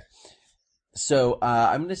 Okay. So,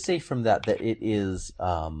 I'm going to say from that it is,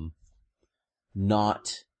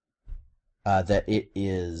 not, that it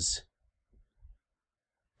is,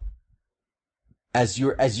 as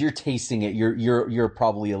you're tasting it, you're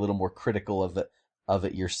probably a little more critical of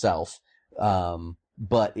it yourself.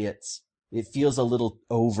 But it feels a little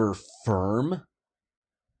over firm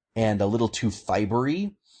and a little too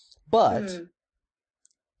fibery, but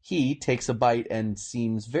he takes a bite and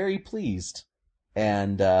seems very pleased,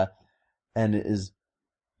 and is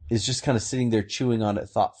just kind of sitting there chewing on it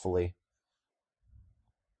thoughtfully.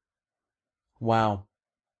 Wow.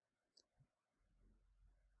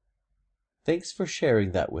 Thanks for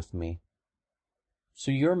sharing that with me.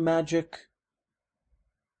 So your magic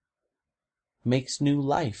makes new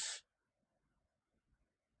life.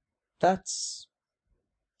 It's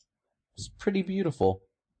pretty beautiful.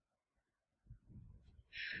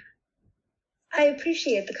 I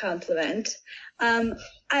appreciate the compliment.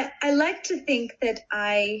 I like to think that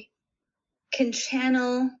I can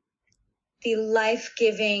channel the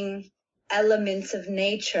life-giving elements of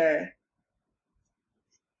nature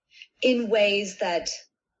in ways that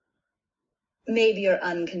maybe are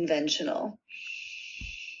unconventional.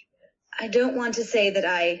 I don't want to say that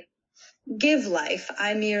I give life.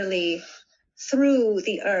 I merely, through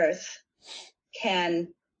the earth,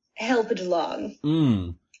 can help it along.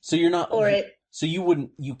 So you're not, so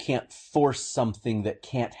you can't force something that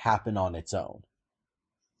can't happen on its own.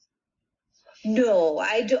 No,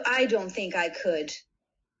 I don't think I could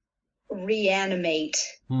reanimate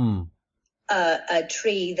a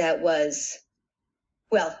tree that was,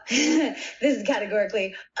 well, this is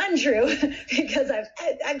categorically untrue because I've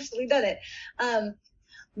actually done it.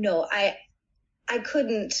 No, I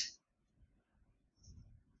couldn't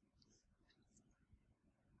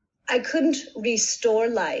restore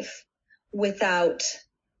life without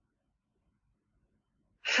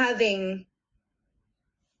having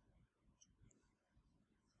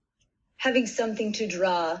something to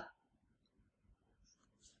draw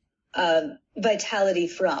vitality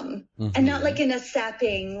from, and not like in a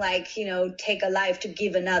sapping, like, you know, take a life to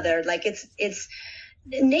give another. Like it's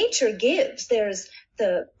nature gives. There's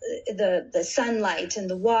the sunlight and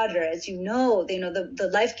the water, as you know, the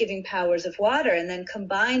life-giving powers of water, and then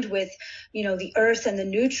combined with, you know, the earth and the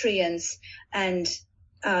nutrients and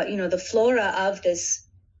you know, the flora of this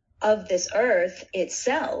earth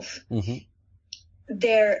itself.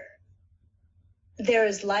 There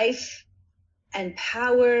is life and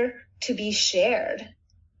power to be shared.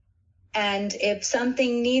 And if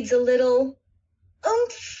something needs a little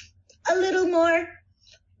oomph, a little more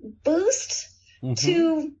boost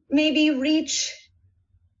to maybe reach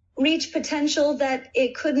potential that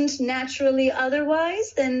it couldn't naturally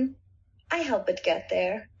otherwise, then I help it get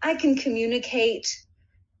there. I can communicate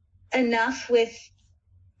enough with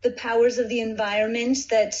the powers of the environment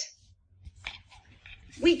that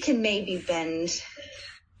we can maybe bend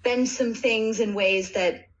some things in ways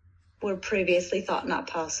that were previously thought not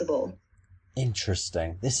possible.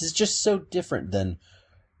 Interesting. This is just so different than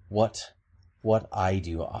what I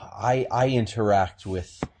do. I interact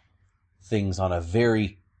with things on a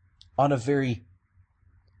very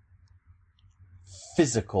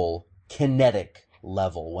physical, kinetic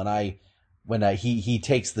level. When he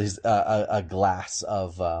takes this a glass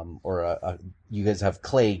of you guys have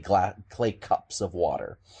clay cups of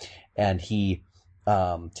water, and he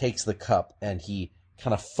takes the cup and he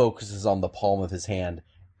kind of focuses on the palm of his hand,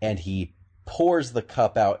 and he pours the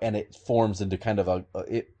cup out, and it forms into kind of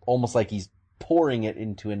it almost like he's pouring it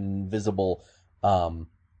into an invisible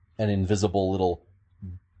little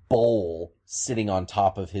bowl sitting on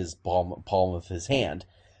top of his palm of his hand,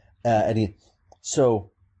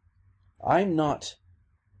 so I'm not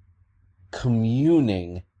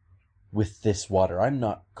communing with this water. I'm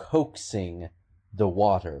not coaxing the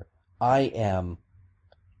water. I am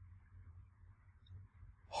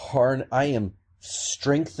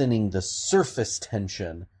strengthening the surface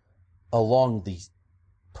tension along the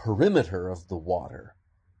perimeter of the water.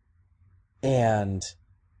 And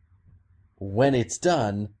when it's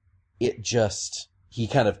done, he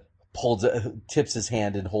kind of tips his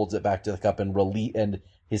hand and holds it back to the cup, and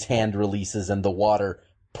his hand releases, and the water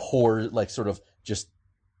pours, like sort of just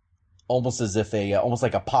almost as if almost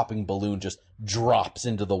like a popping balloon just drops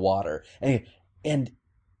into the water. And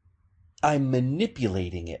I'm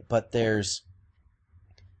manipulating it, but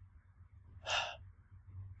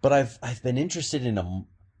I've been interested in a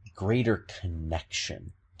greater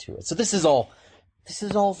connection to it. So this is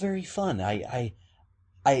all very fun. I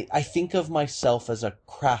think of myself as a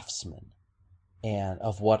craftsman and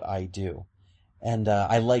of what I do. And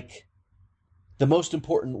I like the most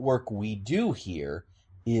important work we do here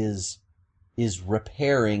is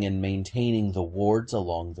repairing and maintaining the wards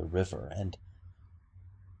along the river. And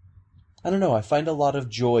I don't know, I find a lot of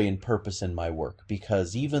joy and purpose in my work,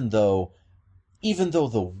 because even though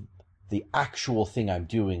the actual thing I'm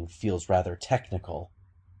doing feels rather technical,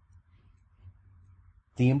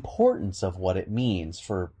 the importance of what it means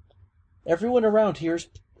for everyone around here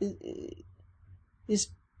is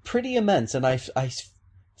pretty immense, and I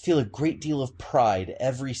feel a great deal of pride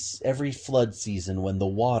every flood season when the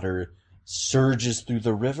water surges through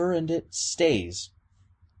the river and it stays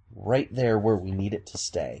right there where we need it to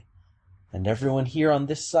stay. And everyone here on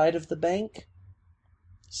this side of the bank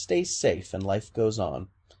stays safe and life goes on.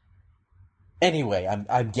 Anyway,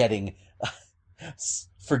 I'm getting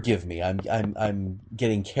forgive me. I'm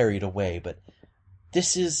getting carried away, but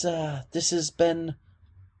this has been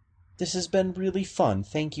really fun.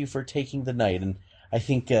 Thank you for taking the night, and I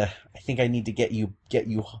think I need to get you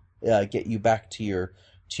back to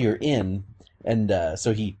your inn, and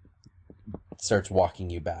so he starts walking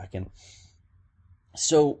you back. And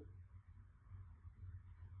so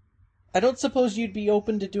I don't suppose you'd be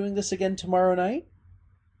open to doing this again tomorrow night?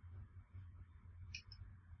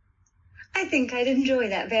 I think I'd enjoy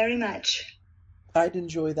that very much. I'd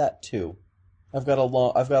enjoy that too. I've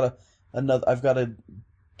got to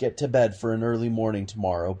get to bed for an early morning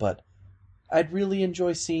tomorrow, but I'd really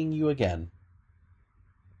enjoy seeing you again.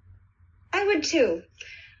 I would too.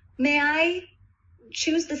 May I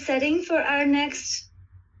choose the setting for our next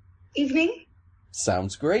evening?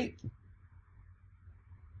 Sounds great.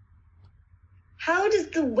 How does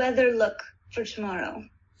the weather look for tomorrow?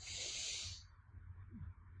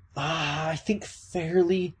 I think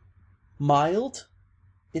fairly mild.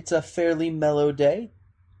 It's a fairly mellow day.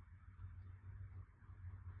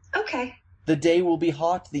 Okay. The day will be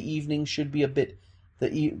hot. The evening should be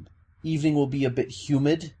evening will be a bit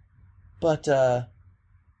humid, but I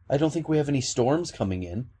don't think we have any storms coming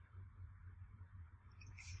in.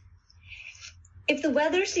 If the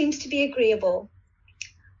weather seems to be agreeable,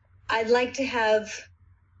 I'd like to have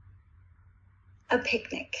a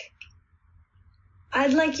picnic.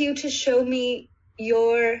 I'd like you to show me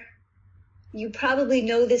you probably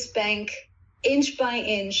know this bank inch by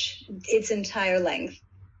inch, its entire length.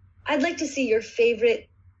 I'd like to see your favorite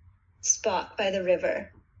spot by the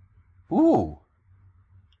river. Ooh.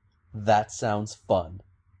 That sounds fun.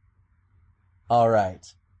 All right.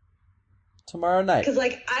 Tomorrow night. Because,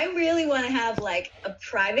 like, I really want to have, like, a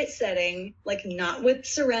private setting, like, not with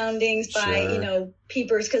surroundings by, Sure. you know,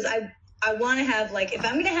 peepers. Because I want to have, like, if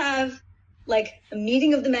I'm going to have, like, a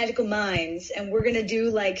meeting of the magical minds and we're going to do,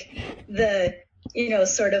 like, the, you know,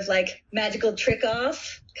 sort of, like, magical trick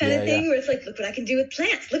off kind of thing, where it's like, look what I can do with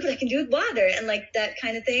plants, look what I can do with water, and, like, that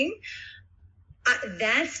kind of thing.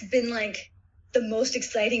 That's been, like, the most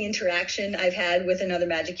exciting interaction I've had with another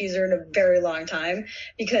magic user in a very long time,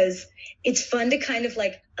 because it's fun to kind of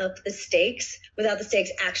like up the stakes without the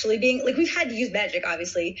stakes actually being like, we've had to use magic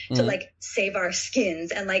obviously to like save our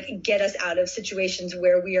skins and like get us out of situations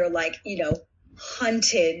where we are like, you know,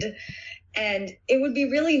 hunted. And it would be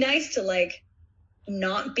really nice to like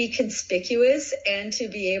not be conspicuous and to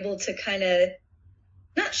be able to kind of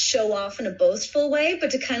not show off in a boastful way,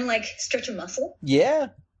 but to kind of like stretch a muscle. Yeah.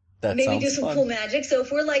 That maybe do sounds some fun. cool magic. So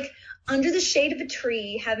if we're like under the shade of a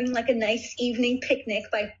tree, having like a nice evening picnic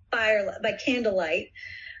by candlelight,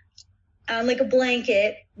 on like a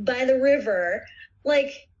blanket by the river,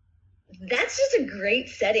 like that's just a great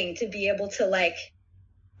setting to be able to like,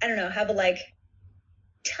 I don't know, have a like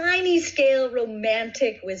tiny scale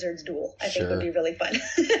romantic wizard's duel. I think would be really fun.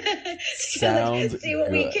 Sounds see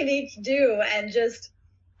what good. we can each do and just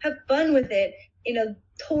have fun with it in a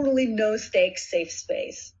totally no stakes safe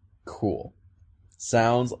space. Cool.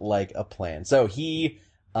 Sounds like a plan. So he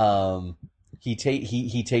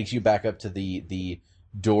takes you back up to the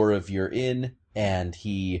door of your inn and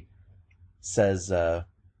he says,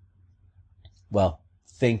 well,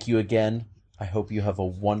 thank you again. I hope you have a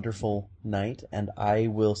wonderful night and I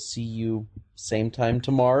will see you same time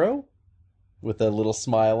tomorrow, with a little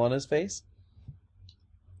smile on his face.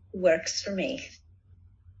 Works for me.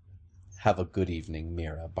 Have a good evening,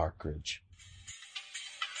 Mira Barkridge.